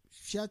up.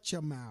 Shut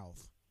your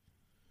mouth.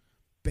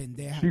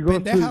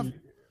 Pendeja.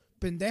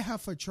 Pendeja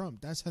for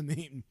Trump. That's her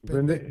name.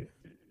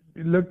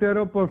 Look that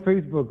up on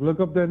Facebook. Look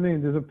up that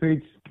name. There's a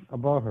page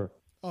about her.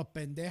 Oh,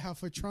 Pendeja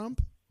for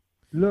Trump?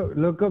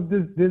 Look up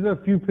this. There's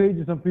a few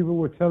pages some people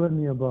were telling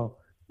me about.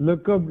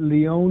 Look up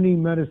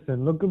Leone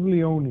Medicine. Look up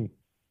Leone.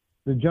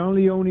 The John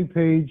Leone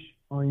page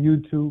on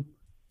YouTube,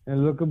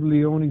 and look up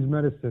Leone's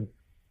Medicine.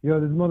 Yo,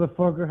 this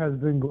motherfucker has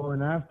been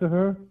going after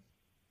her.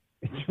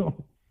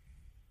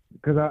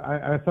 Because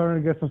I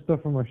started to get some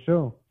stuff from her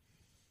show.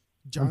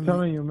 I'm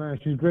telling you, man,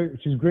 she's great.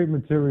 She's great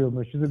material,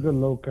 man. She's a good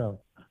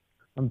locale.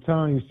 I'm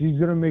telling you, she's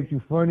gonna make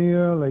you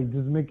funnier, like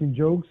just making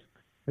jokes.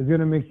 It's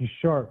gonna make you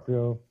sharp,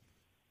 yo.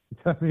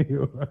 I'm telling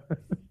you.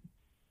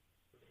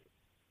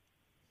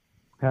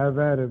 Have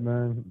at it,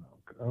 man.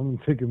 I'm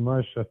taking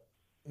my shot.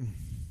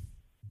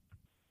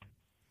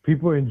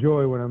 People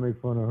enjoy when I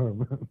make fun of her,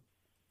 man.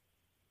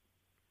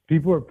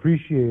 People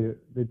appreciate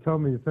it. They tell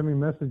me, they send me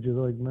messages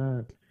like,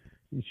 man,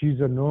 she's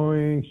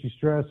annoying, she's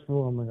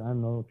stressful. I'm like, I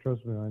know,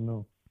 trust me, I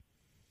know.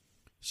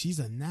 She's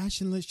a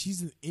nationalist.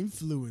 She's an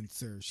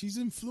influencer. She's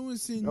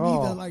influencing me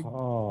to like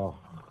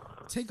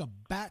take a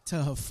bat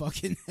to her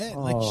fucking head.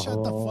 Like,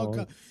 shut the fuck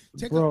up.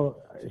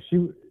 She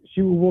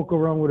would walk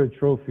around with a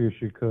trophy if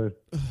she could.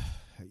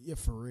 Yeah,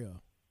 for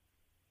real.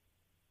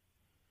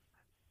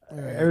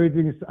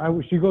 Everything.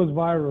 She goes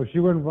viral. She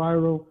went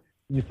viral.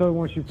 You saw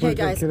when she. Hey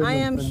guys, I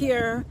am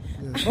here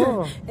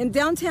in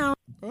downtown.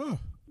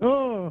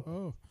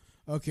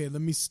 Okay,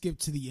 let me skip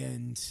to the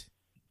end.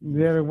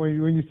 Yeah, when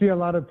you see a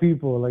lot of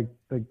people, like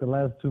the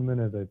last 2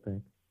 minutes, I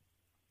think,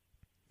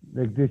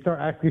 like they start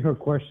asking her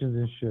questions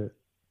and shit.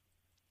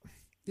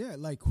 Yeah,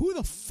 like, who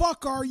the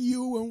fuck are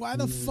you and why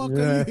the fuck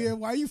are you here?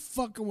 Why are you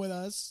fucking with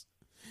us?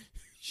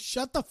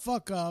 Shut the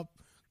fuck up.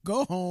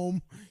 Go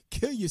home.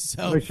 Kill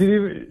yourself. Like she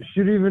didn't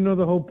even know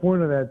the whole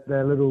point of that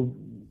little,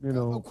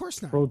 of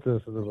course not.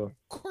 protest. Of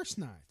course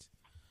not.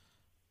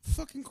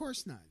 Fucking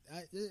course not.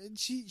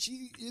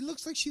 It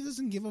looks like she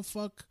doesn't give a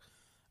fuck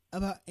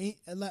about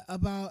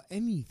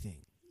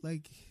anything.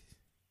 Like,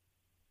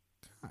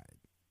 God.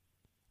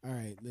 All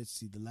right, let's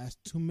see. The last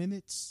 2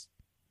 minutes.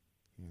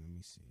 Here, let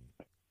me see.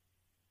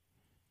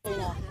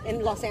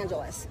 In Los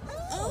Angeles,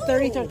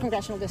 33rd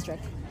Congressional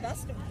District.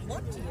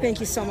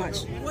 Thank you so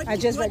much. I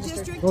just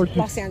registered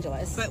Los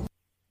Angeles.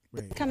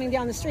 Coming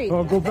down the street.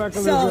 Oh, go back a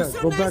little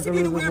bit. Go back a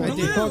little bit.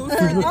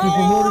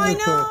 I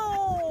know.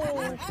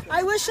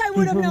 I wish I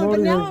would have known, but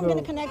now I'm going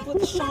to connect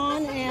with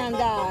Sean and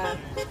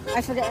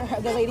I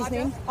forget the lady's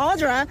name,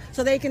 Audra,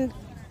 so they can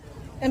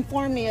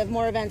inform me of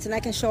more events and I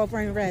can show up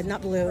wearing red,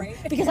 not blue.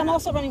 Because I'm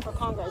also running for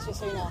Congress, just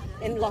so you know,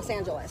 in Los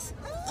Angeles,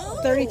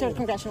 33rd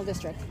Congressional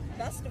District.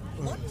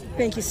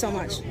 Thank you so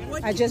much.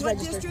 I just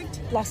registered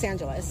Los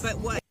Angeles. But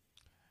what?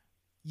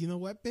 You know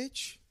what,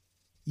 bitch?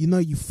 You know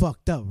you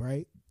fucked up,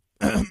 right?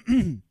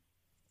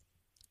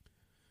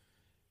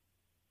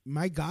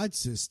 My god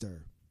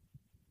sister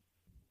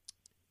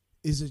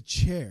is a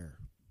chair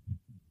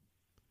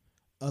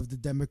of the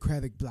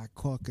Democratic Black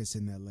Caucus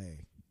in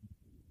LA.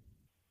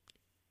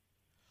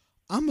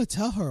 I'm going to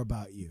tell her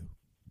about you.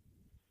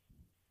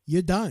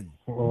 You're done.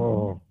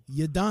 Oh.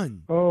 You're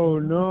done. Oh,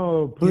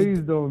 no. Please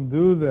don't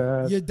do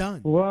that. You're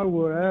done. What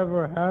would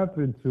ever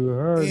happen to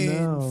her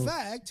now? In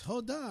fact,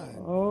 hold on.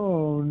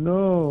 Oh,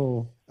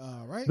 no.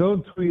 All right.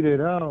 Don't tweet it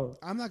out.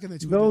 I'm not going to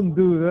tweet Don't it.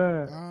 do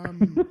that.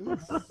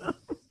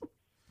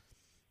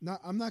 No,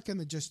 I'm not going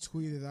to just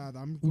tweet it out.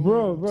 I'm going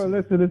Bro,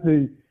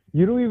 listen.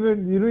 You don't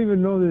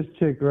even know this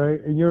chick, right?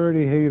 And you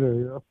already hate her,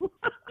 you know?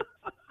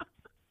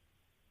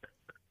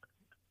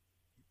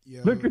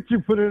 Yo, look at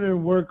you putting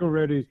in work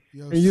already,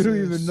 and you don't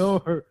even know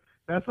her.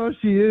 That's how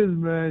she is,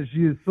 man.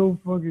 She is so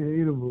fucking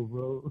hateable,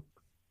 bro.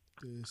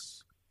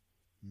 This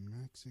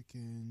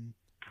Mexican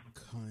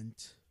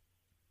cunt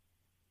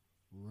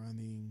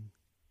running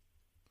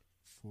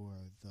for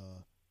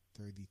the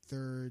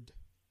 33rd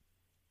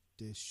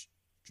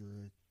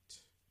District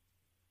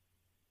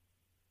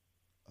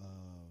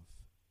of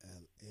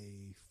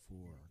LA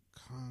for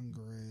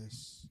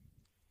Congress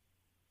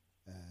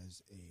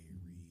as a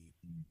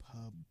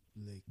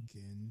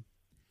Republican.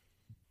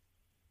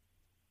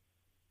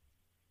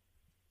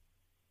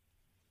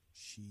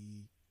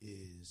 She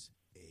is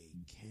a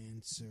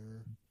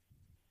Cancer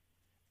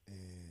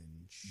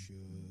and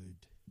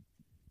should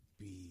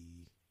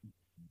be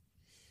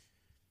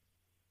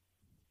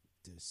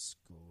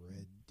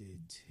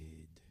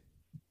discredited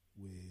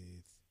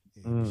with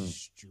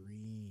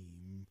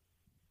extreme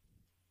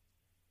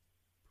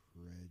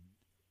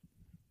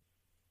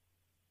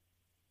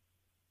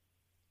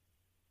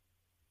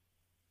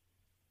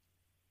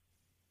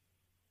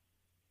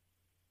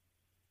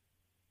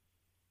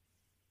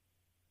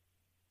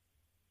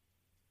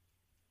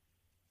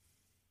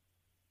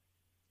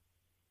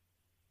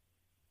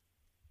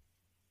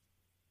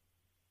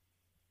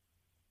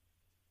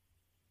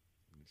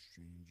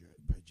strange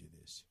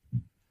prejudice.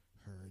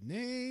 Her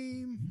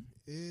name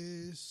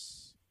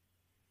is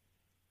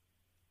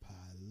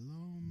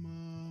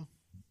Paloma.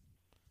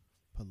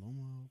 What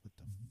the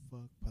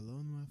fuck?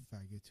 Paloma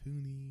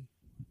Fagatuni.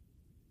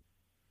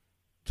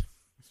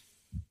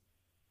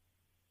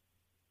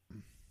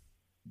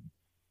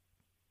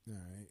 All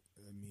right,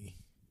 let me.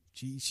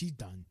 She's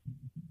done.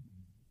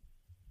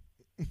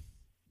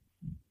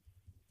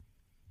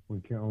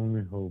 We can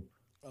only hope.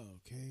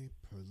 Okay,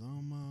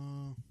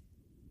 Paloma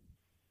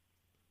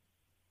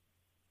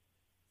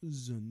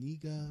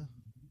Zuniga.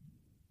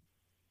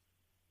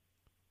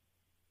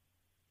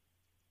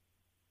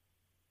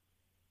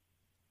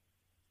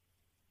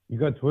 You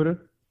got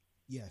Twitter?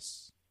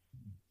 Yes.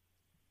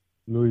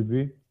 Louis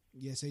B?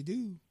 Yes, I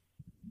do.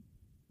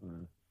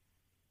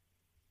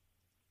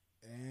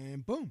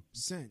 And boom,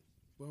 sent.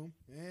 Boom,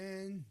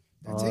 and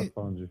that's it.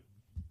 I found you.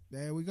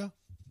 There we go.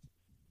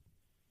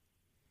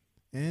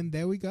 And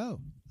there we go.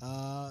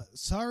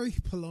 Sorry,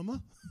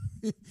 Paloma.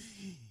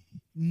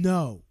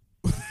 No.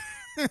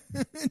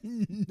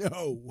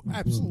 No,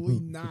 absolutely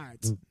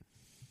not.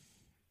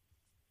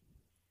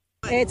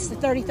 It's the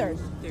 33rd,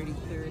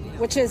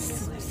 which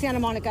is Santa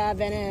Monica,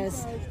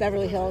 Venice,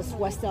 Beverly Hills,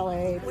 West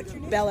LA,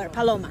 Bel Air,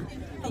 Paloma.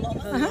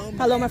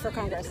 Paloma for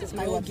Congress is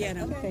my website. Get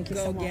him. Thank you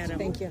Go so much. get him.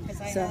 Thank you.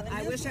 So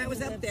I wish I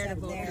was up there to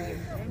vote for you.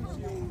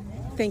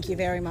 thank you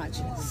very much.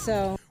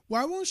 So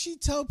why won't she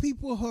tell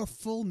people her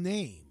full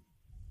name?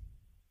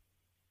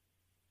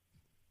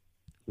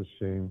 It's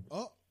a shame.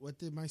 Oh, what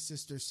did my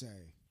sister say?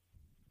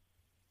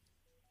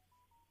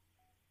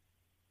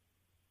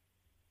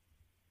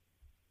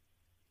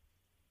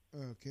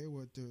 Okay,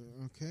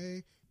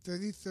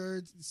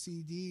 33rd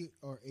CD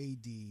or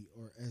AD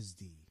or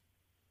SD?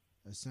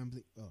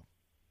 Assembly. Oh.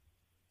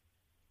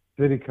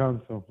 City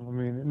Council. I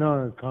mean,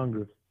 no,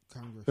 Congress.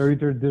 Congress.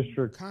 33rd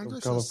District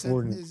Congress of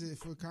California. Is it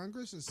for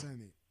Congress or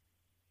Senate?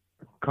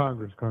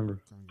 Congress. Okay.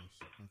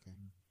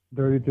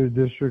 33rd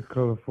District,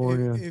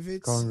 California.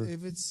 If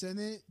Congress. it's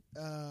Senate,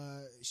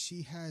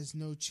 she has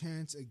no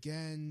chance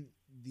again.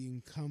 The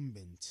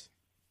incumbent.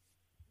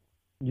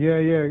 Yeah,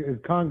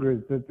 it's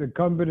Congress. The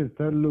incumbent is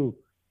Ted Lieu.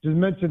 Just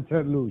mention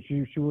Ted Lieu.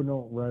 She would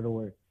know right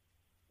away.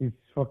 He's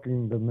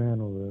fucking the man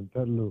over there,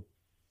 Ted Lieu.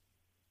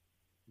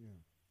 Yeah.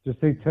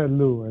 Just say Ted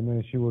Lieu, and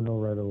then she will know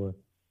right away.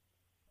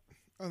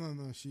 Oh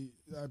no,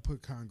 I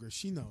put Congress.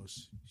 She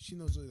knows. She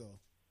knows it all.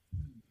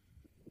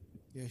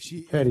 Yeah,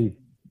 Teddy.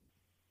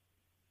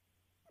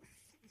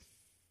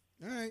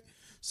 All right.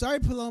 Sorry,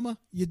 Paloma.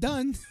 You're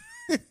done.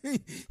 I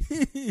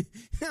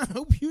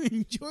hope you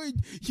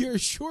enjoyed your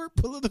short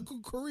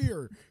political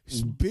career,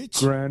 bitch.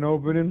 Grand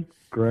opening,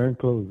 grand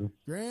closing.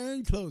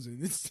 Grand closing.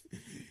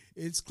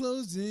 It's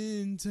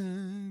closing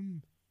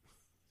time.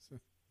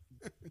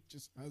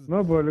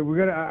 No, but we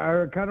got.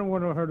 I kind of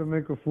want her to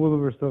make a fool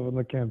of herself on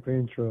the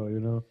campaign trail. You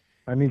know,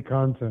 I need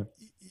content.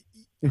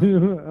 I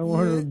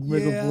want her to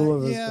make a fool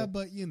of herself. Yeah,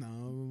 but you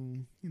know.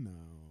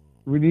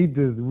 We need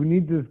this. We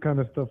need this kind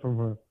of stuff from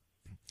her.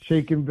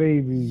 Shaking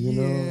babies, you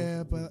know.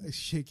 Yeah, but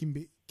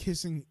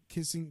kissing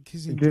kissing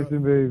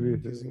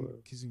babies,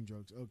 kissing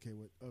drugs.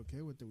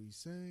 Okay, what do we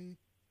say?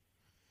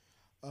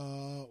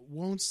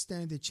 Won't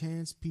stand a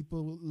chance.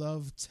 People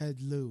love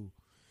Ted Lieu,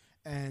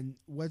 and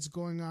what's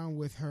going on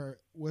with her?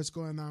 What's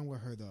going on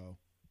with her though?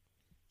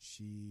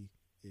 She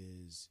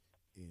is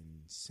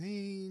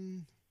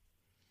insane.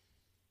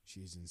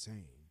 She's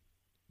insane.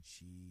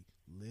 She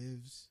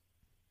lives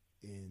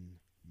in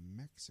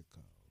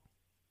Mexico.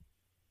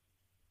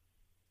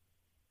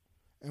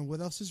 And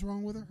what else is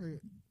wrong with her?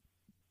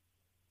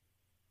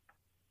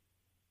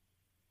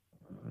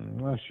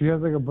 Well, she has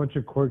like a bunch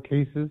of court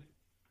cases.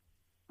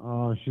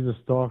 She's a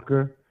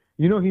stalker.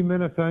 You know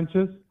Jimena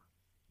Sanchez?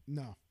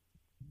 No.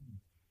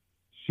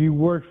 She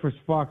worked for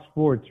Fox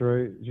Sports,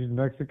 right? She's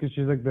Mexican.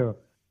 She's like the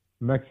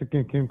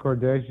Mexican Kim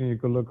Kardashian. You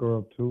could look her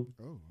up too.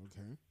 Oh,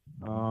 okay.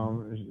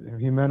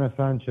 Jimena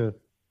Sanchez.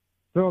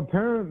 So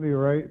apparently,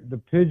 right, the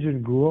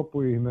pigeon grew up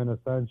with Jimena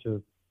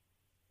Sanchez.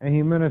 And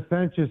Jimena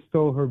Sanchez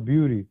stole her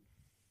beauty.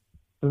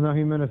 So now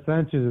Jimena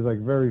Sanchez is like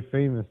very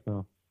famous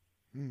now.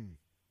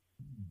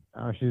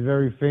 She's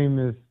very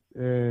famous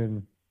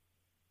in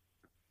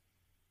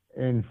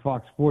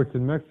Fox Sports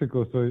in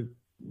Mexico. So, you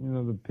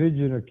know, the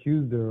pigeon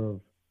accused her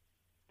of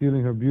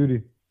stealing her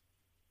beauty.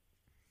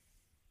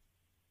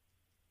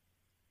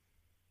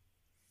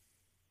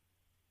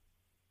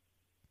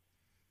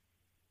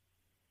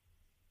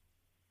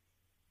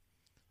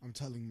 I'm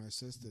telling my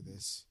sister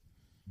this.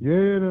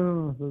 Yeah,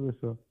 no.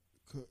 So.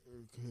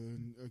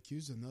 Could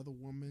accuse another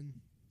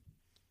woman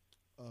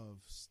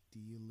of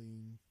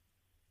stealing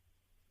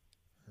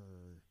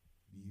her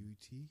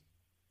beauty.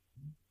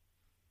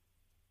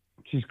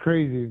 She's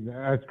crazy.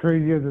 As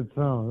crazy as it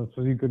sounds, that's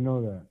so you could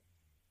know that.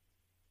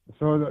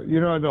 So,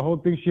 the whole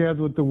thing she has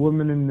with the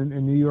woman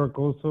in New York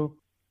also,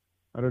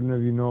 I don't know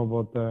if you know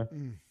about that.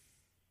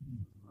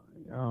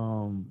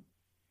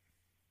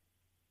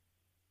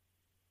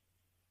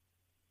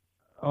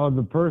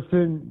 The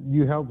person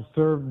you helped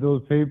serve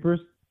those papers,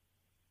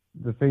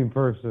 the same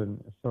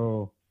person.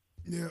 So,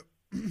 yeah.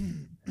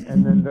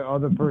 And then the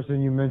other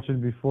person you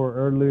mentioned before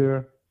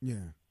earlier.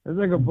 Yeah. There's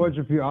like a bunch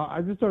of people.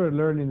 I just started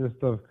learning this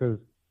stuff because,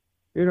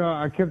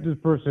 I kept this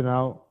person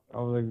out. I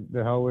was like,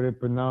 the hell with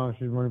it. But now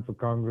she's running for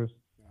Congress.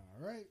 All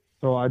right.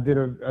 So I did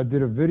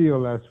a video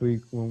last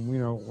week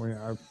when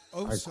I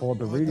called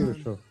the radio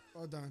show.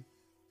 Hold on.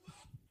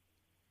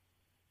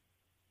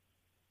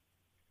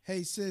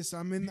 Hey sis,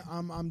 I'm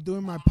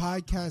doing my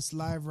podcast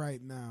live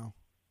right now.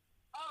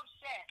 Oh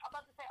shit! I'm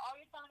about to say, are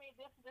you telling me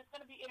this is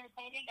going to be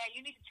entertaining? That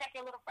you need to check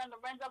your little friend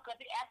Lorenzo because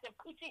he asked if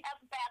Coochie has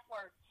the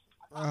password.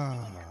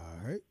 All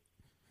right.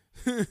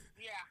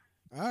 Yeah.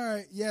 All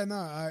right.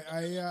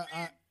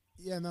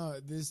 Yeah. No.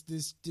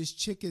 This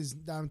chick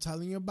that I'm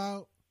telling you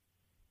about.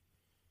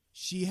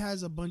 She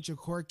has a bunch of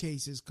court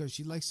cases because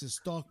she likes to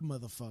stalk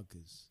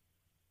motherfuckers.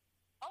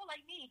 Oh,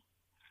 like me.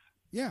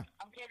 Yeah.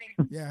 I'm kidding.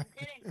 Yeah. I'm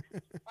kidding.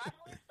 I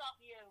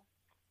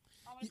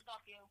only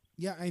stalk you.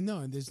 Yeah, I know,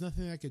 and there's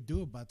nothing I could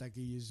do about that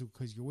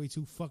because you're way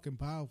too fucking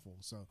powerful.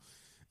 So,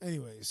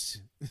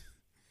 anyways.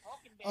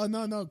 Oh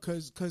no,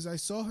 because I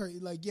saw her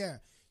like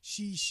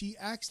she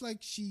acts like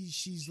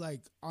she's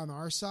like on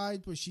our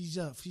side, but she's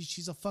a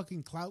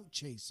fucking clout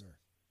chaser.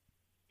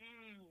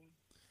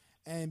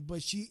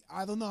 But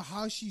I don't know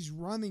how she's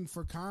running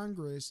for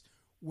Congress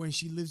when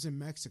she lives in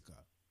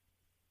Mexico.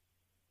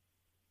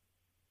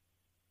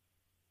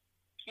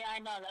 Yeah, I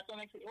know. That's what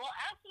makes it. Well,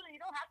 actually, you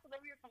don't have to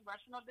live in your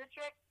congressional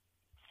district,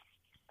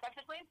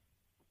 technically,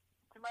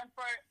 to run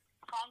for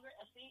Congress,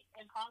 a seat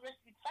in Congress.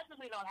 You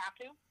technically don't have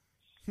to.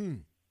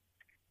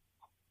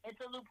 It's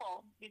a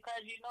loophole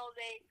because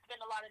they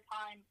spend a lot of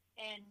time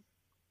in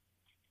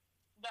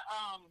the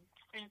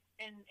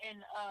in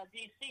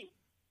DC.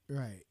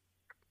 Right.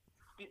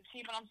 You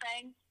see what I'm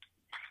saying?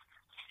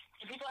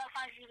 If people have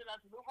time to use it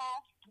as a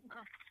loophole.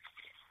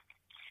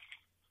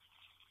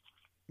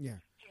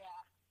 Yeah.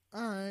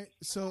 All right.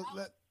 So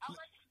let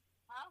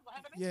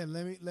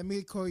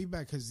me call you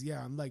back because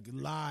I'm like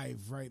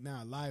live right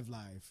now, live.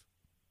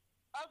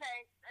 Okay,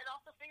 and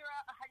also figure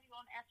out how you're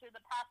gonna answer the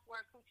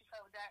password coochie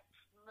code that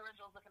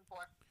Lorenzo's looking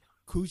for.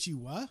 Coochie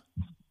what?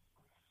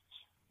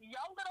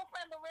 Your little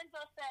friend Lorenzo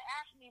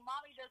asked me,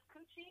 "Mommy, does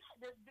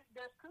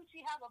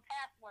Coochie have a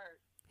password?"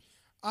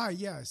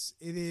 Yes,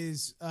 it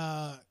is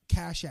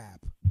Cash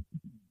App.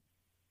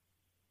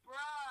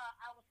 Bruh,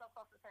 I was so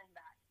close to saying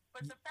that.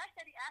 But the fact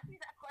that he asked me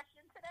that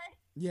question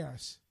today,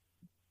 yes.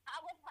 I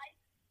was like,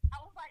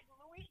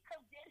 Louis,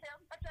 come get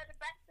him. I tried to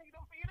back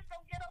signal for you to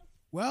come get him.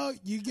 Well,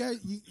 you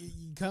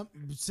come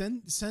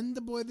send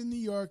the boy to New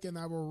York, and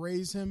I will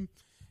raise him,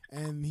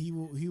 and he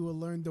will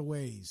learn the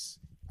ways.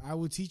 I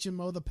will teach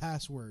him all the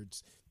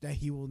passwords that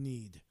he will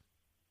need.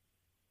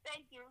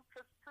 Thank you,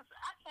 cause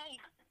I can't.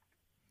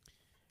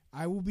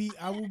 I will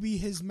be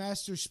his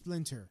master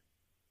splinter.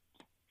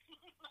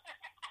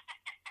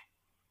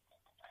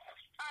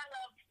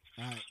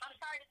 All right. I'm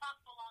sorry to talk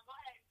so long. Go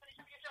ahead. Finish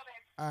up your show,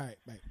 babe. All right,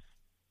 bye.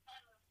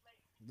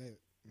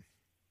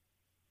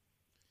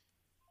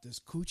 Does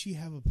Coochie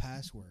have a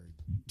password?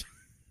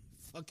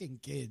 Fucking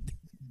kid.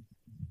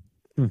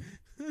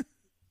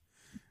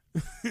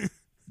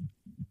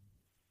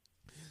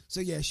 So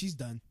yeah, she's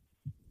done.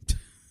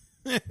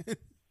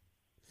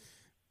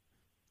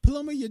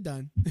 Paloma, you're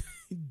done.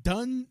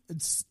 Done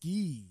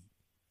ski.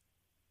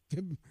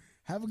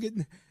 Have a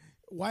good.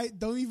 Why?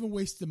 Don't even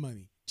waste the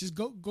money. Just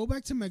go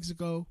back to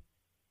Mexico.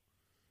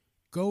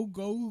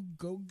 Go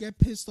get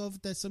pissed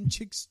off that some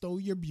chick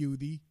stole your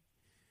beauty.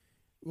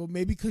 Well,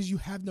 maybe because you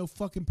have no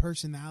fucking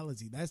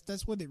personality.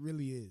 That's what it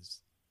really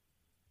is.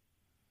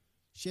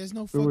 She has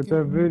no fucking. With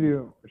that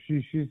video,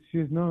 she's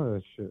none of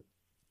that shit.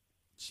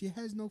 She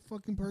has no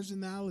fucking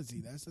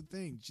personality. That's the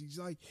thing. She's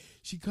like,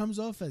 she comes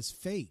off as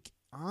fake.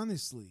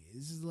 Honestly,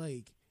 this is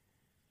like.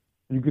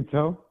 You could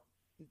tell.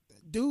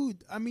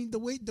 Dude, I mean the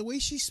way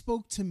she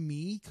spoke to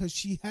me, because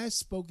she has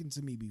spoken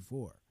to me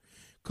before,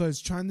 because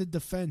trying to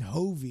defend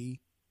Hovey,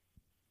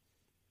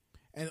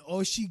 and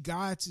all she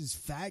got is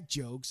fat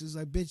jokes. It's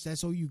like, bitch,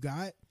 that's all you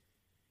got.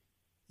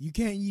 You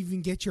can't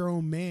even get your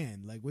own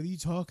man. Like, what are you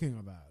talking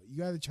about? You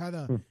got to try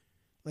to,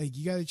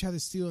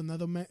 steal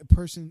another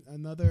person's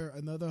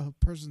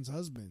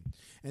husband,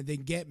 and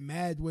then get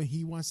mad when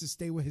he wants to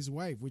stay with his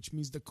wife, which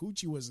means the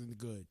coochie wasn't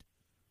good.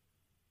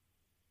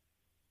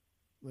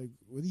 Like,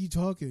 what are you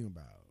talking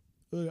about?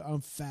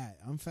 I'm fat.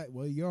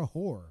 Well, you're a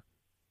whore.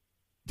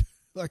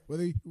 Like, what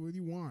do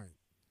you want?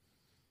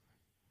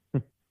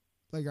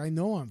 Like, I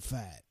know I'm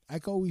fat. I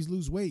can always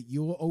lose weight.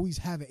 You'll always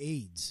have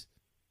AIDS.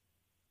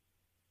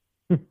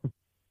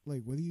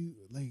 Like, what do you,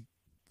 like,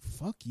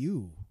 fuck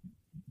you.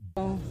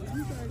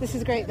 This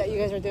is great that you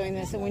guys are doing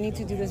this, and we need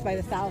to do this by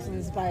the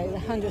thousands, by the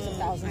hundreds of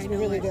thousands. We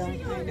really do.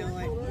 I know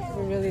it.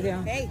 We really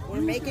do. Hey, we're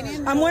making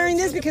it. I'm wearing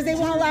this because they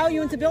won't allow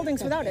you into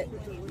buildings without it.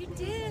 We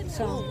did.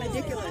 So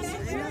ridiculous.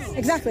 I know.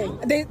 Exactly.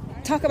 They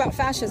talk about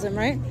fascism,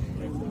 right?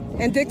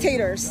 And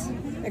dictators.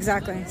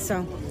 Exactly.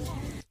 So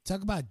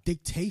talk about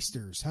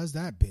dictators. How's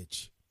that,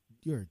 bitch?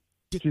 You're a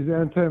dick. She's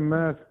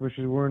anti-mask, but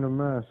she's wearing a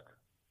mask.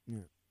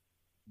 Yeah.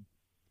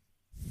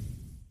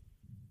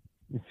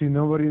 You see,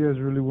 nobody is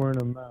really wearing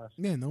a mask.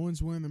 Yeah, no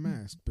one's wearing a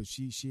mask, but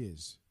she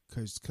is.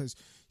 Because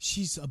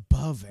she's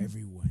above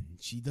everyone.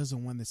 She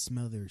doesn't want to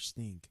smell their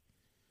stink.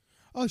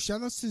 Oh,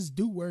 shout out to this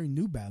dude wearing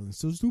New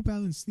Balance. Those New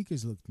Balance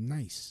sneakers look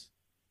nice.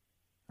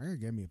 I gotta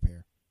get me a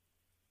pair.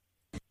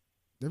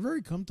 They're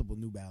very comfortable,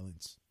 New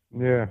Balance.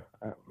 Yeah,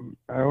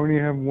 I only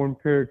have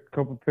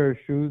couple pair of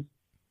shoes,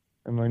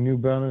 and my New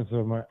Balance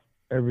are my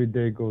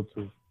everyday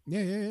go-to.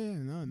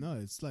 Yeah. No,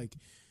 it's like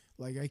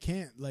I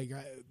can't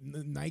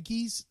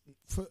Nikes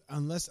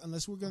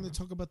unless we're gonna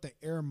talk about the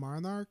Air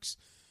Monarchs.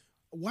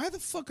 Why the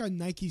fuck are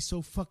Nike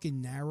so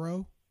fucking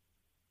narrow?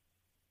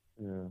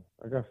 Yeah,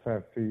 I got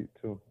fat feet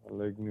too. I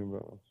like New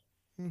Balance.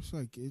 It's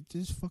like it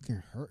just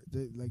fucking hurt.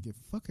 Like it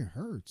fucking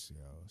hurts,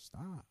 yo.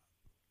 Stop.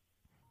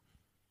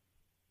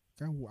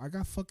 I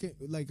got fucking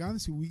like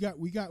honestly, we got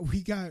we got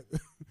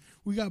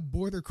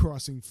border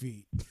crossing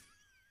feet.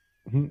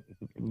 You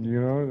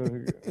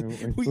know,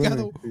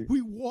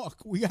 we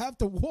walk. We have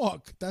to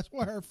walk. That's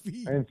why our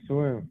feet and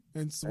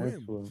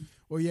swim.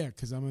 Well, yeah,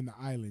 because I'm on the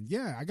island.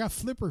 Yeah, I got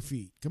flipper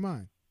feet. Come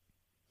on.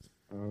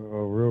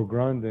 Rio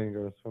Grande.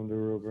 Got to swim to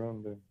Rio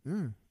Grande.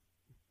 Yeah.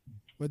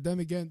 But then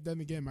again,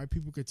 my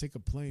people could take a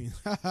plane.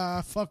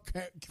 Fuck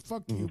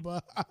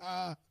Cuba.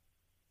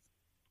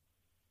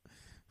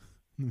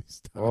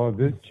 Oh,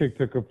 this chick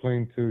took a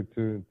plane to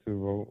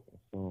vote.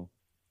 So.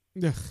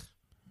 Ugh.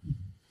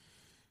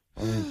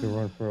 I mean, to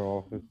run for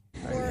office.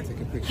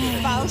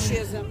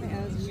 Fascism.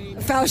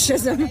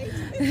 Fascism.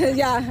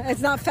 Yeah, it's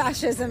not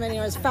fascism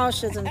anymore. It's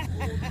fascism.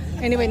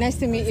 Anyway, nice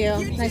to meet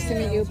you. Nice to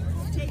meet you.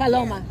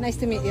 Paloma, nice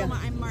to meet you.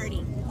 I'm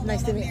Marty.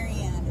 Nice to meet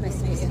you. Nice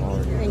to meet you.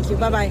 Thank you.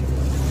 Bye-bye.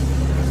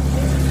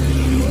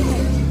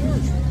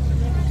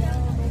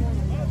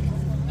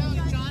 No,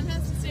 John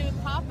has to stay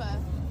with Papa.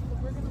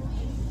 We're going to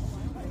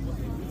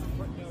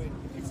leave.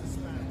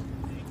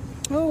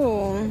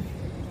 Oh.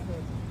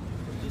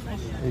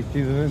 You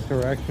see the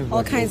interactions.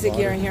 All kinds of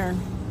gear in here.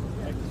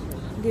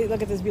 Dude,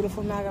 look at this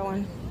beautiful MAGA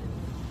one.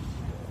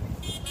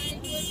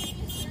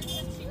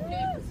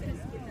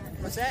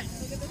 What's that?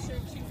 Look at the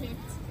shirt she picked.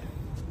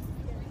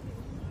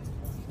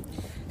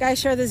 Guys,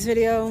 share this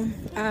video.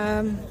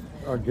 I'm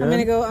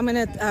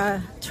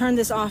gonna turn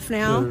this off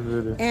now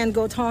and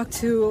go talk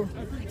to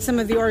some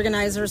of the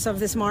organizers of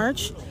this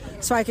march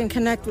so I can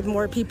connect with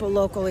more people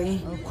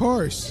locally. Of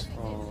course.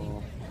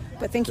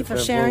 But thank you for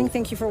sharing.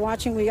 Thank you for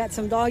watching. We got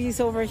some doggies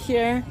over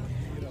here,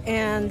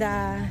 and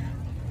I'm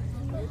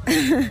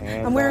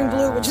wearing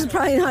blue, which is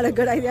probably not a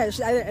good idea.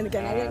 And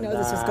again, I didn't know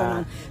this was going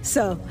on.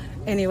 So,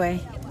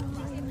 anyway.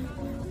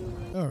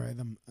 All right,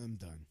 I'm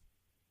done.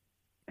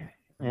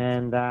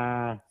 And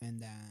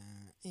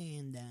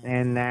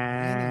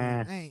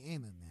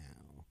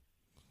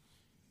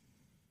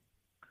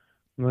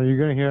no, you're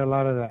gonna hear a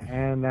lot of that.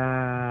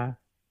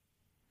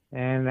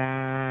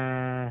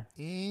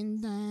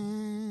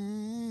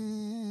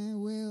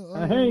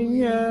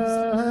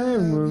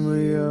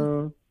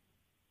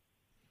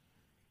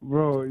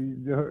 Bro,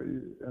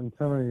 I'm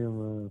telling you,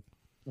 man,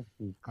 this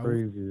is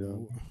crazy,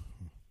 yo.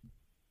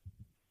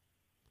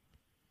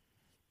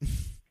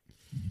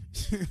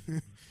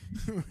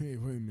 Wait a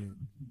minute.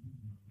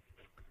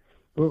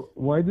 But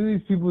why do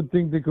these people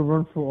think they could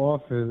run for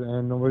office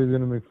and nobody's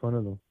gonna make fun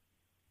of them?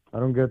 I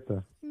don't get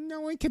that.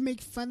 No one can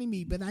make fun of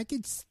me, but I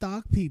can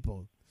stalk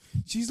people.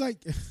 She's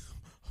like,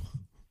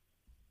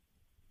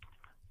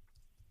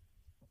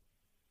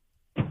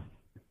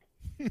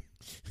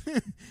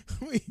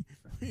 wait,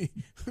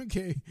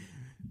 okay.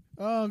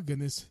 Oh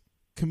goodness,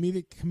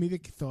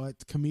 comedic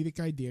thought,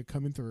 comedic idea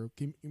coming through.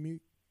 Give me.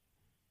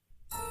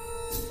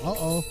 Uh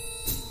oh.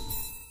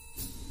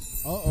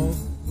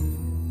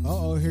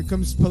 Here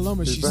comes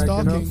Paloma. She's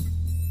stalking.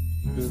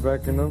 She's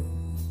backing up.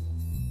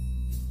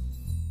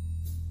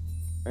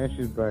 And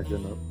she's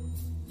backing up.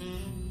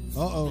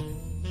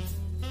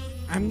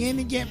 I'm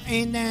gonna get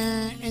and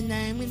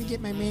I'm gonna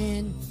get my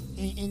man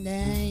and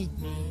I.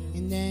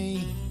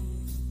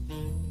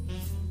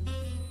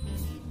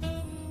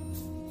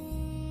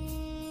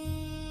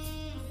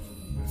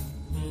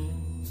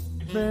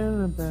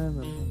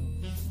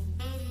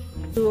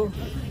 To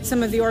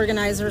some of the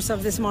organizers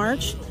of this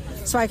march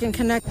so I can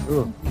connect.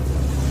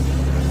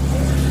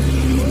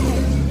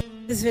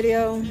 This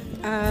video.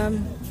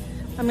 I'm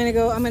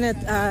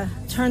gonna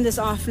turn this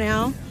off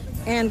now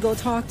and go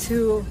talk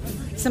to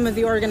some of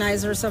the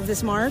organizers of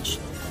this march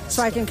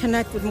so I can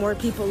connect with more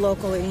people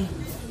locally.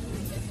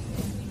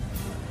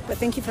 But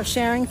thank you for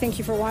sharing. Thank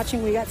you for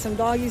watching. We got some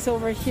doggies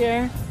over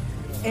here,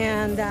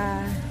 and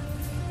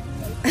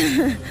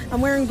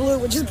I'm wearing blue,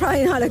 which is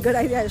probably not a good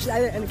idea.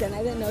 And again,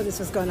 I didn't know this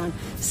was going on.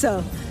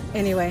 So,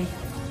 anyway.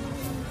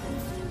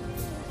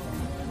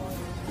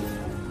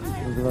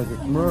 Looks like a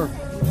Smurf.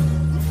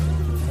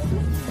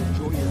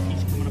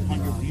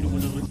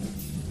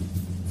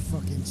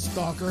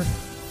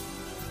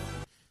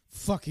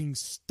 Fucking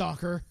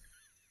stalker.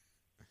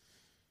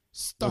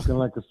 Looking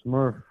like a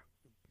Smurf.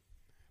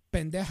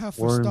 Pendeja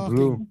for Wearing stalking.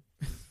 blue.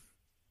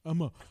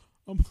 I'm a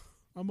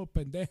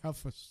pendeja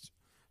for.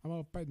 I'm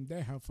a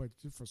pendeja for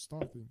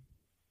stalking.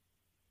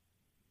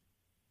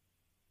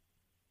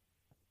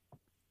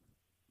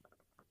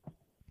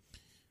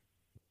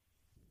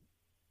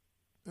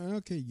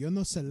 Okay, yo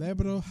no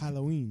celebro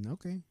Halloween.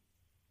 Okay,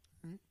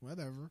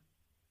 whatever.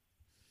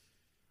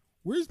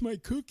 Where's my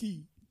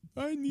cookie?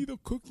 I need a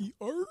cookie.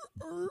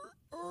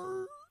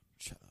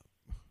 Shut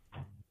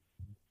up.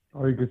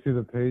 Oh, you can see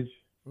the page.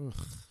 Ugh.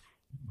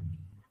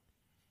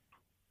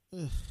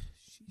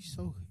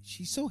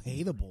 She's so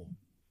hateable.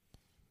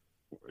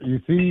 You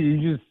see,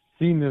 you just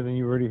seen this and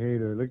you already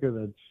hate her. Look at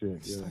that shit.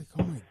 It's like,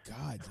 oh my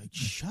god, like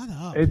shut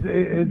up.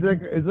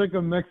 It's like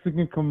a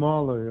Mexican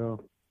Kamala,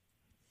 yo.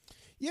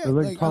 Yeah, it's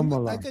like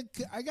Kamala.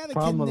 I gotta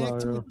Kamala,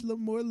 connect yeah. with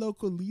more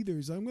local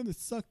leaders. I'm gonna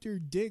suck their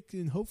dick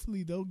and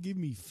hopefully they'll give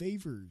me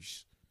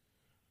favors.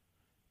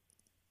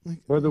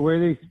 But the way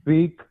they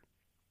speak,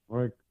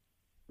 like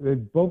they're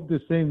both the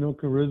same, no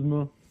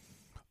charisma.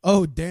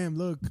 Oh damn!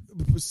 Look,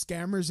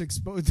 Scammers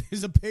Exposed.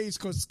 There's a page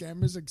called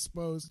Scammers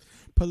Exposed.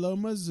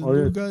 Paloma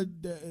Zuluga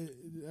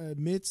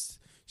admits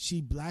she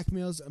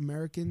blackmails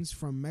Americans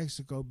from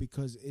Mexico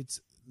because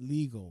it's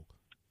legal.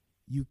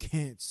 You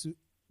can't sue.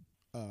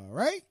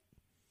 Right?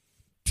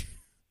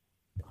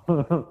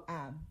 Yo,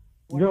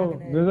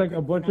 there's like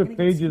a bunch of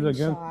pages against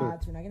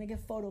it. We're not gonna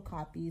get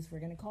photocopies. We're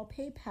gonna call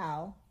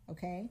PayPal.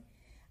 Okay,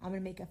 I'm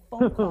gonna make a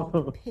phone call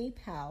to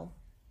PayPal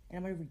and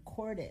I'm going to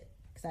record it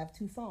because I have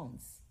 2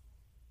 phones.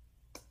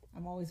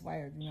 I'm always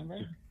wired, remember?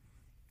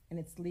 And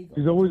it's legal.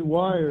 She's always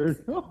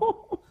wired.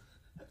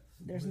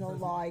 There's no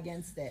law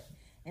against it.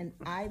 And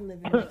I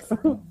live in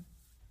Mexico.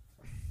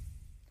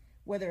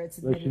 Whether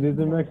it's Like she lives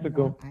in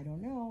Mexico. Not, I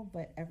don't know,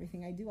 but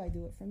everything I do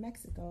it from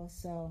Mexico,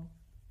 so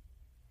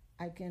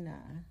I can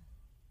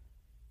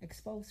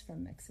expose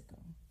from Mexico.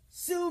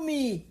 Sue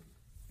me!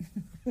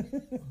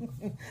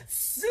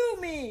 Sue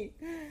me!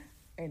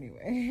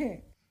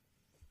 Anyway.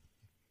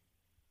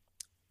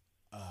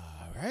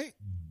 All right.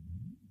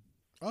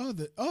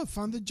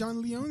 Found the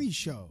John Leone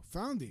show.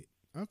 Found it.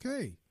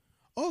 Okay.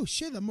 Oh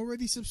shit, I'm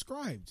already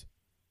subscribed.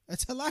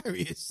 That's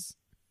hilarious.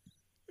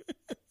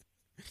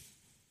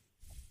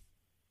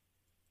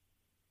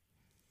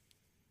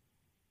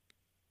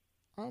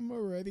 I'm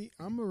already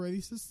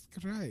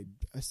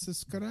subscribed. I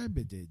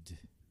subscribed it.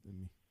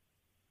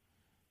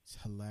 It's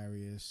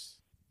hilarious.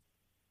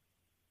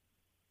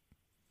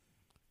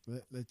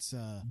 Let's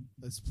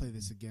play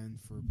this again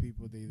for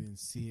people that didn't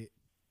see it.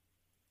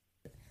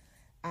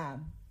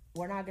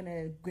 We're not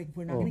gonna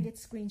get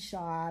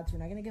screenshots. We're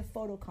not gonna get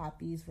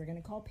photocopies. We're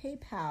gonna call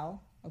PayPal.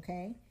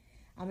 Okay,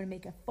 I'm gonna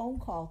make a phone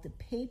call to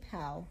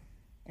PayPal,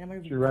 and I'm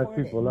gonna record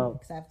it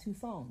because I have 2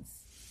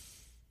 phones.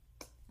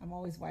 I'm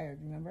always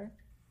wired, remember?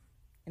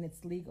 And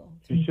it's legal.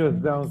 She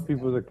shuts down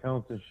people's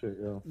accounts and shit,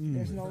 yo.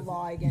 There's no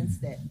law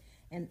against it,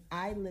 and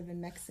I live in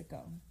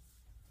Mexico.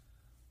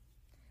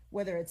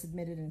 Whether it's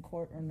admitted in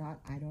court or not,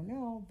 I don't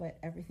know. But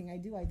everything I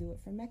do it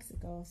from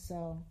Mexico,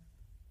 so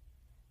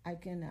I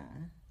can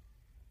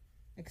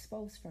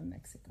expose from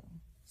Mexico.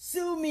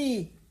 Sue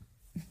me!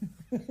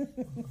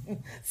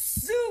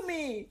 Sue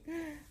me!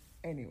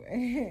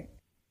 Anyway.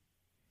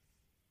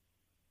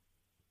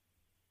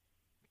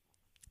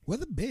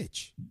 What a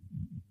bitch.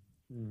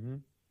 Mm-hmm.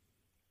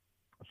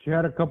 She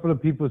had a couple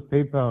of people's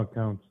PayPal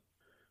accounts.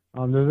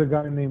 There's a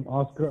guy named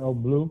Oscar El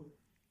Blue.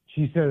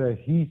 She said that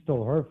he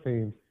stole her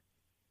fame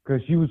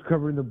because she was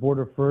covering the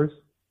border first.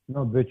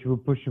 No, bitch, you were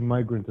pushing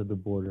migrants at the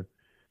border.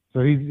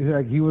 So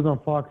he was on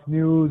Fox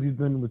News. He's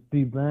been with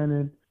Steve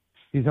Bannon.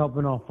 He's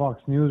helping on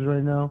Fox News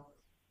right now,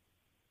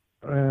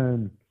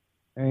 and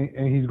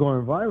he's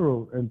going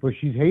viral. But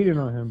she's hating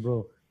on him,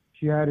 bro.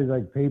 She had his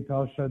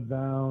PayPal shut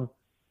down.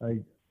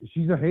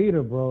 She's a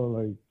hater,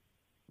 bro.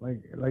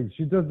 Like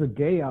she does the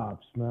gay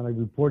ops, man.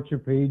 Report your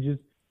pages.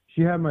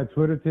 She had my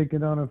Twitter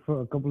taken down a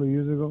couple of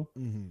years ago.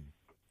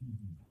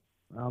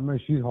 Mm-hmm. I mean,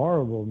 she's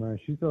horrible, man.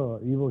 She's an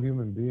evil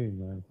human being,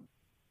 man.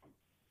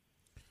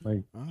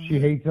 She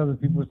hates other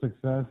people's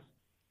success.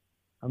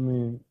 I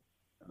mean,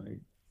 a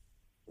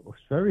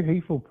very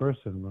hateful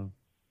person, man.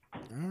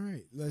 All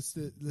right, let's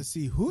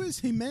see. Who is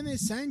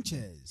Jimenez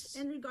Sanchez?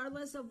 And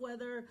regardless of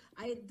whether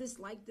I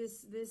dislike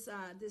this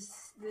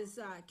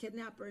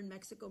kidnapper in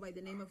Mexico by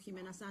the name of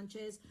Jimenez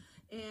Sanchez,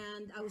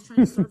 and I was trying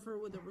to serve her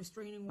with a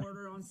restraining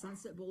order on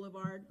Sunset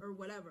Boulevard or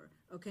whatever,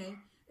 okay?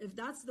 If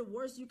that's the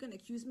worst you can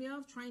accuse me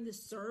of, trying to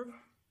serve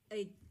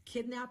a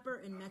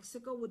kidnapper in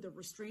Mexico with a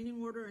restraining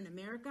order in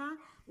America,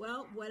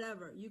 well,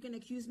 whatever. You can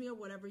accuse me of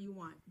whatever you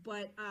want.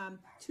 But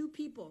 2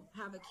 people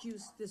have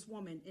accused this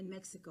woman in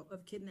Mexico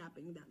of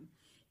kidnapping them.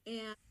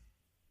 And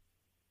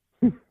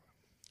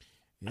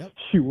yep,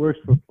 she works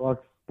for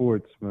Fox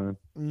Sports, man.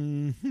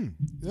 Mm-hmm.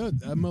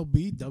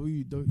 MLB,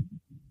 WWE.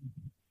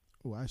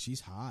 Wow,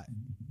 she's hot.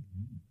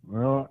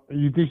 Well,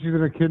 you think she's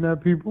gonna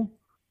kidnap people?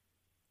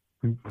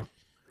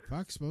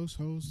 Fox Sports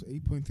hosts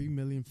 8.3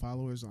 million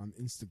followers on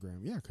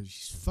Instagram. Yeah, because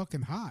she's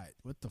fucking hot.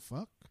 What the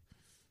fuck?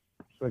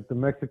 It's like the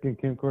Mexican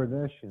Kim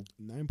Kardashian.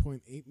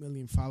 9.8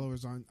 million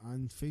followers on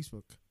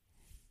Facebook.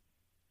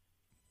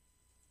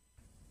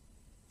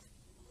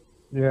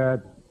 Yeah.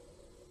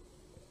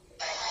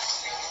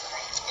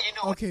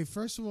 Okay,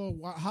 first of all,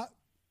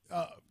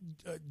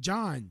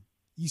 John,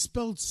 you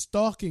spelled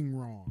stalking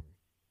wrong.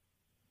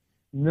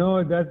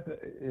 No, that's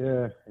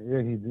yeah.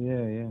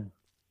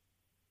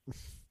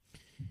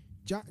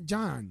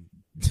 John,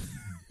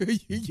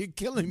 you're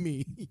killing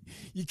me.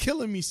 You're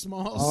killing me,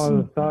 Smalls.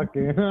 Oh, the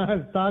stocking.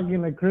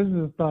 Stocking like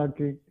Christmas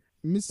stocking.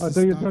 Mr. I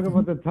thought you were talking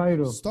about the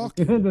title.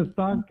 Stocking. The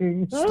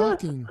stocking.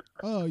 Stocking.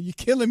 Oh, you're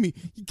killing me.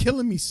 You're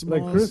killing me,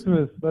 Smalls. Like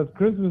Christmas. That's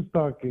Christmas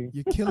stocking.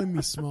 You're killing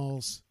me,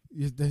 Smalls.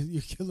 You're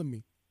killing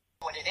me.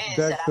 What it is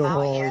that I'm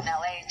out here in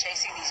LA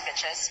chasing these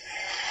bitches.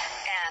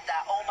 And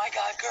oh my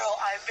God, girl,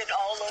 I've been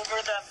all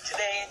over them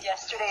today and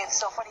yesterday. It's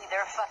so funny.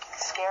 They're fucking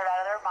scared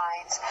out of their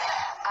minds.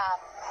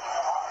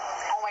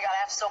 Oh my God,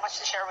 I have so much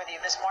to share with you.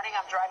 This morning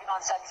I'm driving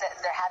on Sunset and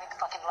they're having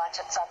fucking lunch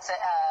at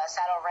Sunset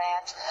Saddle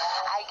Ranch.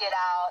 I get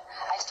out,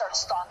 I start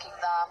stalking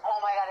them.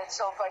 Oh my God, it's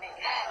so funny.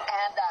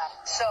 And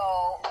so,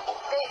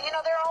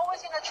 they're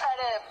always going to try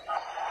to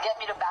get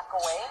me to back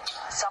away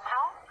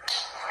somehow.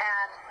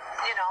 And,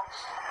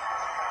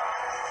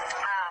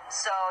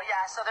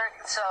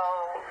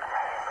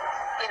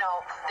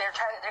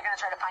 they're going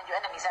to try to find you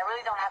enemies. I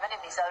really don't have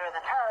enemies other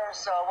than her,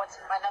 so what's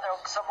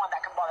someone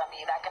that can bother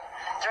me, that can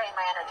drain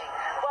my energy?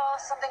 Well,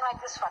 something like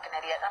this fucking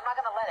idiot. I'm not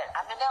going to let it.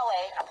 I'm in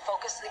LA. I'm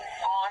focusing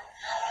on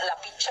la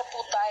pinche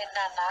puta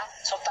enana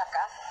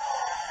sotaca.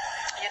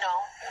 you know,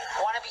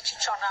 wanna be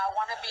chichona,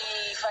 wanna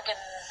be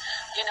fucking,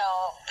 you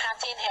know,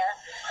 Pantene hair,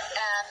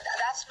 and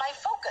that's my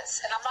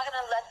focus. And I'm not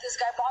gonna let this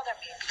guy bother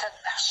me because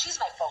she's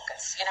my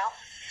focus, you know.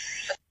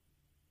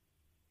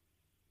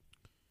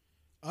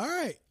 All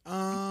right.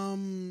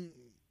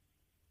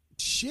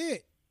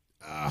 Shit.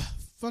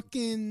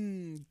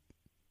 Fucking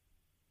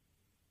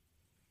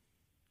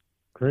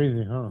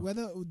crazy, huh?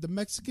 Whether the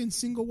Mexican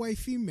single white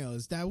female,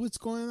 is that what's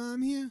going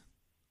on here?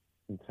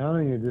 I'm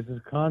telling you, this is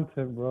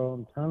content, bro.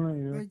 I'm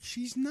telling you. Like,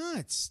 she's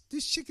nuts.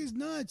 This chick is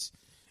nuts.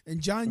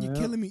 And John, you're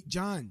killing me.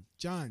 John,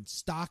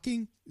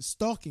 stalking. It's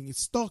stalking.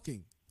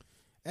 STALK.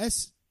 I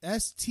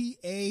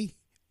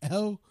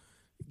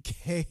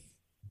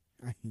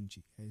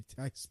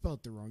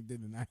spelled it wrong,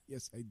 didn't I?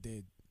 Yes, I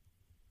did.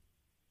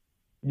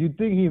 You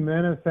think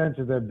Jimena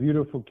Sanchez, that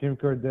beautiful Kim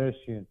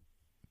Kardashian,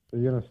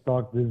 is gonna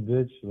stalk this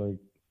bitch? Like,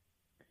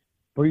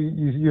 but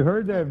you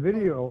heard that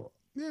video?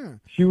 Yeah.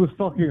 She was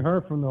stalking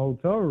her from the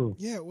hotel room.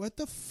 Yeah. What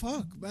the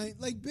fuck, man?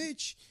 Like,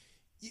 bitch,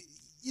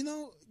 you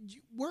know,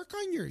 work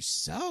on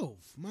yourself.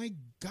 My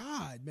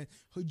God, man.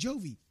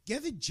 Jovi,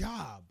 get a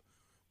job.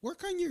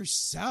 Work on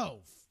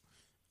yourself.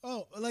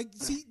 Oh, like,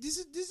 see, this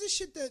is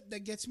shit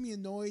that gets me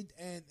annoyed,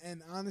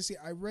 and honestly,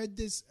 I read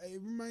this.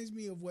 It reminds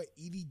me of what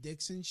Edie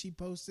Dixon, she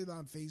posted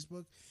on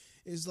Facebook.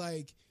 Is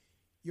like,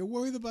 you're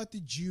worried about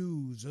the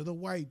Jews or the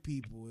white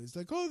people. It's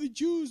like, oh, the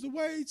Jews, the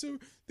whites,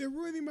 they're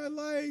ruining my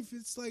life.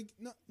 It's like,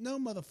 no,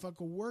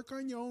 motherfucker, work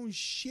on your own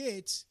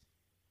shit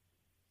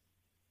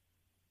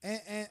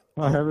and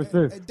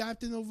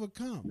adapt and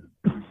overcome.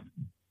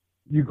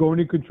 You can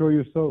only control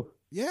yourself.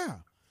 Yeah.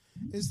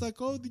 It's like,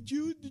 oh, the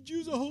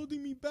Jews are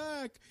holding me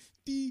back.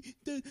 The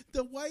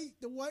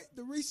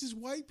racist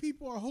white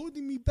people are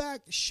holding me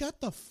back.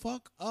 Shut the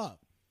fuck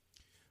up.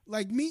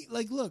 Like me,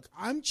 like, look,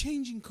 I'm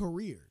changing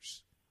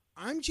careers.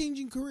 I'm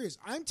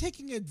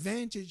taking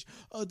advantage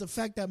of the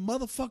fact that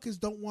motherfuckers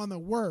don't want to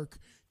work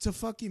to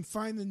fucking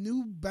find a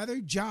new,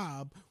 better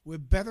job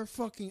with better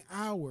fucking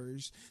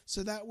hours,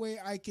 so that way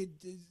I could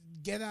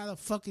get out of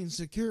fucking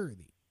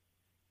security.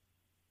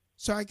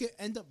 So I could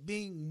end up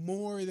being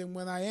more than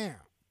what I am.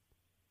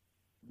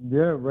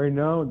 Yeah, right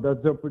now,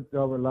 that's a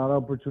lot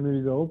of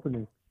opportunities are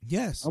opening.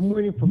 Yes. I'm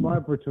waiting for my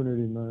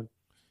opportunity, man.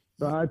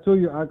 So I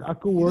told you, I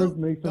could work,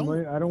 make some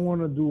money. I don't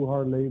want to do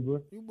hard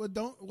labor.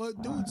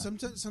 Dude,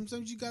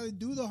 sometimes you got to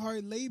do the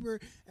hard labor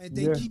and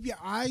then keep your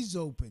eyes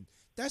open.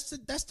 That's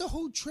the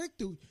whole trick,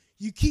 dude.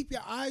 You keep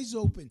your eyes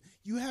open.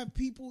 You have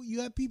people,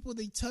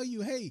 they tell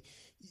you, hey,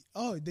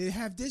 oh, they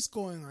have this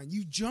going on.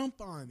 You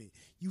jump on it.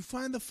 You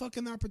find the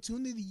fucking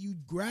opportunity. You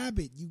grab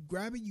it. You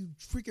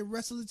freaking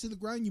wrestle it to the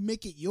ground. You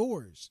make it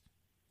yours.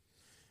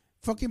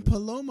 Fucking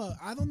Paloma.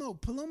 I don't know.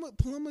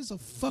 Paloma's a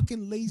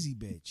fucking lazy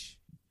bitch.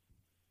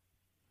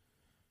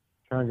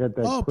 Trying to get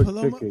that quick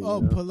Paloma. ticket.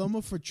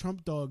 Paloma for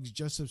Trump Dogs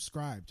just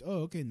subscribed. Oh,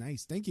 okay,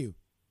 nice. Thank you.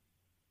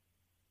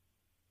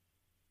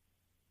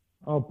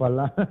 Oh,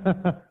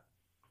 Paloma.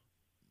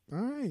 All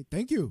right,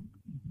 thank you.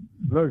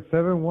 Look,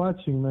 7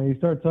 watching, man. You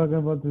start talking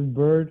about this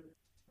bird,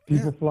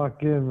 people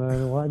flock in,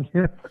 man. Watch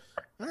it.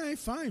 All right,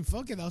 fine.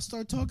 Fuck it. I'll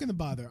start talking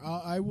about her.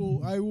 I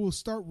will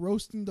start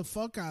roasting the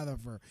fuck out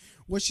of her.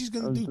 What she's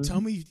gonna do?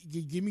 Tell me,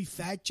 give me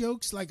fat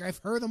jokes? Like, I've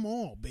heard them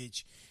all,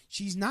 bitch.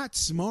 She's not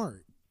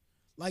smart.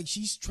 Like,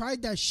 she's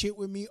tried that shit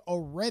with me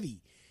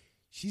already.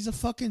 She's a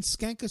fucking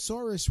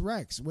Skankosaurus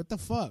Rex. What the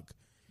fuck?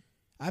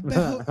 I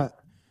bet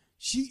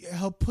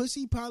her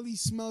pussy probably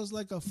smells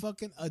like a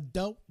fucking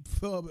adult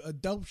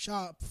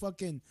shop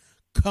fucking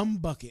cum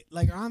bucket.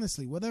 Like,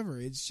 honestly,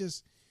 whatever. It's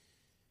just,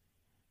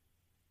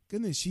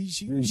 goodness,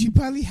 she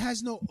probably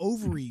has no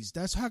ovaries.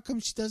 That's how come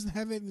she doesn't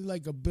have any,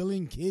 like, a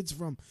billion kids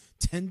from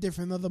 10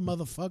 different other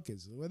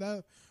motherfuckers.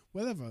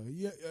 Whatever.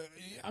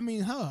 I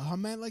mean, her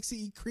man likes to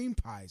eat cream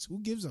pies. Who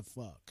gives a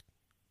fuck?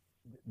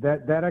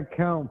 That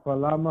account,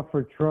 Paloma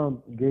for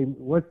Trump,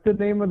 what's the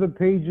name of the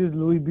pages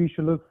Louis B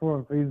should look for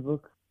on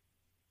Facebook?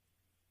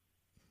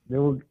 They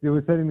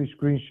were sending me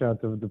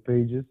screenshots of the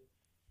pages.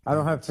 I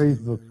don't have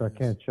Facebook, so I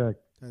can't check.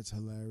 That's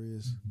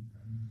hilarious.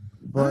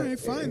 But, all right,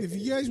 fine. If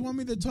you guys want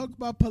me to talk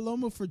about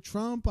Paloma for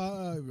Trump,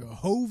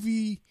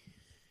 Hovey,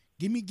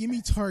 give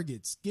me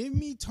targets. Give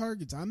me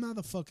targets. I'm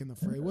not fucking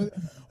afraid. We're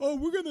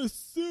gonna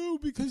sue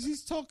because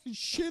he's talking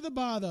shit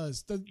about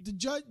us. The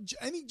judge,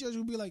 any judge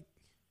will be like,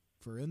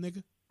 for real, nigga,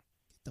 get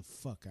the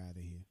fuck out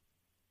of here.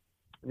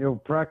 Yo,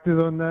 practice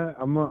on that.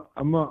 I'm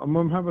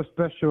gonna have a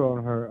special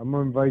on her. I'm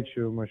gonna invite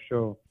you on my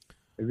show.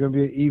 It's gonna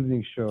be an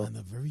evening show. And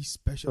a very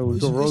special.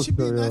 It should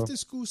be an after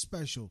school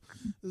special.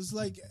 It's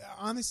like,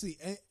 honestly,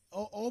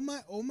 all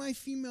my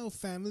female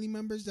family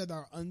members that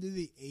are under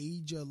the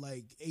age of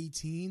like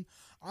 18,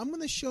 I'm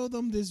gonna show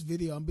them this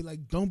video and be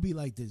like, don't be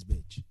like this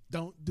bitch.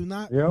 Do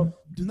not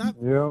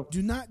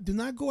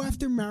go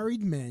after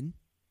married men.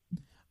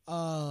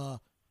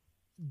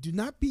 Do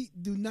not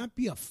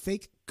be a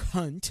fake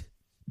cunt.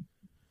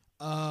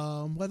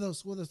 What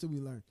else did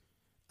we learn?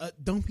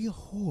 Don't be a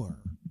whore.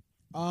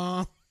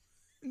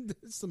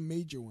 That's a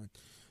major one.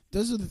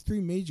 Those are the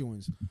 3 major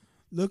ones.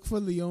 Look for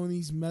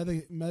Leone's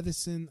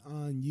medicine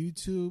on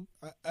YouTube.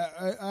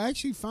 I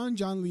actually found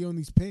John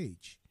Leone's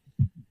page.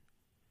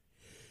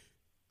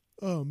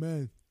 Oh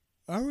man,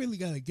 I really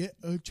gotta get.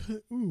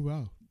 Ooh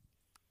wow.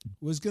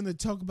 Was gonna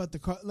talk about the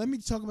car. Let me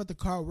talk about the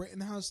Carl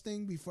Rittenhouse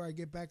thing before I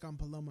get back on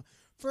Paloma.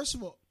 First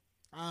of all,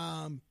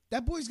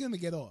 that boy's gonna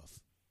get off.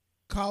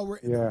 Carl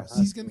Rittenhouse.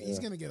 He's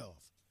gonna get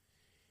off.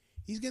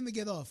 He's gonna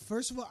get off.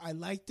 First of all, I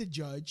like the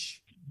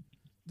judge.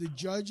 The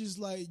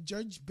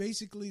judge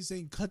basically is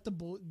saying cut the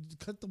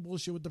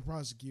bullshit with the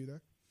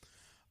prosecutor.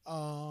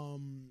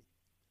 Don't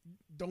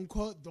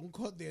call.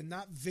 They're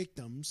not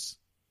victims.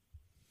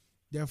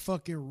 They're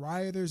fucking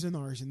rioters and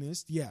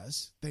arsonists.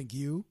 Yes, thank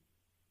you.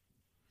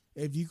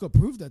 If you could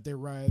prove that they're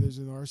rioters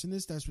and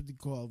arsonists, that's what they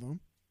call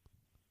them.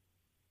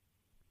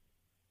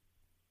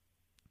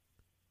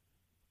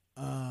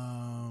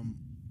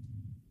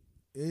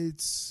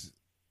 It's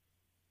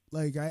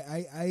like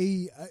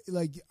I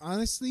like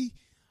honestly,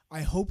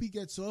 I hope he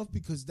gets off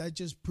because that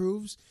just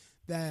proves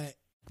that.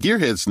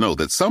 Gearheads know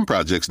that some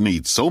projects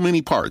need so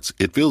many parts,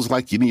 it feels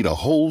like you need a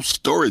whole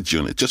storage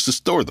unit just to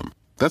store them.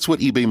 That's what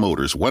eBay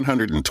Motors'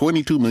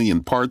 122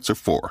 million parts are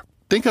for.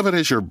 Think of it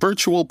as your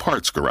virtual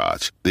parts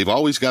garage. They've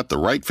always got the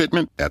right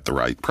fitment at the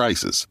right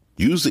prices.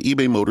 Use the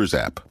eBay Motors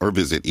app or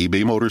visit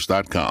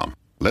ebaymotors.com.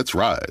 Let's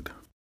ride.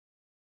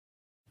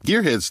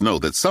 Gearheads know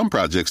that some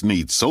projects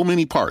need so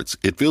many parts,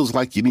 it feels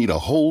like you need a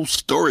whole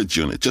storage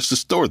unit just to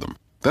store them.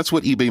 That's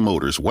what eBay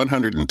Motors'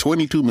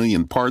 122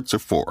 million parts are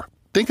for.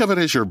 Think of it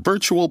as your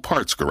virtual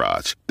parts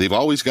garage. They've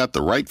always got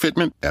the right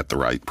fitment at the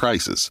right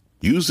prices.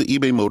 Use the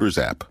eBay Motors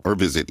app or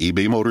visit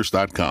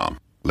ebaymotors.com.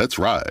 Let's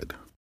ride.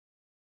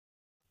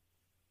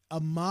 A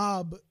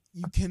mob,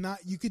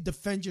 you could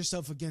defend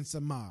yourself against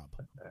a mob.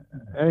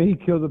 And he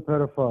killed a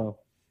pedophile.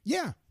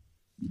 Yeah.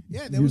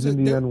 Yeah, there was the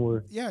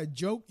N-word. Yeah,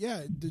 joke.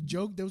 Yeah,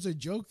 there was a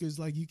joke is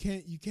like you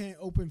can't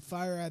open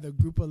fire at a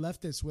group of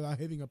leftists without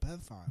hitting a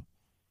pedophile.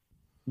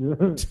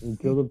 Yeah, he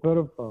killed a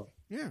pedophile.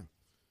 Yeah.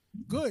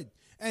 Good.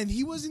 And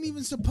he wasn't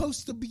even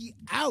supposed to be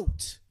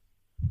out.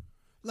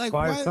 Like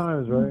 5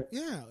 times, right?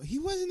 Yeah, he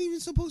wasn't even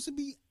supposed to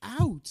be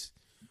out.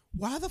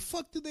 Why the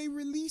fuck did they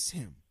release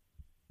him?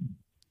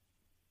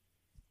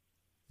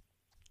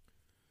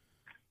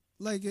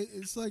 Like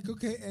it's like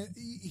okay,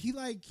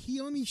 he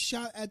only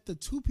shot at the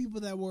 2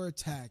 people that were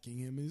attacking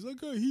him. And he's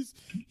like, oh,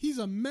 he's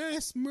a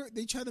mass murder.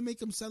 They try to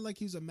make him sound like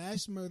he was a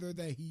mass murderer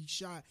that he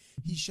shot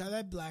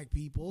at black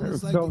people.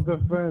 It's like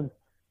self-defense.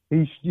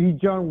 He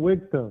John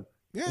Wicked them.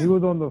 Yeah. He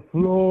was on the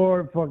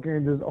floor,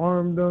 fucking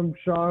disarmed them,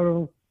 shot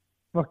him,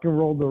 fucking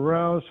rolled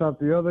around, shot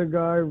the other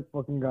guy,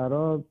 fucking got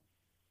up,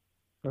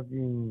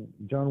 fucking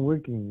John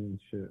Wicking and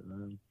shit,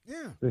 man.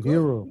 Yeah, the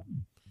hero.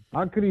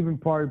 I could even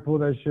probably pull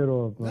that shit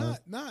off, man.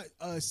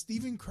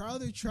 Steven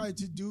Crowder tried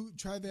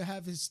to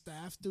have his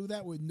staff do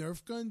that with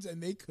Nerf guns,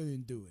 and they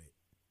couldn't do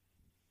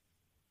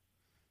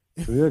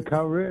it. Yeah,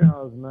 Kyle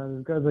Rittenhouse, man.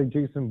 This guy's like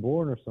Jason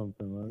Bourne or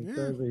something, man. This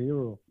guy's a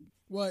hero.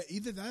 Well,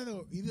 either that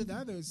or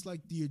it's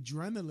like the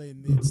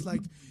adrenaline. It's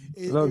like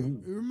it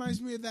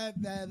reminds me of that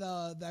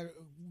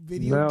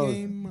video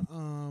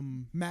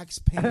game, Max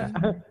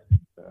Payne.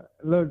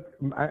 Look,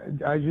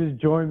 I just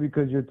joined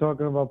because you're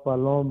talking about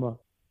Paloma.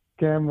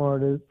 Scam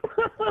artist.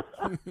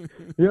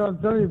 Yo,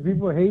 I'm telling you,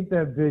 people hate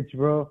that bitch,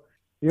 bro.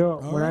 Yo,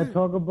 when I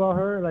talk about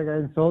her, like I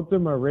insult her,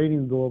 my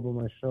ratings go up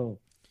on my show.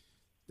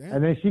 Damn.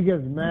 And then she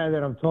gets mad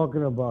that I'm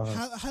talking about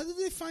her. How did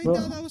they find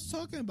out I was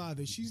talking about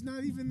her? She's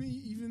not even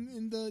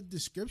in the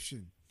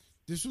description.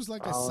 This was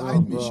like a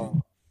side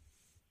mission.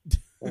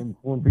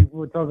 When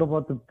people talk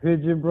about the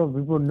pigeon, bro,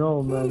 people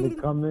know, man. They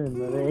come in,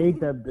 man. They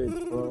hate that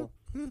bitch, bro.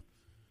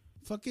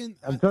 Fucking.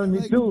 I'm telling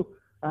you too.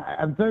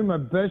 I'm telling you, my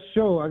best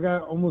show, I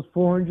got almost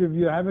 400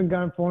 views. I haven't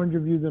gotten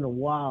 400 views in a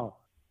while.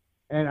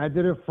 And I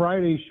did a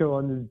Friday show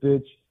on this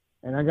bitch,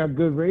 and I got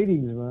good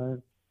ratings,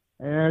 man.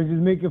 And I was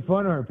just making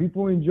fun of her.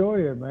 People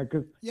enjoy it, man.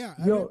 Because,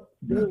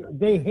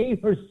 they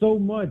hate her so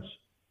much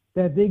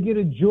that they get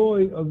a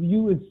joy of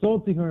you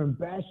insulting her and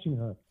bashing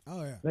her.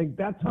 Oh, yeah. Like,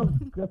 that's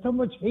how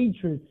much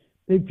hatred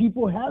that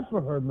people have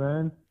for her,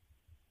 man.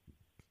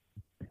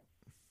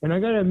 And I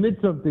got to admit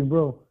something,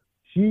 bro.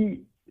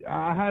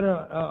 I had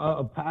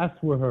a pass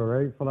with her,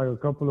 right, for like a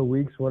couple of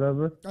weeks,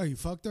 whatever. Oh, you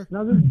fucked her?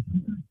 Now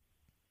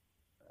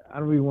I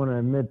don't really want to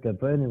admit that,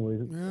 but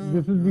anyways,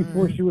 this is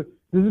before she was.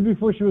 This is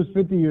before she was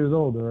 50 years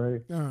old, all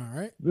right? All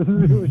right. This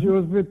is before she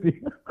was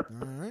 50.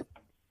 All right.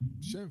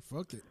 Sure,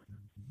 fuck it.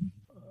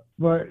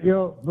 But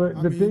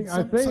the thing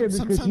I say it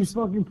because she's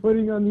fucking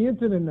putting on the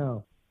internet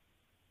now.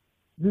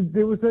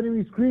 They were sending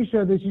me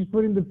screenshots that she's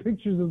putting the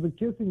pictures of the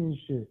kissing and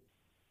shit.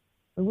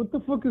 Like, what the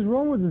fuck is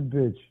wrong with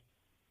this bitch?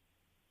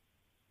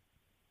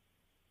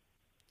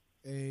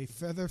 A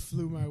feather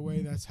flew my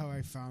way. That's how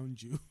I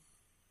found you.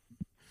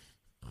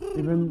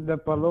 Even the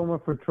Paloma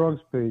for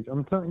Trucks page.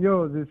 I'm telling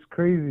you, it's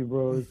crazy,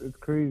 bro. It's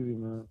crazy,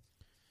 man.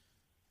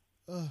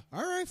 All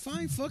right,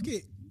 fine. Fuck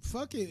it.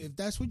 If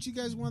that's what you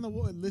guys want to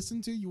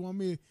listen to, you want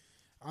me,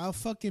 I'll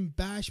fucking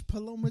bash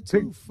Paloma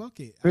too. Fuck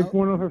it. Pick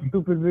one of her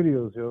stupid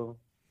videos, yo.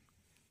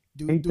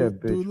 Hate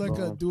that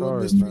bitch, do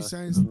a Mystery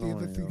Science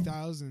Theater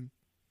 3000.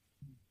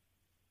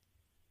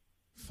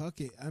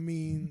 fuck it. I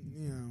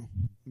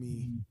mean,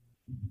 me.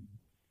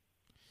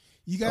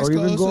 You guys could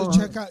also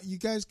check out. You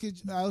guys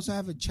could. I also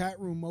have a chat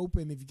room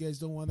open if you guys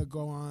don't want to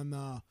go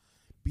on.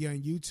 Be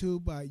on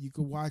YouTube. You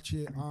can watch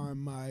it on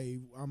my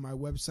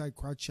website,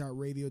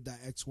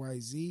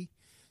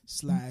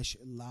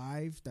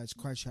 crotchshotradio.xyz/live. That's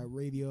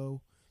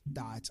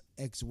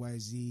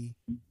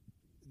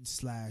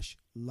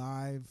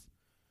crotchshotradio.xyz/live.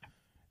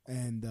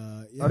 And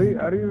yeah. I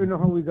don't even know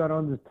how we got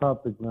on this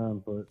topic,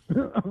 man. But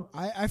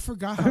I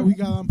forgot how we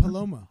got on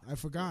Paloma. I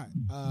forgot.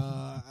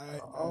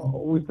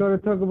 We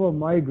started talking about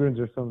migrants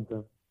or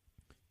something,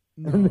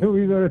 and then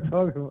we started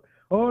talking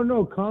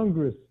about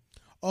Congress.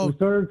 Oh, we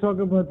started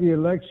talking about the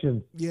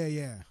election.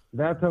 Yeah.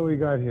 That's how we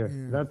got here.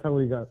 Yeah. That's how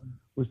we got.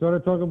 We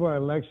started talking about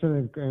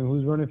election and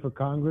who's running for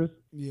Congress.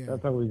 Yeah,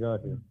 that's how we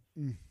got here.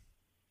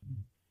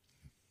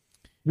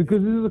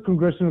 Because this is a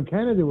congressional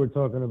candidate we're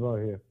talking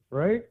about here,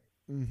 right?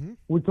 Mm-hmm.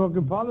 We're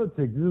talking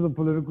politics. This is a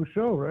political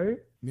show, right?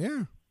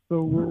 Yeah.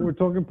 So we're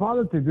talking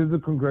politics. This is a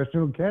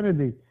congressional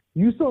candidate.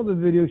 You saw the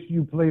video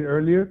you played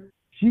earlier.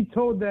 She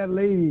told that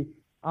lady,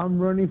 "I'm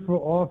running for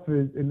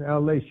office in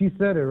L.A." She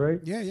said it,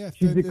 right? Yeah.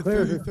 She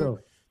declared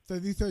herself.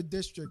 33rd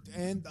district,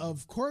 and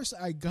of course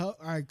I got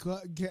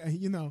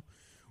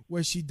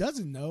what she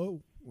doesn't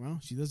know. Well,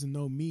 she doesn't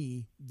know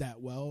me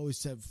that well. Always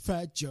said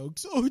fat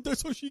jokes. Oh,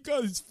 that's all she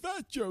got is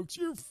fat jokes.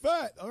 You're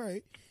fat. All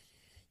right.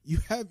 You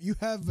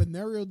have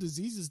venereal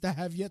diseases that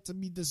have yet to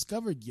be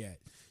discovered yet.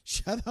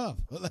 Shut up.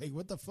 Like,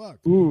 what the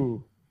fuck?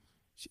 Ooh.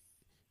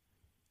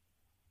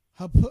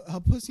 Her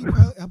pussy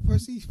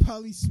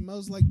probably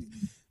smells like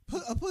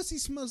a pussy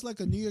smells like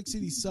a New York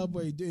City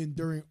subway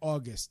during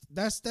August.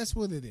 That's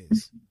what it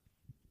is.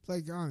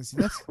 Like,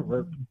 honestly, that's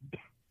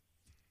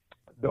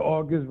the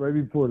August right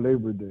before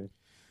Labor Day.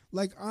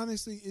 Like,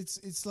 honestly,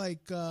 it's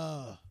like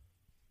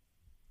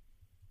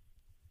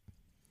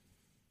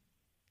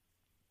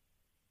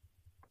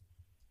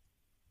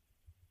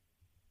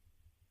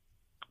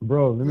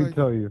bro, let me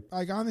tell you.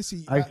 Like,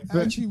 honestly,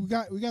 actually, we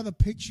got a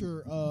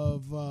picture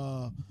of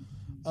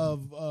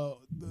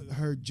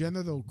her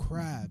genital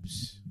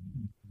crabs.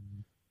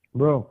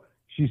 Bro,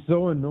 she's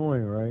so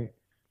annoying, right?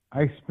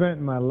 I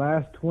spent my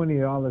last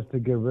 $20 to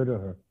get rid of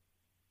her.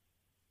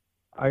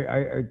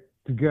 I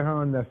to get her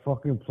on that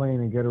fucking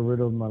plane and get her rid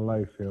of my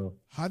life, yo.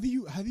 How do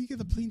you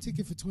get a plane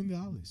ticket for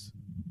 $20?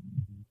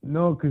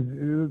 No, because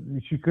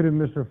she couldn't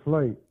miss her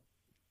flight.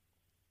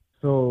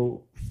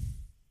 So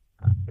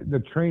the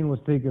train was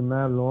taking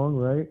mad long,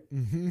 right?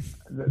 Mm-hmm.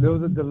 There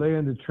was a delay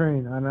in the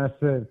train, and I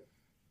said,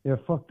 "Yeah,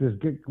 fuck this.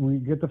 Get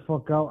the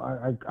fuck out."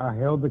 I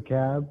hailed the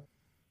cab,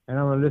 and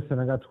I'm like, "Listen,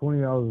 I got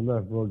 $20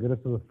 left, bro. Get us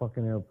to the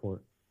fucking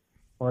airport,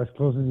 or as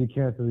close as you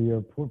can to the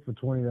airport for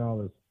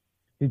 $20."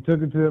 He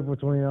took it to there for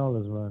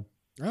 $20, man.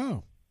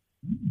 Oh.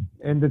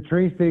 And the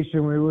train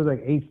station, where it was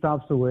like 8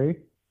 stops away.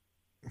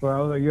 But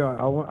I was like,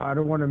 "Yo, I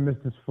don't want to miss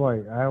this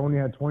flight. I only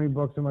had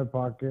 $20 in my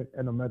pocket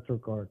and a Metro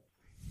card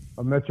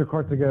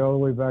to get all the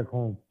way back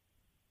home."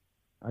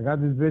 I got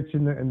this bitch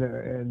in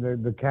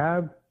the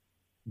cab,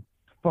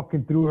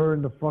 fucking threw her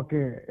in the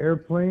fucking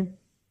airplane.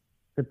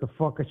 Get the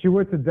fuck. She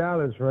went to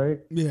Dallas, right?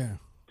 Yeah.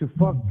 To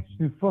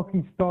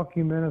fucking stalk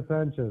Jimena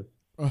Sanchez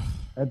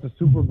at the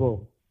Super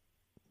Bowl.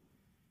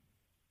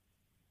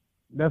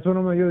 That's when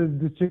I'm like, "Yo,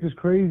 this chick is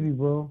crazy,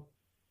 bro."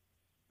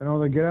 And I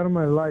was like, "Get out of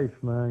my life,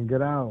 man.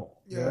 Get out.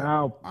 Yeah. Get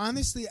out."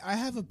 Honestly, I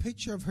have a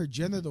picture of her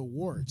genital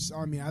warts.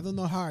 I mean, I don't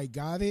know how I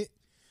got it.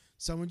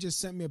 Someone just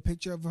sent me a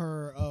picture of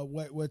her,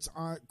 what's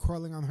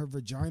crawling on her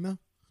vagina.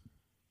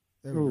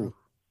 There we go.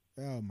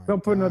 Oh my!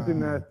 Don't put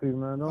nothing nasty,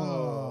 man.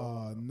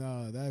 Oh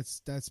no,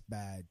 that's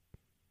bad.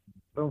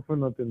 Don't put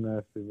nothing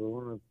nasty,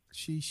 bro.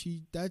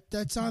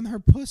 That's on her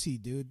pussy,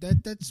 dude.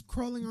 That's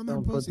crawling on her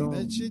pussy.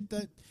 That shit.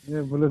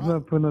 Yeah, but let's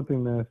not put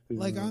nothing nasty.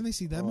 Like, man.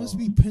 honestly, that must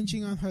be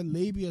pinching on her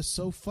labia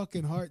so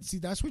fucking hard. See,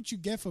 that's what you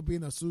get for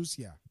being a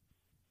sucia.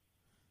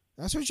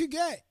 That's what you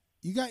get.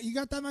 You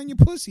got that on your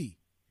pussy.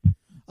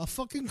 A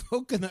fucking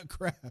coconut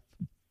crab.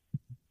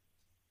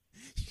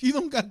 She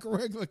don't got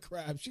regular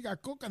crabs. She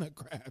got coconut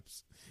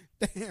crabs.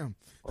 Damn.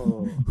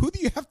 Oh. Who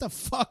do you have to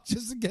fuck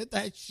just to get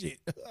that shit?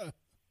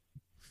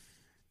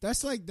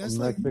 That's like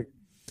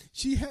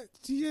she had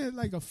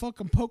like a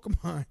fucking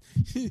Pokemon.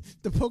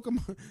 The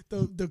Pokemon,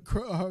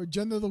 her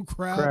genital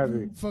crab,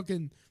 Krabby.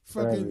 fucking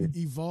Krabby.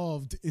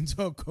 evolved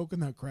into a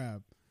coconut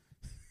crab.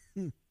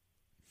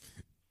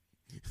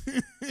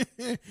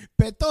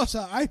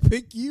 Petosa, I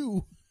pick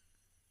you.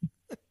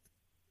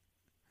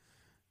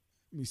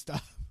 Let me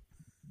stop.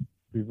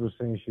 People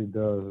saying she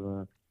does,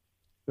 man.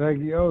 Like,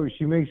 yo,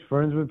 she makes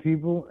friends with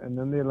people, and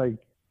then they like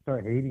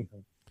start hating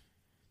her.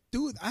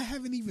 Dude, I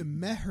haven't even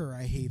met her.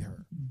 I hate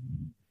her.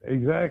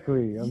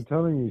 Exactly. I'm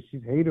telling you,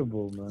 she's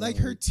hateable, man. Like,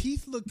 her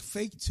teeth look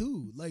fake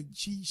too. Like,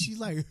 she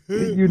like.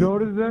 You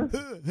notice that?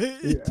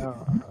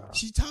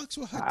 She talks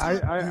with her.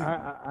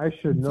 I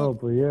should know,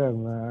 but yeah,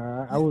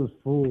 man, I was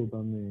fooled.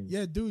 I mean,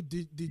 yeah, dude.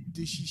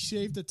 Did she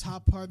shave the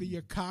top part of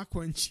your cock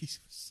when she?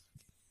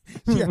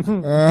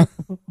 Yeah.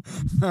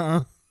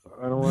 I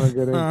don't want to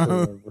get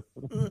into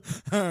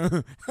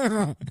that.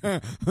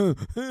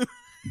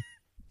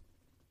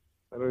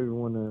 I don't even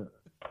want to.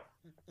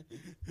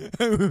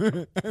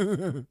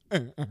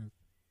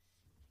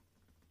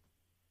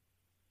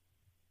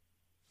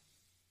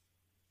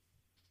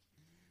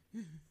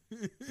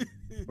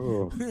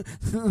 Oh.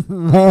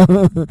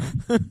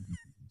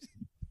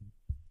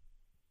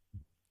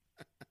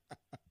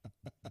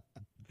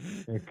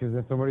 Because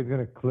then somebody's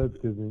gonna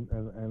clip this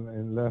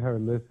and let her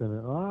listen.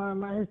 And, oh,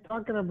 man, he's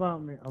talking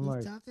about me. I'm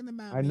like,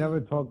 I never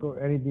talk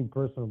anything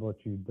personal about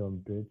you,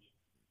 dumb bitch.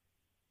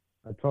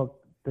 I talk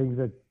things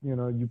that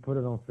you put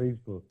it on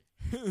Facebook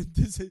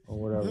or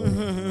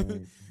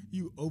whatever.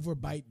 You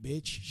overbite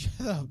bitch.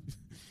 Shut up.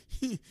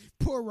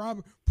 Poor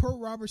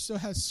Robert still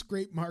has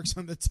scrape marks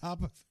on the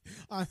top of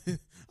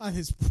on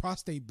his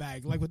prostate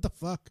bag. Like, what the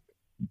fuck?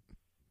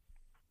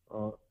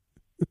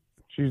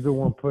 She's the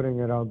one putting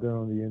it out there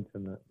on the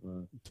internet,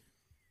 man.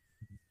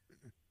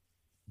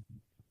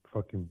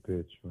 Fucking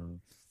bitch,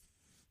 man.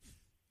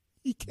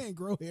 He can't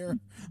grow hair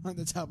on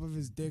the top of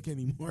his dick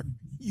anymore.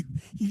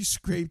 You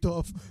scraped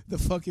off the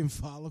fucking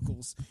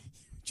follicles.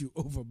 You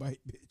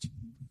overbite bitch.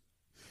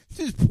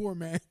 This poor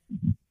man.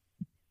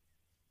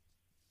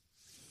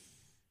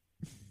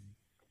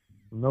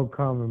 No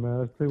comment, man.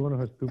 Let's play one of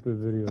her stupid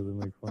videos and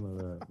make fun of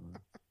that, man.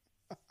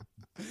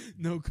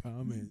 No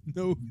comment.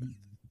 No.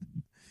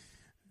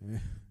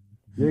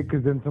 Yeah,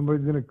 because then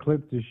somebody's gonna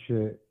clip this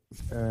shit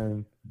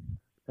and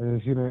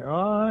then she's like,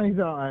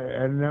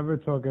 I never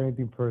talk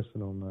anything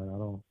personal, man. I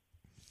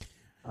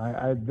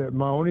don't.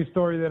 My only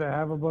story that I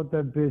have about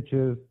that bitch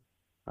is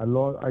I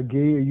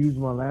used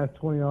my last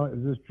 $20.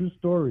 It's a true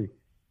story.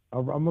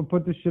 I'm gonna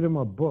put this shit in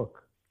my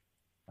book.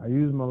 I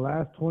used my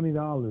last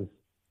 $20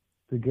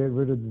 to get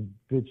rid of this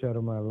bitch out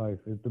of my life.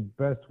 It's the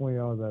best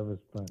 $20 I ever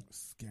spent.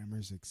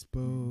 Scammers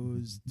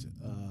exposed.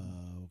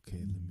 Okay,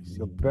 let me see.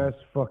 The best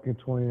fucking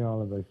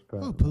 $20 I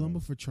spent. Oh,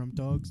 Palumbo for Trump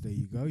dogs. There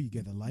you go. You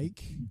get a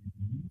like.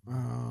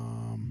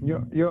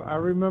 Yo, I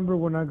remember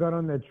when I got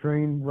on that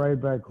train right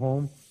back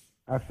home,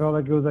 I felt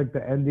like it was like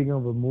the ending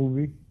of a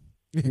movie.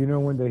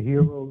 When the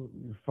hero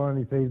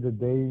finally saves the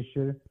day and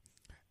shit.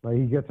 Like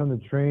he gets on the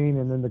train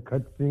and then the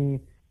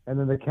cutscene and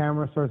then the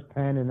camera starts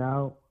panning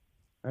out.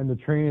 And the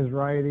train is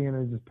riding, and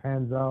it just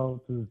pans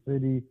out to the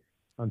city.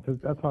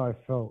 That's how I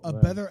felt. A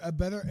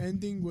better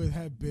ending would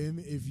have been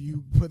if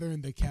you put her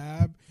in the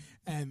cab,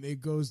 and it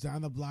goes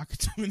down the block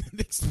and it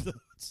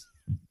explodes.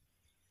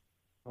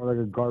 Or like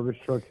a garbage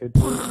truck hits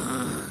you.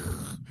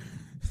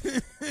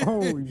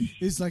 Holy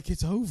shit! It's like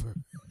it's over.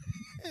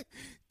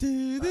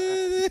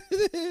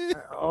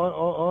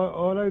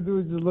 all I do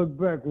is just look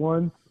back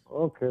once.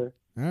 Okay.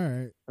 All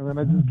right. And then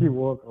I just keep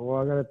walking.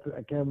 Well,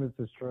 I can't miss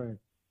this train.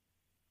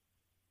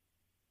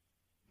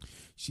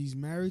 She's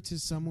married to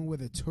someone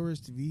with a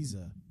tourist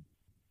visa.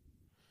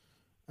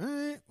 All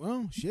right.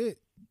 Well, shit.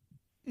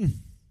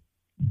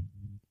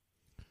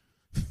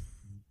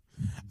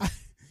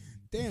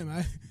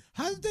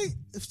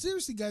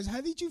 Seriously, guys,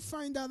 how did you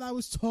find out I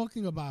was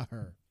talking about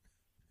her?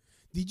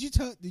 Did you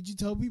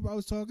tell people I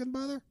was talking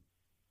about her?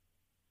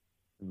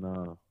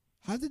 No.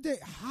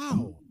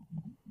 How?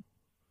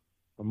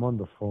 I'm on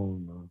the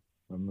phone, man.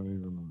 I'm not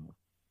even on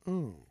the...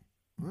 Oh.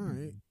 All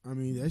right. I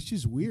mean, that's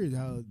just weird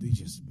how they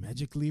just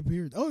magically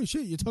appeared. Oh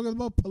shit! You're talking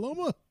about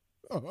Paloma?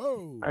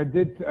 Oh. I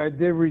did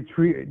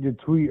retweet your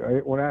tweet.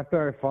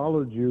 After I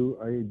followed you,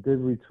 I did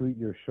retweet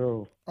your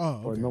show. Oh,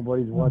 okay. But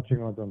nobody's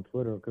watching us on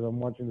Twitter because I'm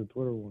watching the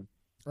Twitter one.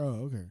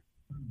 Oh, okay.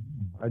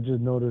 I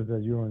just noticed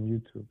that you're on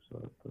YouTube, so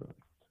I put it.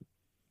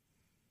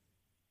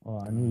 Oh,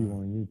 I knew you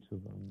were on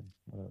YouTube.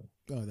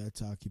 Oh,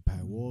 that's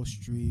Occupy Wall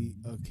Street.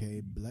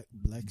 Okay,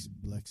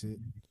 Blexit.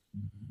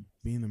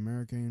 Being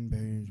American,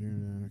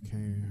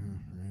 okay,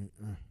 right.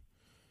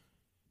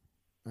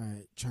 All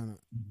right, trying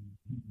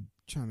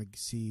to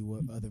see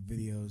what other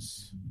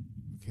videos.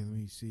 Okay, let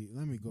me see.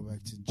 Let me go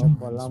back to John's.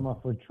 Paloma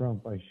for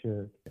Trump, I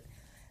shared.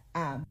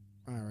 All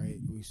right,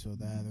 we saw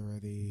that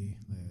already.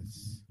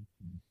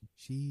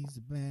 She's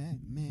a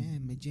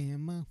Batman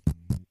pajama.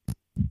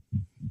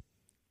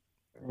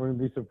 I wouldn't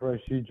be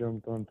surprised she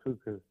jumped on too,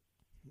 cause.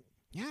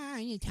 Yeah,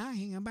 you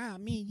talking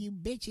about me, you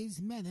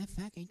bitches,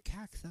 motherfucking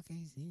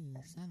cocksuckers, you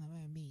son of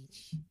a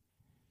bitch.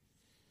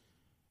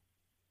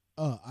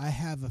 I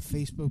have a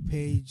Facebook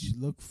page.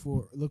 Look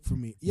for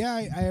me. Yeah,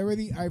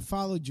 I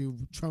followed you,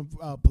 Trump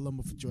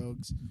Paloma for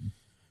Drugs.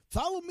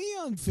 Follow me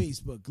on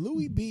Facebook,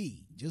 Louis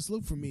B. Just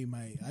look for me.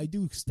 I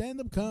do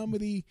stand-up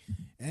comedy,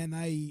 and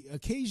I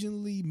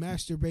occasionally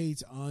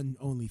masturbate on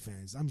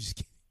OnlyFans. I'm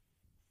just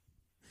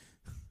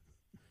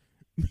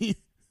kidding.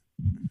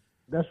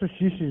 That's what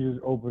she should just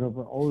open up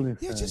an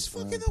OnlyFans. Yeah, just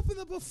fucking open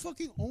up a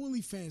fucking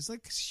OnlyFans.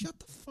 Like, shut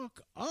the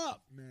fuck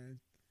up, man.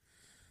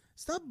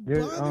 Stop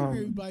bothering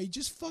everybody.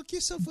 Just fuck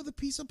yourself with a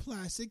piece of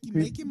plastic. You're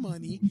making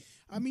money.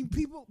 I mean,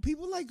 people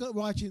like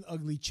watching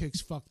ugly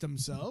chicks fuck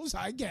themselves.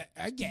 I get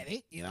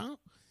it. You know,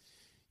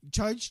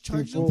 charge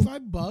them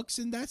 $5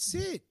 and that's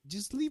it.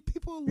 Just leave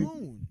people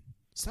alone.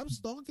 Stop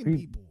stalking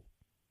people.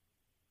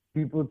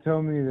 People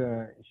tell me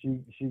that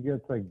she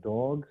gets like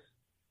dogs.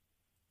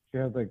 She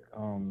has like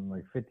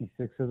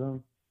 56 of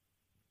them.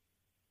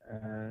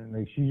 And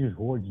like she just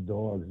hoards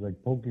dogs like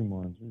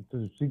Pokemon.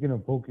 Speaking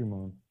of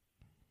Pokemon,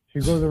 she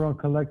goes around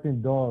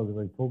collecting dogs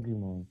like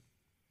Pokemon.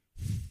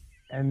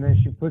 And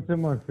then she puts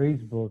them on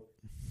Facebook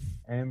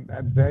and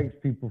begs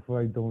people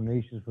for like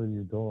donations for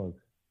these dogs.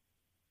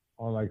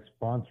 Or like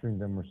sponsoring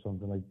them or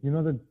something. Like, you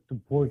know the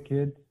poor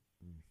kids?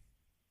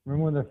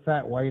 Remember when the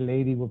fat white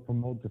lady would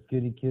promote the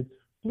kitty kids?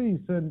 Please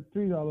send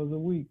 $3 a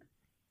week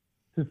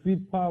to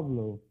feed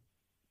Pablo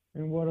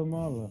in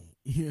Guatemala.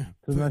 Yeah.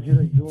 So now she's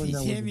like doing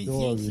that with the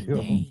dogs. You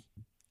know?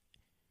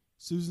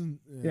 Susan.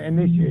 Yeah, and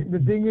then the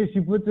thing is, she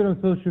puts it on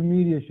social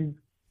media.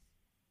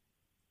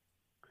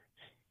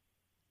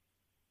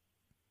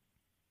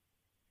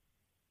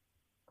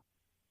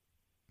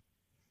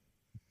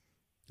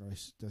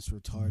 That's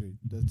retarded.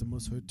 That's the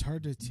most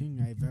retarded thing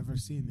I've ever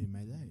seen in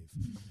my life.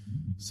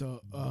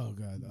 So, oh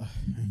god.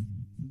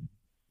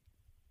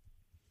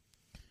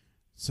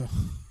 So,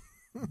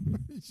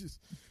 it's just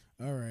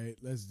all right.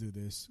 Let's do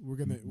this. We're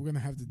gonna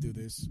have to do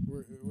this.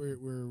 We're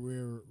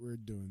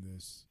doing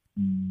this.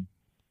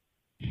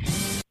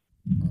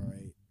 All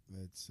right.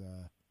 Let's.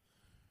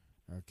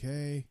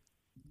 Okay.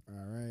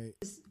 All right.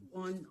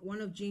 On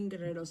one of Jean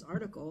Guerrero's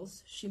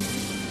articles, she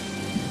mentioned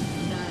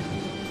that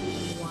the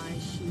reason why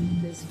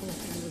this whole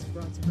thing was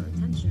brought to her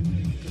attention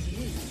is because of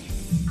me.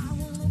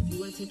 If you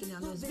would have taken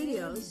down those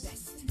videos,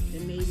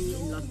 then maybe,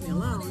 and left me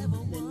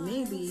alone, then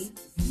maybe,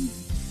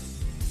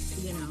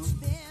 you know.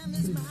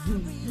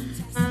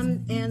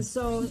 And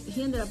so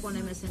he ended up on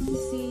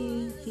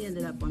MSNBC, he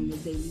ended up on the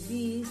Daily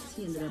Beast,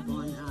 he ended up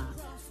on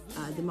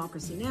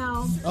Democracy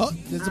Now! Oh,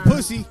 there's a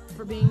pussy!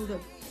 For being the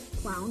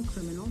clown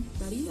criminal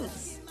that he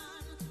is.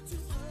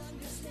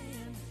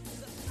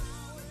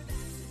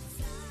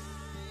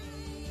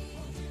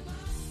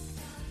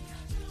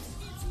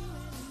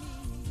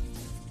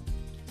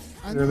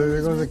 Yeah,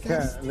 there goes the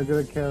cat. Look at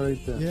the cat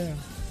right there. Yeah.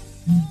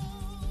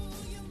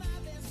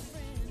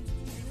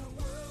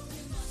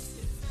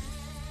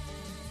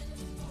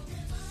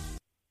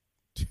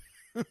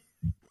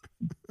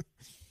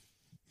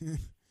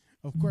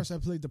 Of course, I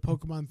played the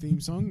Pokemon theme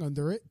song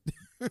under it.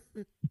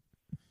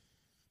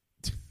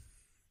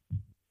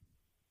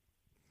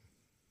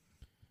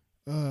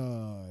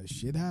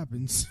 Shit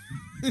happens.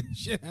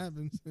 Shit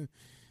happens.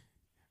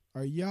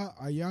 Are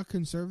y'all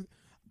conservative?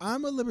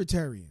 I'm a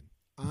libertarian.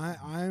 I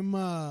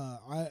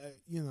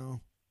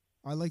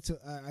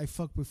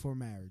fuck before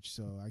marriage,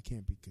 so I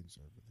can't be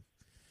conservative.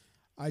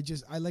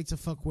 I like to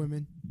fuck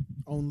women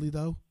only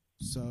though.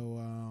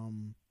 So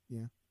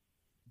yeah.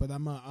 But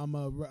I'm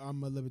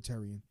a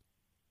libertarian.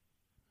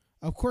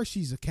 Of course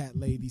she's a cat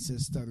lady,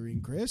 says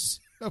Stuttering Chris.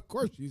 Of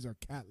course she's a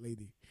cat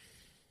lady.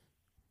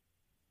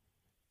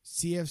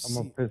 CFC.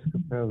 I'm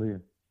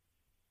Episcopalian.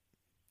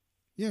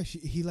 Yeah,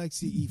 he likes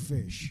to eat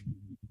fish.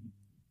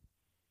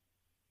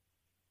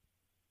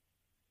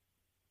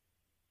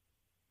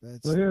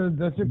 That's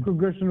a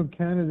congressional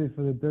candidate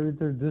for the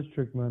 33rd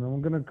district, man.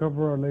 I'm gonna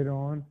cover her later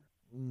on.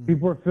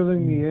 People are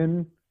filling me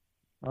in.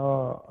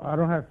 I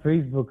don't have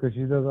Facebook because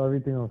she does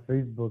everything on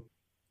Facebook.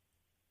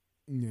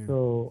 Yeah.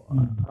 So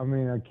I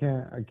mean, I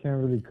can't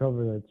really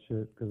cover that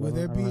shit because I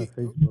don't have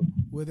Facebook.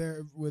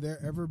 Will there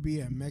ever be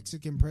a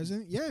Mexican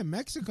president? Yeah, in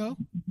Mexico.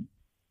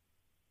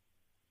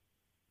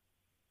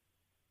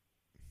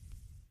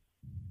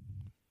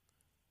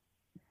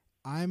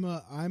 I'm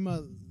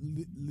a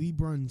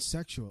Libran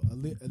sexual, a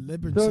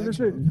Libran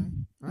sexual. Okay.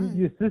 Right.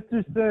 Your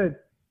sister said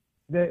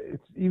that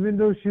even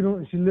though she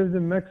lives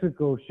in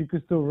Mexico, she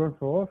could still run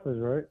for office,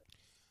 right?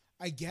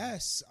 I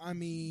guess. I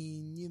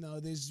mean, you know,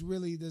 there's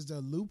a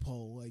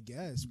loophole, I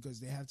guess, because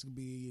they have to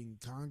be in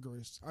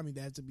Congress. I mean,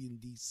 they have to be in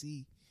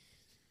D.C.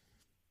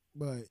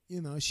 But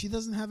you know, she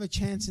doesn't have a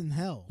chance in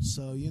hell.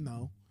 So you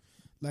know,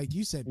 like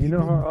you said, you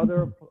know, her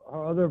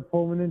other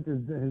opponent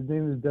his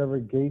name is Deborah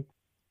Gates.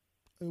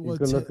 You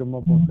can look him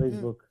up on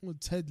Facebook. Yeah, well,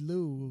 Ted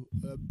Lieu.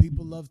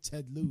 People love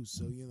Ted Lieu,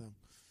 so you know.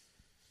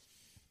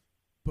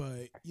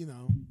 But you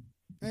know,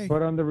 hey.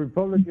 But on the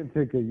Republican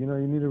ticket, you know,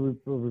 you need a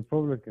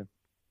Republican.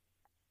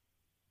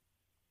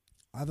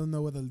 I don't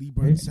know what a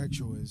Libran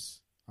sexual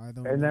is. I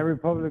don't. And that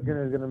Republican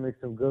is gonna make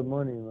some good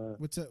money, man.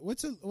 What's a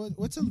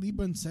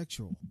Libran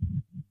sexual?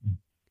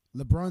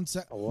 LeBron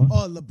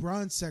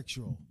LeBron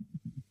sexual.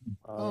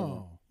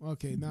 Oh,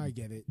 okay, now I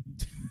get it.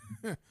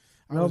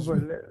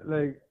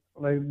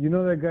 Like you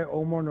know that guy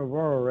Omar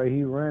Navarro, right?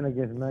 He ran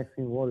against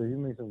Maxine Waters. He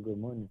made some good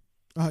money.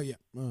 Oh yeah.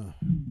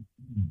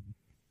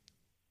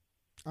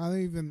 I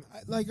don't even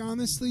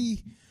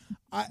honestly.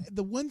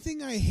 The one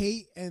thing I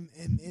hate and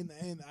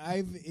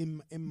I've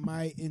in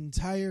my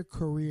entire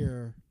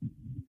career.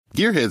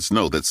 Gearheads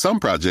know that some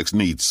projects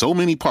need so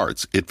many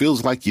parts, it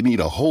feels like you need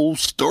a whole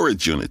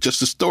storage unit just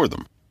to store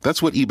them.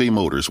 That's what eBay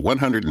Motors'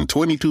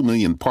 122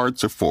 million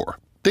parts are for.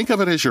 Think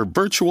of it as your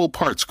virtual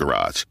parts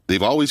garage.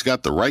 They've always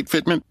got the right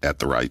fitment at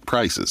the right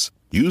prices.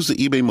 Use the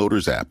eBay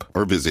Motors app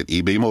or visit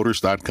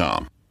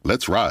ebaymotors.com.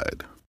 Let's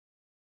ride.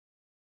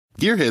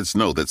 Gearheads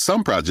know that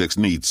some projects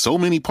need so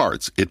many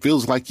parts, it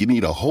feels like you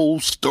need a whole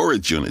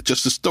storage unit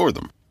just to store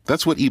them.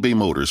 That's what eBay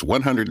Motors'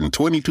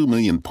 122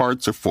 million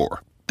parts are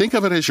for. Think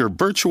of it as your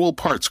virtual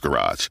parts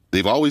garage.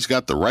 They've always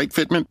got the right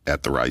fitment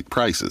at the right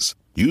prices.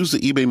 Use the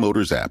eBay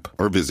Motors app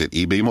or visit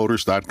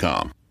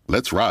ebaymotors.com.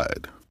 Let's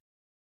ride.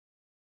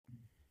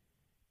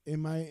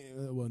 In my,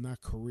 well, not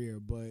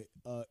career, but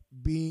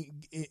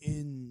being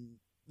in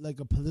like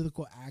a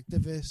political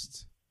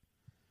activist,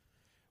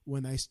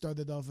 when I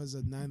started off as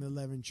a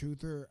 9/11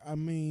 truther, I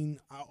mean,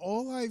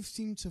 all I've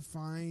seemed to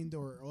find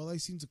or all I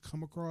seem to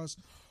come across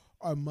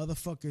are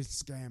motherfucking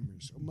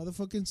scammers.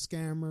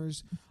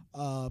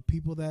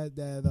 People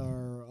that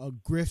are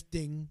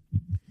grifting.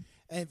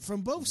 And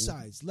from both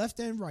sides, left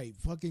and right,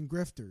 fucking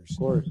grifters. Of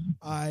course.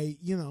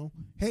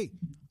 Hey,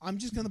 I'm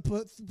just going to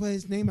put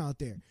his name out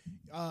there.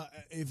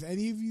 If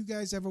any of you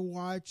guys ever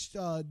watched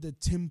the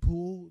Tim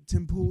Pool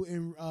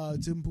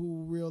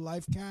Real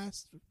Life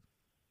Cast,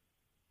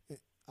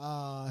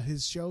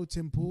 his show,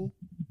 Tim Pool,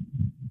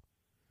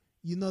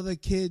 you know the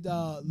kid,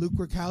 Luke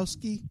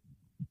Rakowski?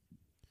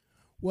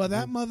 Well,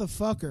 that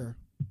motherfucker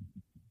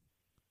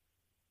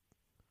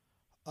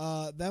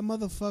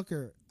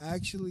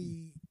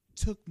actually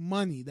took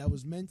money that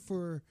was meant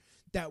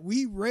that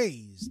we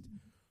raised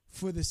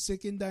for the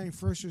sick and dying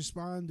first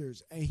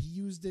responders, and he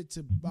used it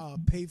to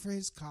pay for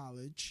his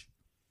college,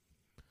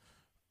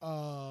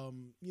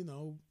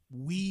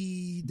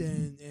 weed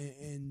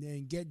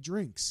and get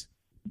drinks.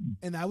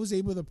 And I was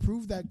able to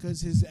prove that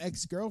because his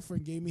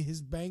ex-girlfriend gave me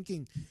his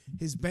banking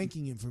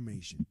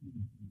information.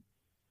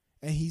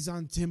 And he's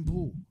on Tim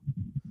Pool,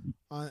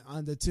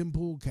 on the Tim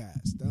Pool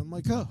cast. And I'm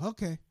like, oh,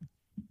 okay.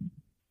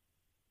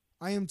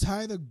 I am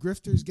tired of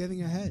grifters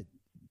getting ahead.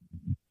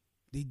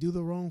 They do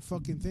the wrong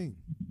fucking thing.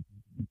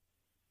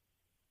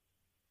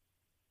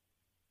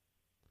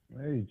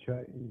 Hey,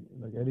 try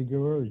like Eddie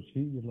Guerrero, you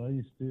cheat, you lie,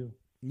 you steal.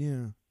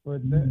 Yeah.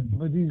 But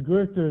these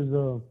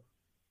grifters,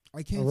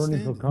 I can't are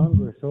running stand for it.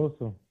 Congress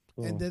also.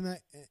 So. And then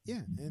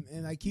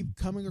and I keep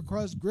coming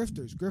across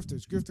grifters.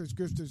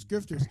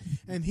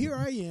 And here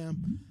I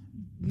am,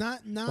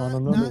 not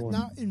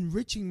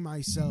enriching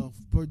myself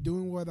for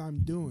doing what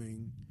I'm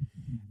doing,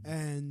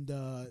 and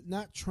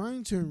not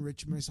trying to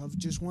enrich myself.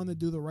 Just want to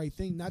do the right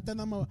thing. Not that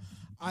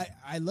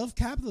I love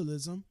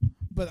capitalism,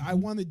 but I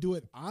want to do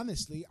it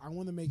honestly. I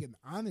want to make an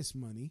honest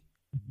money.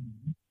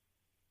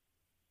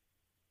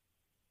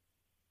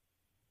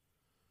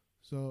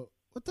 So.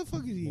 What the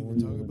fuck is he even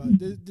talking about?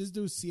 This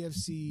dude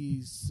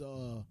CFC's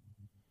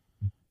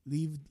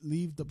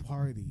leave the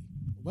party.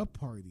 What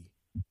party?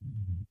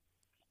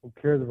 Who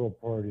cares about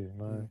parties,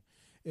 man?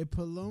 If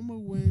Paloma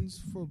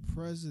wins for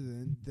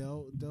president,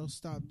 they'll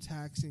stop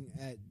taxing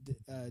at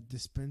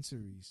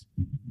dispensaries.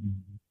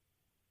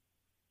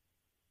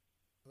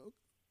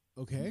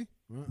 Okay,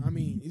 well, I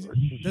mean,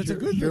 that's a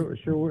good thing.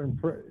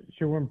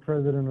 She won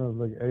president of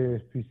like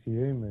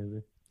ASPCA,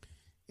 maybe.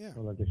 Yeah.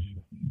 Or like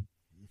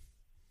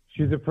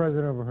she's the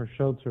president of her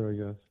shelter, I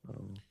guess.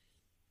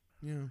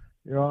 Yeah.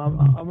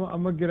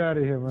 I'm gonna get out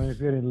of here, man. It's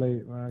getting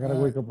late, man. I gotta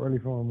wake up early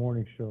for my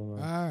morning show,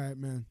 man. All right,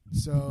 man.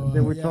 So I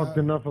think we talked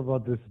enough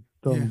about this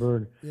dumb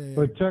bird. Yeah.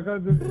 But check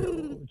out the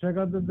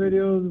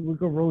videos. We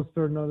could roast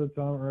her another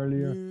time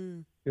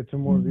earlier. Get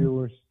some more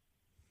viewers.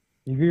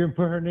 You can even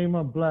put her name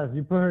on blast.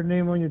 You put her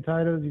name on your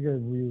titles, you get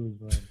views,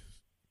 man.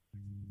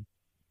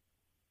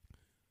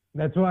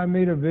 That's why I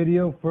made a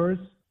video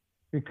first.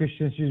 Because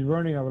since she's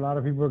running, a lot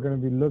of people are going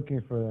to be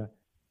looking for that.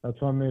 That's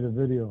why I made a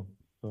video.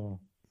 So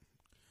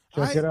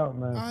check it out,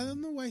 man. I don't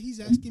know why he's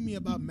asking me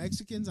about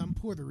Mexicans. I'm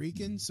Puerto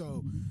Rican,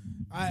 so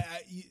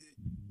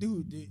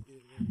dude, I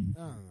don't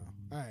know.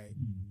 All right.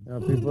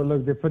 People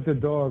look. They put the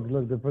dogs.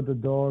 Look, they put the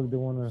dog. They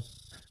want to.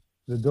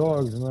 The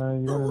dogs,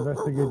 man. You want to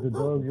investigate the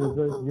dogs.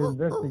 You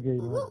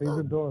investigate, man. Save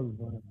the dogs,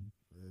 man.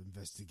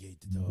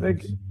 Investigate the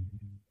dogs.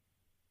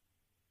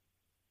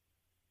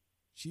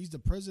 She's the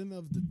president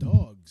of the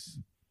dogs.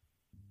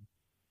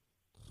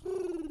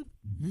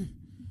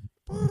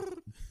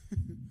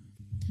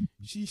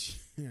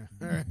 Yeah.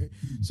 All right.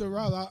 So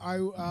Rob,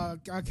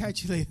 I'll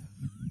catch you later.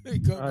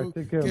 Go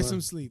take care, get man.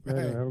 some sleep. Yeah, All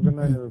right. have a good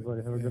night,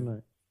 everybody. Have a good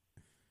night.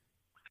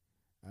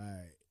 All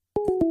right.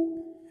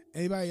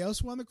 Anybody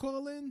else want to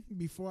call in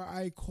before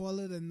I call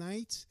it a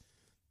night?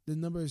 The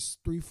number is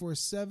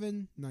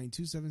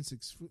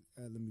 347-927-6.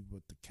 Let me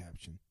put the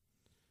caption.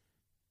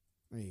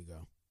 There you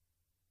go.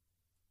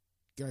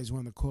 Guys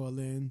want to call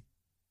in?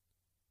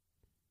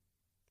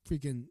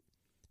 Freaking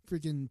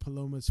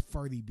Paloma's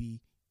farty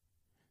bee.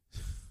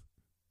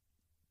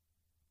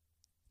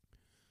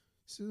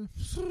 So,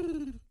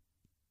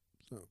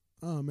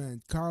 oh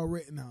man, Carl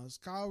Rittenhouse.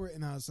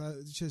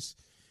 It's just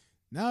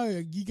now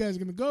you guys are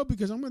gonna go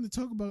because I'm gonna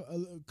talk about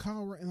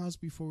Carl Rittenhouse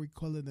before we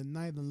call it a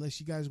night. Unless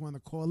you guys want to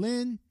call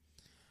in,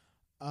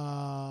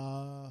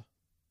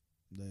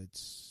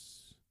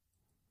 let's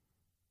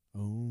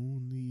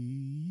only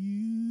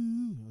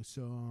you.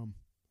 So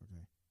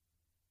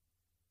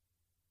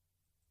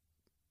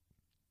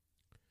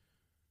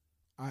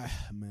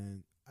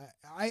okay.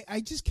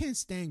 I just can't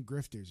stand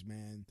grifters,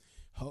 man.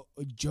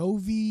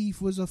 Jovi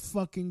was a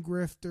fucking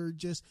grifter.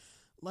 Just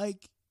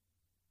like,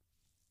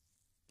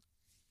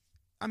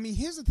 I mean,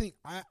 here's the thing.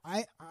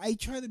 I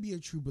try to be a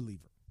true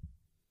believer.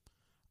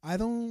 I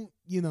don't,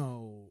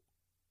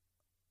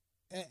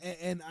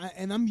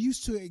 and I'm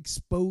used to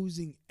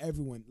exposing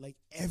everyone. Like,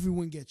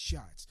 everyone gets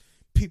shots.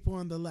 People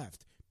on the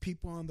left,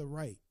 people on the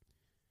right.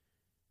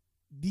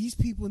 These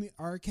people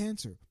are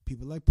cancer.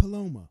 People like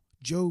Paloma,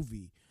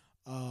 Jovi,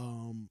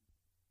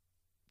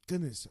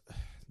 goodness,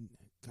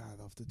 God,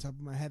 off the top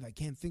of my head, I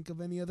can't think of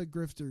any other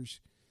grifters.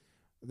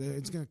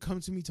 It's going to come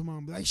to me tomorrow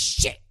and be like,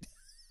 shit,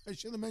 I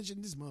should have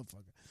mentioned this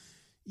motherfucker.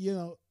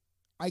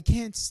 I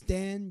can't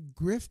stand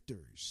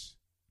grifters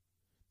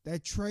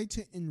that try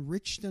to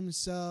enrich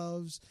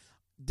themselves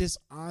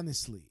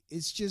dishonestly.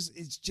 It's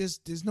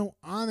just, there's no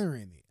honor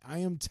in it. I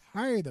am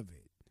tired of it.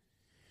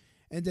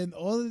 And then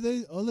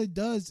all it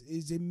does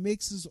is it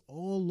makes us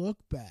all look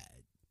bad.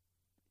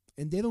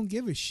 And they don't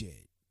give a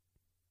shit.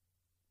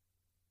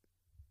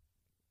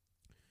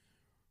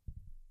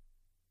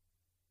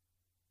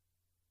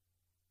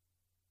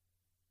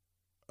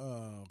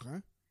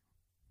 Okay.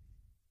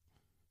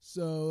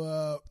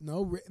 So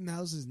no,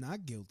 Rittenhouse is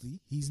not guilty.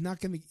 He's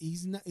gonna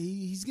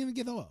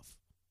get off.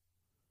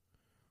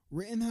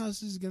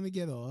 Rittenhouse is gonna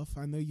get off.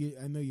 I know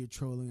you're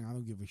trolling. I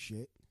don't give a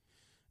shit.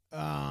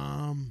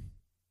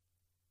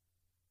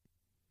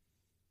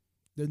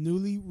 The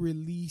newly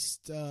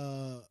released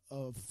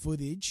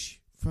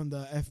footage from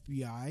the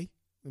FBI.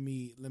 Let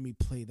me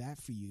play that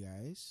for you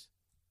guys.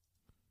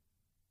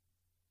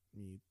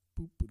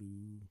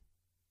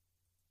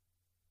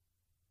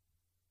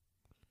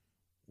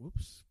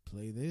 Whoops,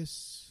 play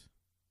this.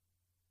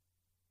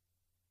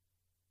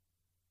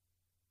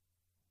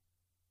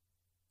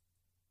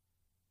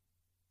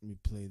 Let me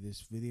play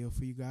this video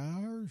for you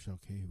guys.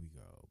 Okay, here we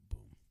go. Boom.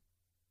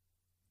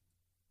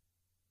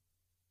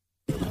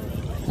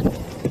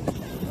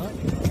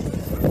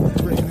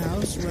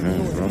 Rittenhouse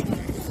running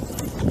away.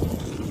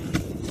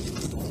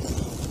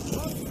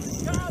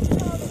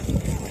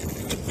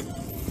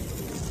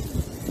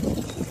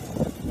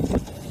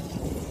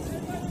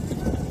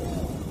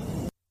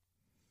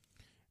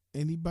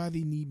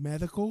 Anybody need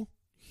medical?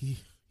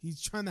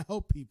 He's trying to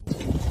help people.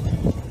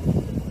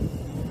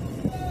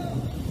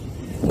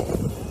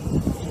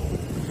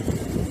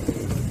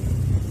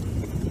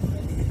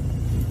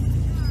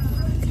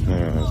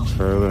 Yeah,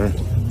 trailer.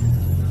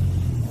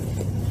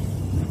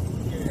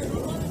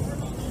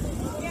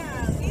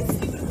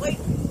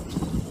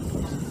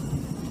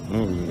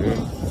 Oh, yeah.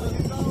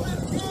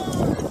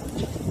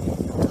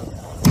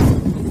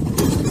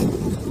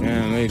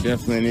 Yeah, they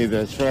definitely need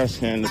that trash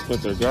can to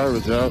put their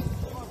garbage out.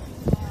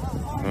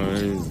 Oh,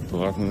 he's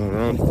blocking the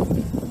road.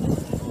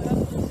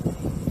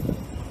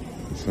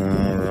 So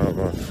now we're out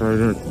by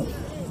Frederick.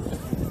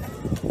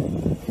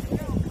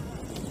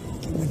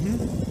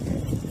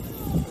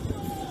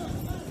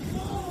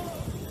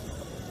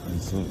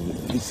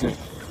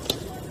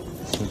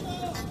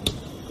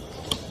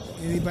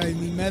 Anybody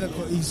need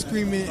medical? He's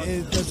screaming,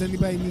 does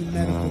anybody need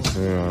medical? I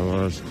see a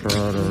large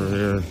crowd over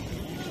here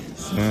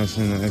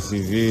smashing the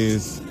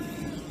SUVs.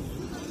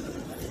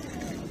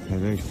 I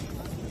think.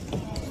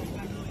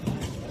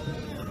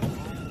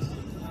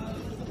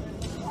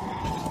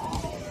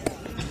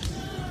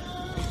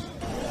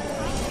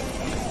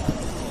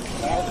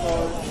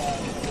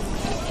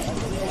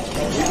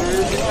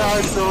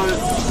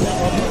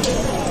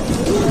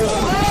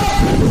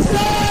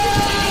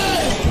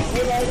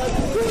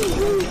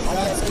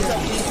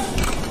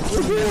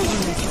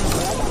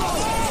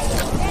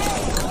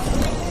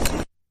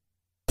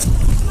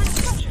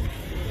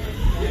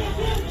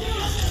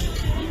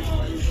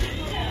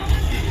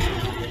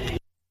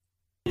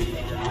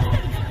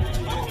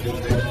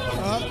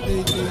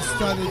 They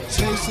started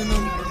chasing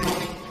him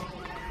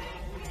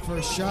for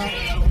a shot.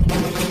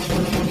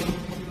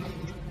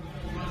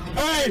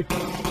 Hey!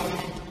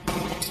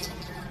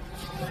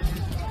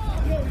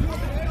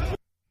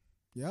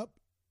 Yep.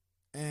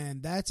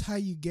 And that's how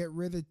you get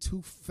rid of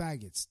two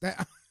faggots.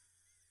 That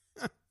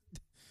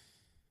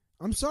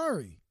I'm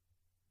sorry.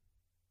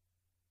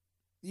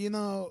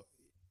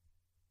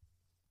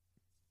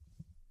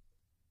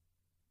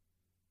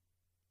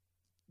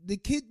 The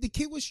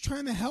kid was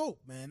trying to help,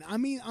 man. I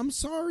mean, I'm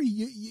sorry.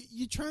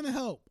 You're trying to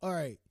help. All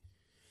right.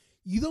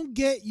 You don't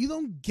get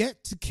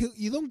to kill.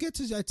 You don't get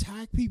to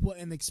attack people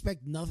and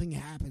expect nothing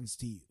happens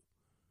to you.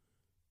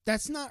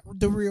 That's not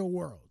the real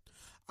world.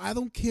 I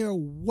don't care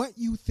what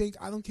you think.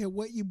 I don't care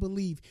what you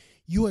believe.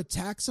 You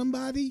attack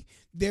somebody,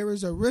 there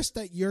is a risk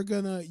that you're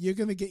gonna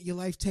get your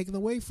life taken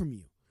away from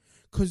you,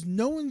 because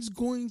no one's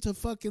going to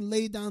fucking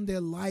lay down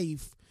their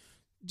life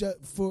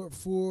for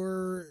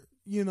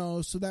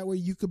so that way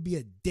you could be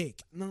a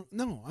dick.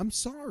 No, I'm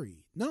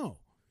sorry, no.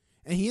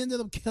 And he ended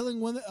up killing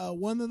one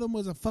of them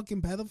was a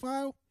fucking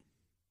pedophile.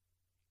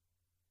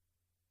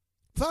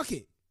 Fuck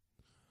it,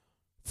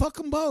 fuck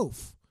them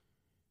both.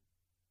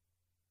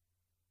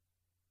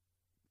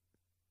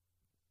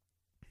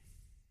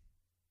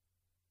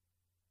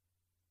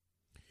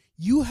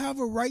 You have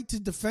a right to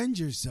defend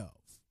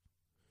yourself.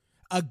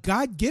 A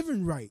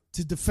God-given right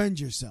to defend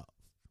yourself.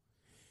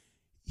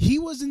 He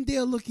wasn't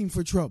there looking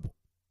for trouble.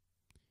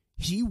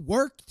 He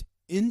worked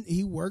in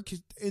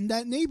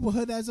that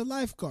neighborhood as a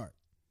lifeguard.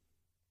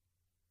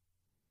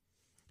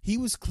 He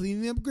was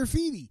cleaning up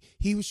graffiti.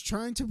 He was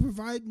trying to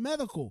provide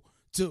medical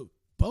to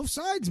both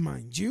sides,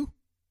 mind you.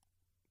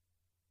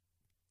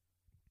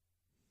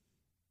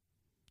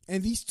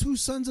 And these two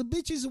sons of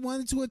bitches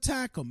wanted to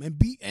attack him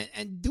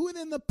and do it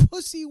in the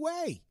pussy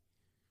way.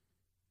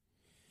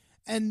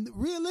 And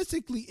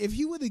realistically, if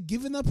he would have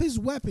given up his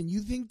weapon, you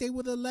think they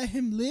would have let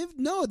him live?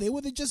 No, they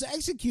would have just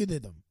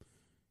executed him.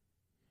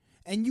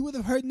 And you would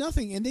have heard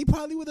nothing, and they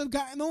probably would have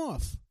gotten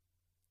off.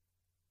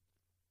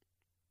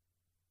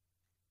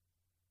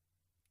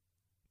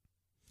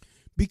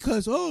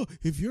 Because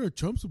if you're a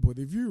Trump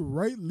supporter, if you're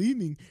right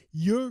leaning,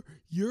 you're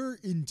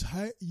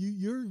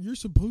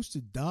supposed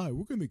to die.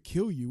 We're gonna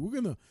kill you.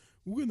 We're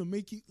gonna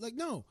make you like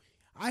no.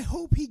 I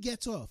hope he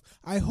gets off.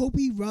 I hope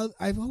he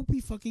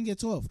fucking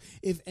gets off.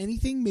 If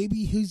anything,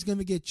 maybe he's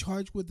gonna get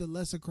charged with the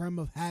lesser crime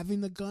of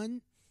having a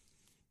gun,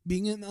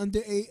 being an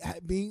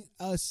underage, being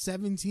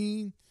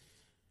 17,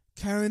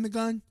 carrying the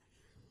gun.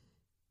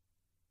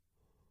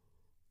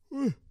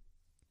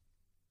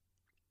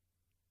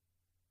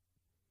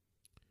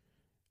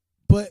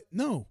 But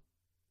no,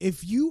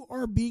 if you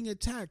are being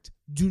attacked,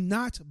 do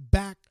not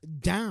back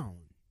down.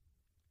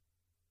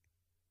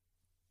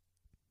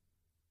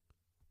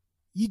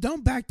 You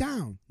don't back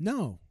down.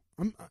 No.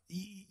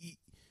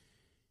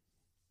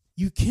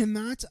 You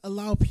cannot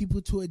allow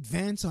people to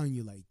advance on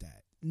you like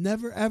that.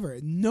 Never, ever.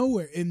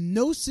 Nowhere. In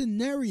no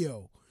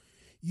scenario.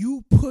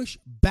 You push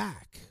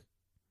back.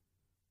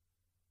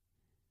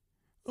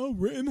 Oh,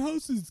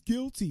 Rittenhouse is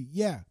guilty.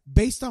 Yeah.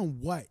 Based on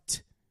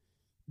what?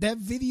 That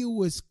video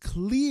was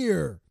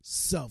clear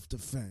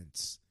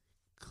self-defense.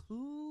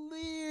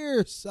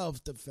 Clear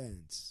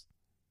self-defense.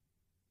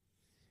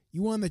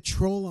 You want to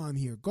troll on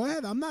here? Go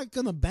ahead. I'm not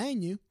going to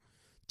ban you.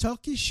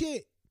 Talk your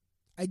shit.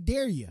 I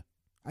dare you.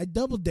 I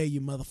double dare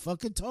you,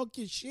 motherfucker. Talk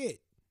your shit.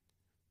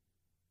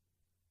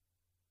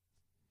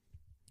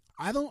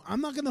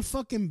 I'm not going to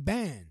fucking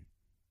ban.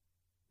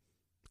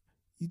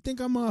 You think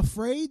I'm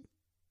afraid?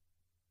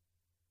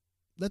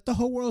 Let the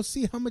whole world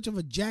see how much of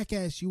a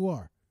jackass you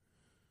are.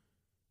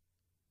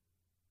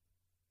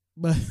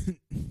 But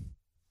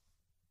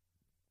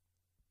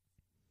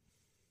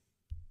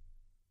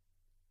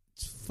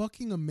it's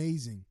fucking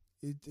amazing.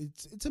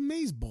 It's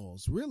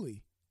amazeballs,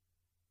 really.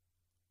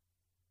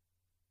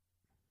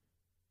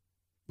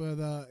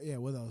 But yeah,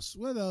 what else?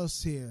 What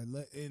else here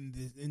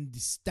in the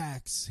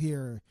stacks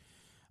here?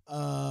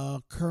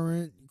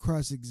 Current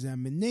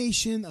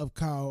cross-examination of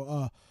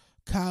Kyle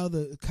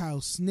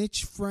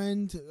snitch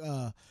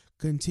friend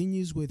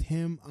continues with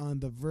him on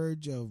the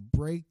verge of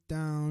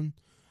breakdown.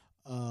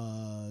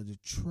 The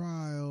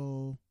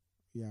trial,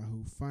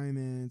 Yahoo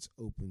Finance,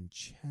 open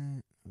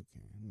chat.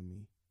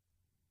 Okay,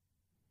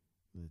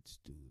 let's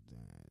do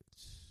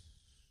that.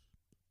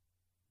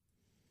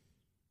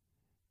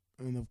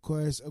 And of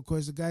course,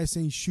 the guy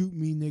saying, "Shoot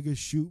me, nigga,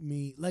 shoot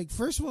me." Like,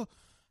 first of all,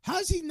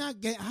 how's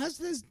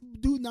this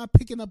dude not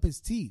picking up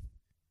his teeth?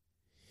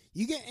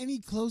 You get any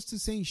close to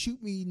saying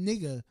 "shoot me,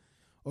 nigga"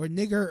 or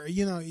 "nigger,"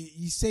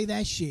 you say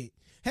that shit.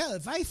 Hell,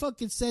 if I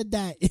fucking said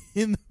that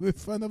in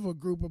front of a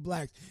group of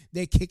blacks,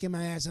 they're kicking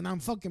my ass, and I'm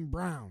fucking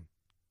brown.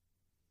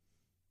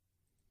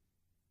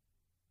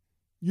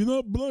 You're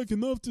not black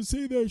enough to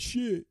say that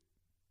shit.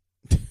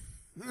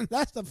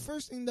 That's the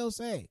first thing they'll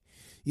say.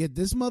 Yet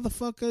this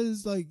motherfucker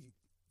is like,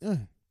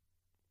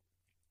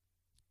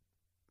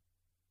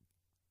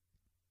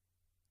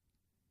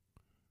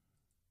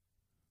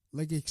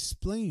 like,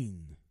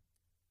 explain.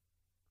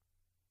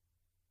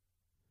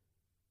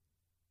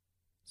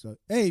 So,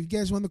 hey, if you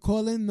guys want to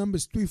call in, number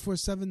is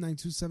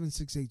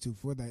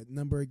 347-927-6824. That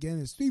number again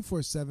is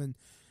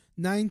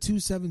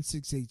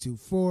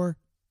 347-927-6824.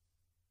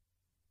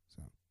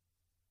 So,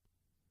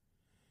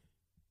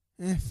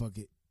 fuck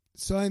it.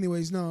 So,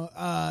 anyways, no,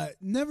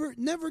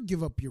 never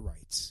give up your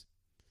rights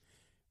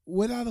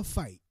without a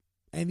fight.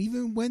 And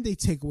even when they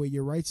take away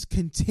your rights,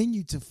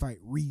 continue to fight.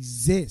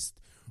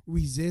 Resist.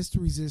 Resist,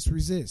 resist,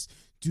 resist.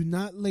 Do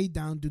not lay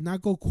down. Do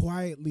not go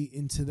quietly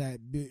into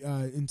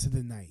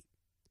the night.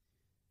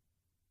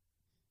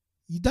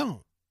 You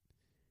don't.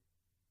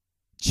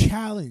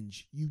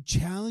 Challenge. You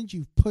challenge,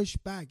 you push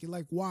back. You're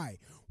like, why?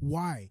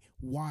 Why?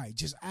 Why?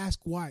 Just ask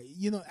why.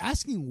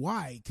 Asking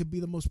why could be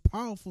the most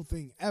powerful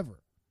thing ever.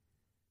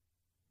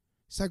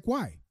 It's like,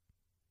 why?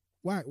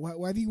 Why?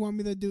 Why do you want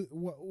me to do?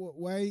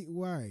 Why?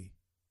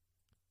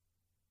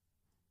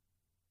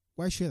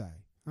 Why should I?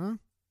 Huh?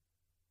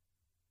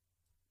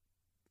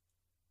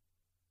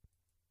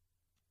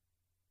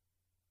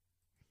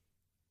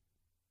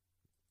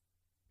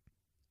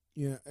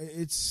 Yeah,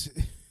 it's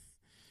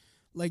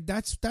like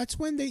that's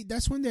when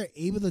they're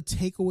able to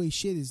take away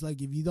shit. Is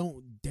like, if you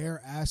don't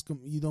dare ask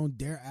them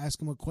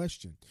a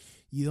question,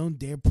 you don't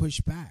dare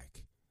push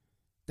back.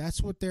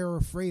 That's what they're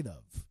afraid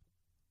of.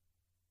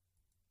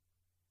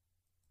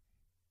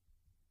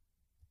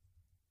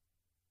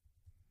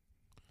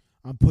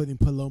 I'm putting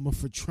Paloma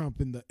for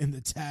Trump in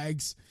the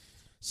tags.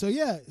 So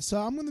yeah, so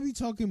I'm going to be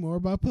talking more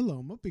about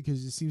Paloma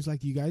because it seems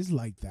like you guys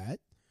like that.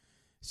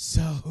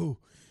 So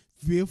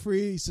feel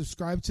free,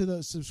 subscribe to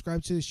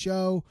the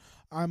show.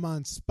 I'm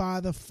on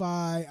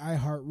Spotify,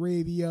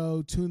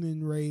 iHeartRadio,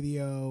 TuneIn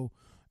Radio.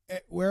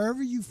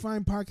 Wherever you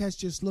find podcasts,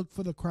 just look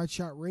for the Crotch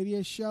Shot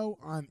Radio Show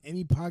on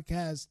any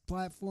podcast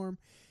platform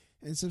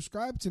and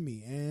subscribe to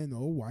me. And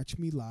watch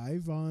me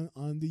live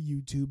on the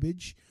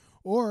YouTubeage.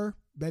 Or,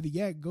 better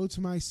yet, go to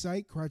my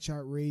site,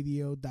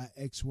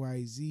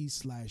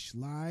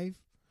 crotchshotradio.xyz/live.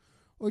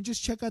 Or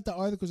just check out the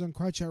articles on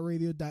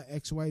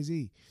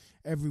crotchshotradio.xyz.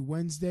 Every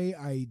Wednesday,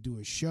 I do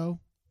a show.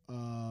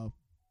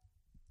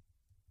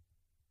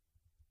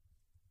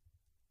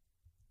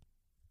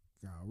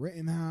 Kyle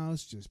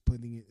Rittenhouse, just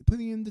putting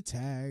in the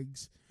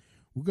tags.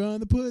 We're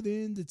gonna put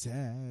in the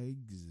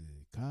tags.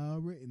 Kyle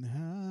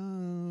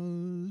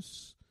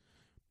Rittenhouse,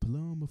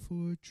 plumber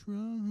for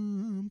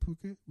Trump.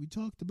 Okay, we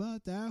talked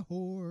about that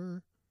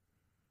whore.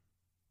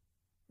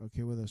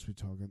 Okay, what else we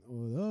talking?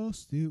 What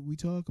else did we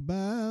talk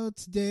about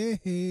today?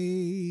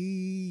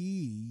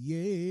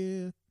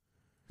 Yeah,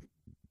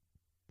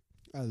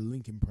 the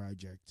Lincoln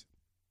Project.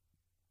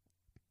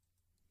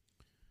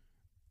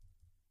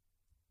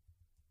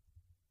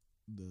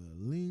 The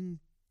Lincoln.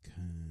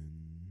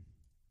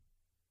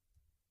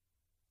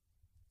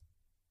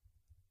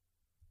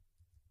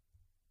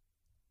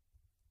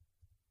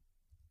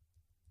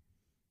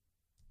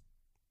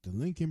 The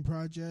Lincoln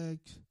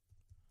Project.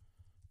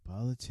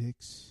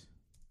 Politics.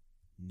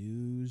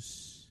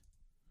 News.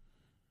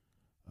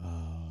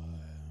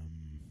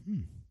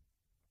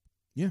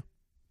 Yeah.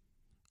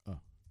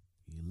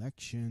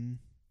 Election.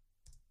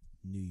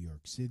 New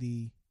York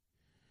City.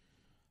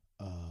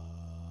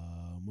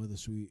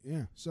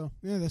 So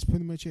that's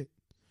pretty much it.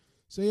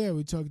 So yeah,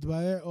 we talked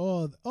about it,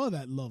 all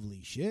that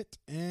lovely shit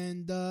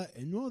and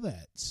all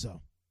that.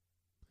 So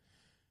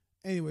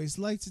anyways,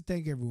 like to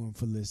thank everyone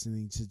for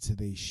listening to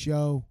today's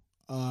show.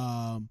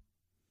 You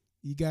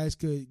guys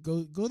could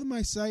go to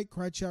my site,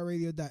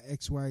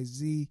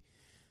 crotchshotradio.xyz.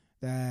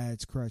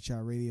 That's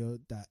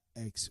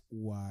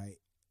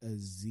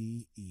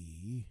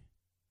crotchshotradio.xyz.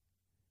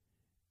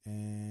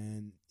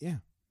 And yeah,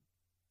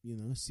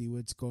 see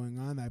what's going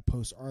on. I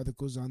post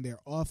articles on there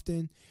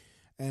often,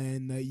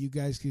 and you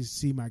guys can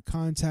see my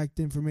contact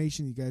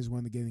information. You guys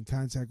want to get in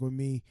contact with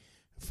me,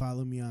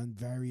 follow me on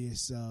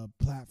various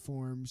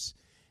platforms.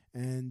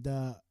 And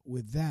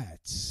with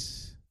that,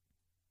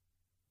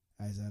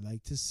 as I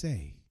like to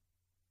say,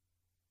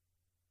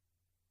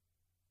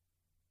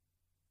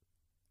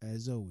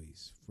 as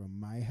always, from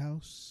my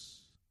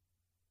house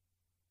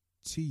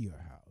to your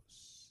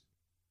house,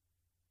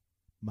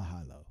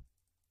 mahalo.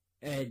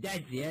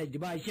 That's the end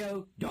of my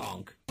show.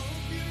 Donk.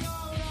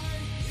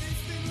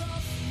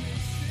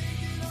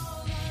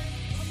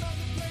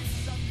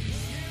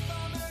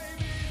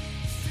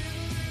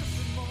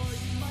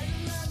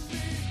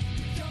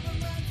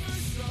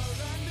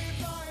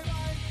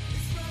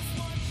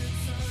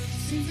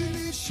 Seems an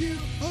issue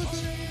of the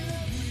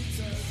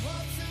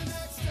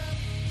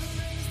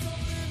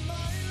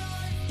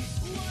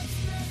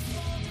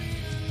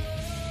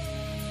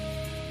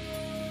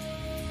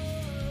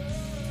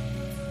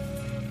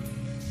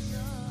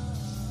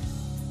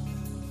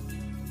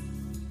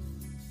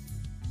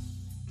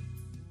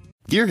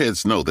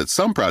Gearheads know that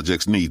some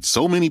projects need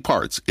so many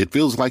parts, it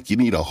feels like you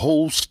need a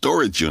whole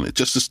storage unit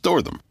just to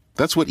store them.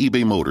 That's what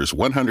eBay Motors'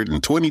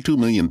 122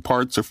 million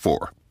parts are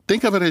for.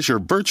 Think of it as your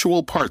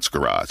virtual parts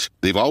garage.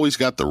 They've always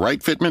got the right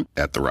fitment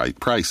at the right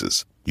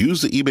prices.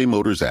 Use the eBay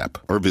Motors app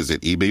or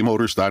visit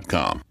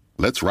ebaymotors.com.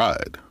 Let's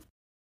ride.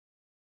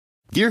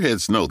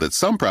 Gearheads know that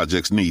some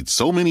projects need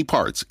so many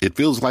parts, it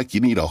feels like you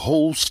need a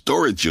whole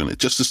storage unit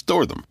just to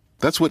store them.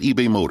 That's what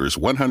eBay Motors'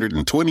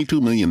 122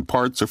 million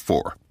parts are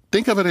for.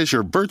 Think of it as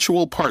your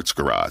virtual parts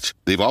garage.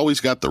 They've always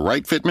got the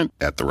right fitment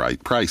at the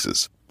right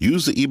prices.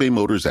 Use the eBay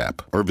Motors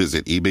app or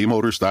visit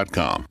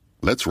ebaymotors.com.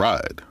 Let's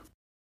ride.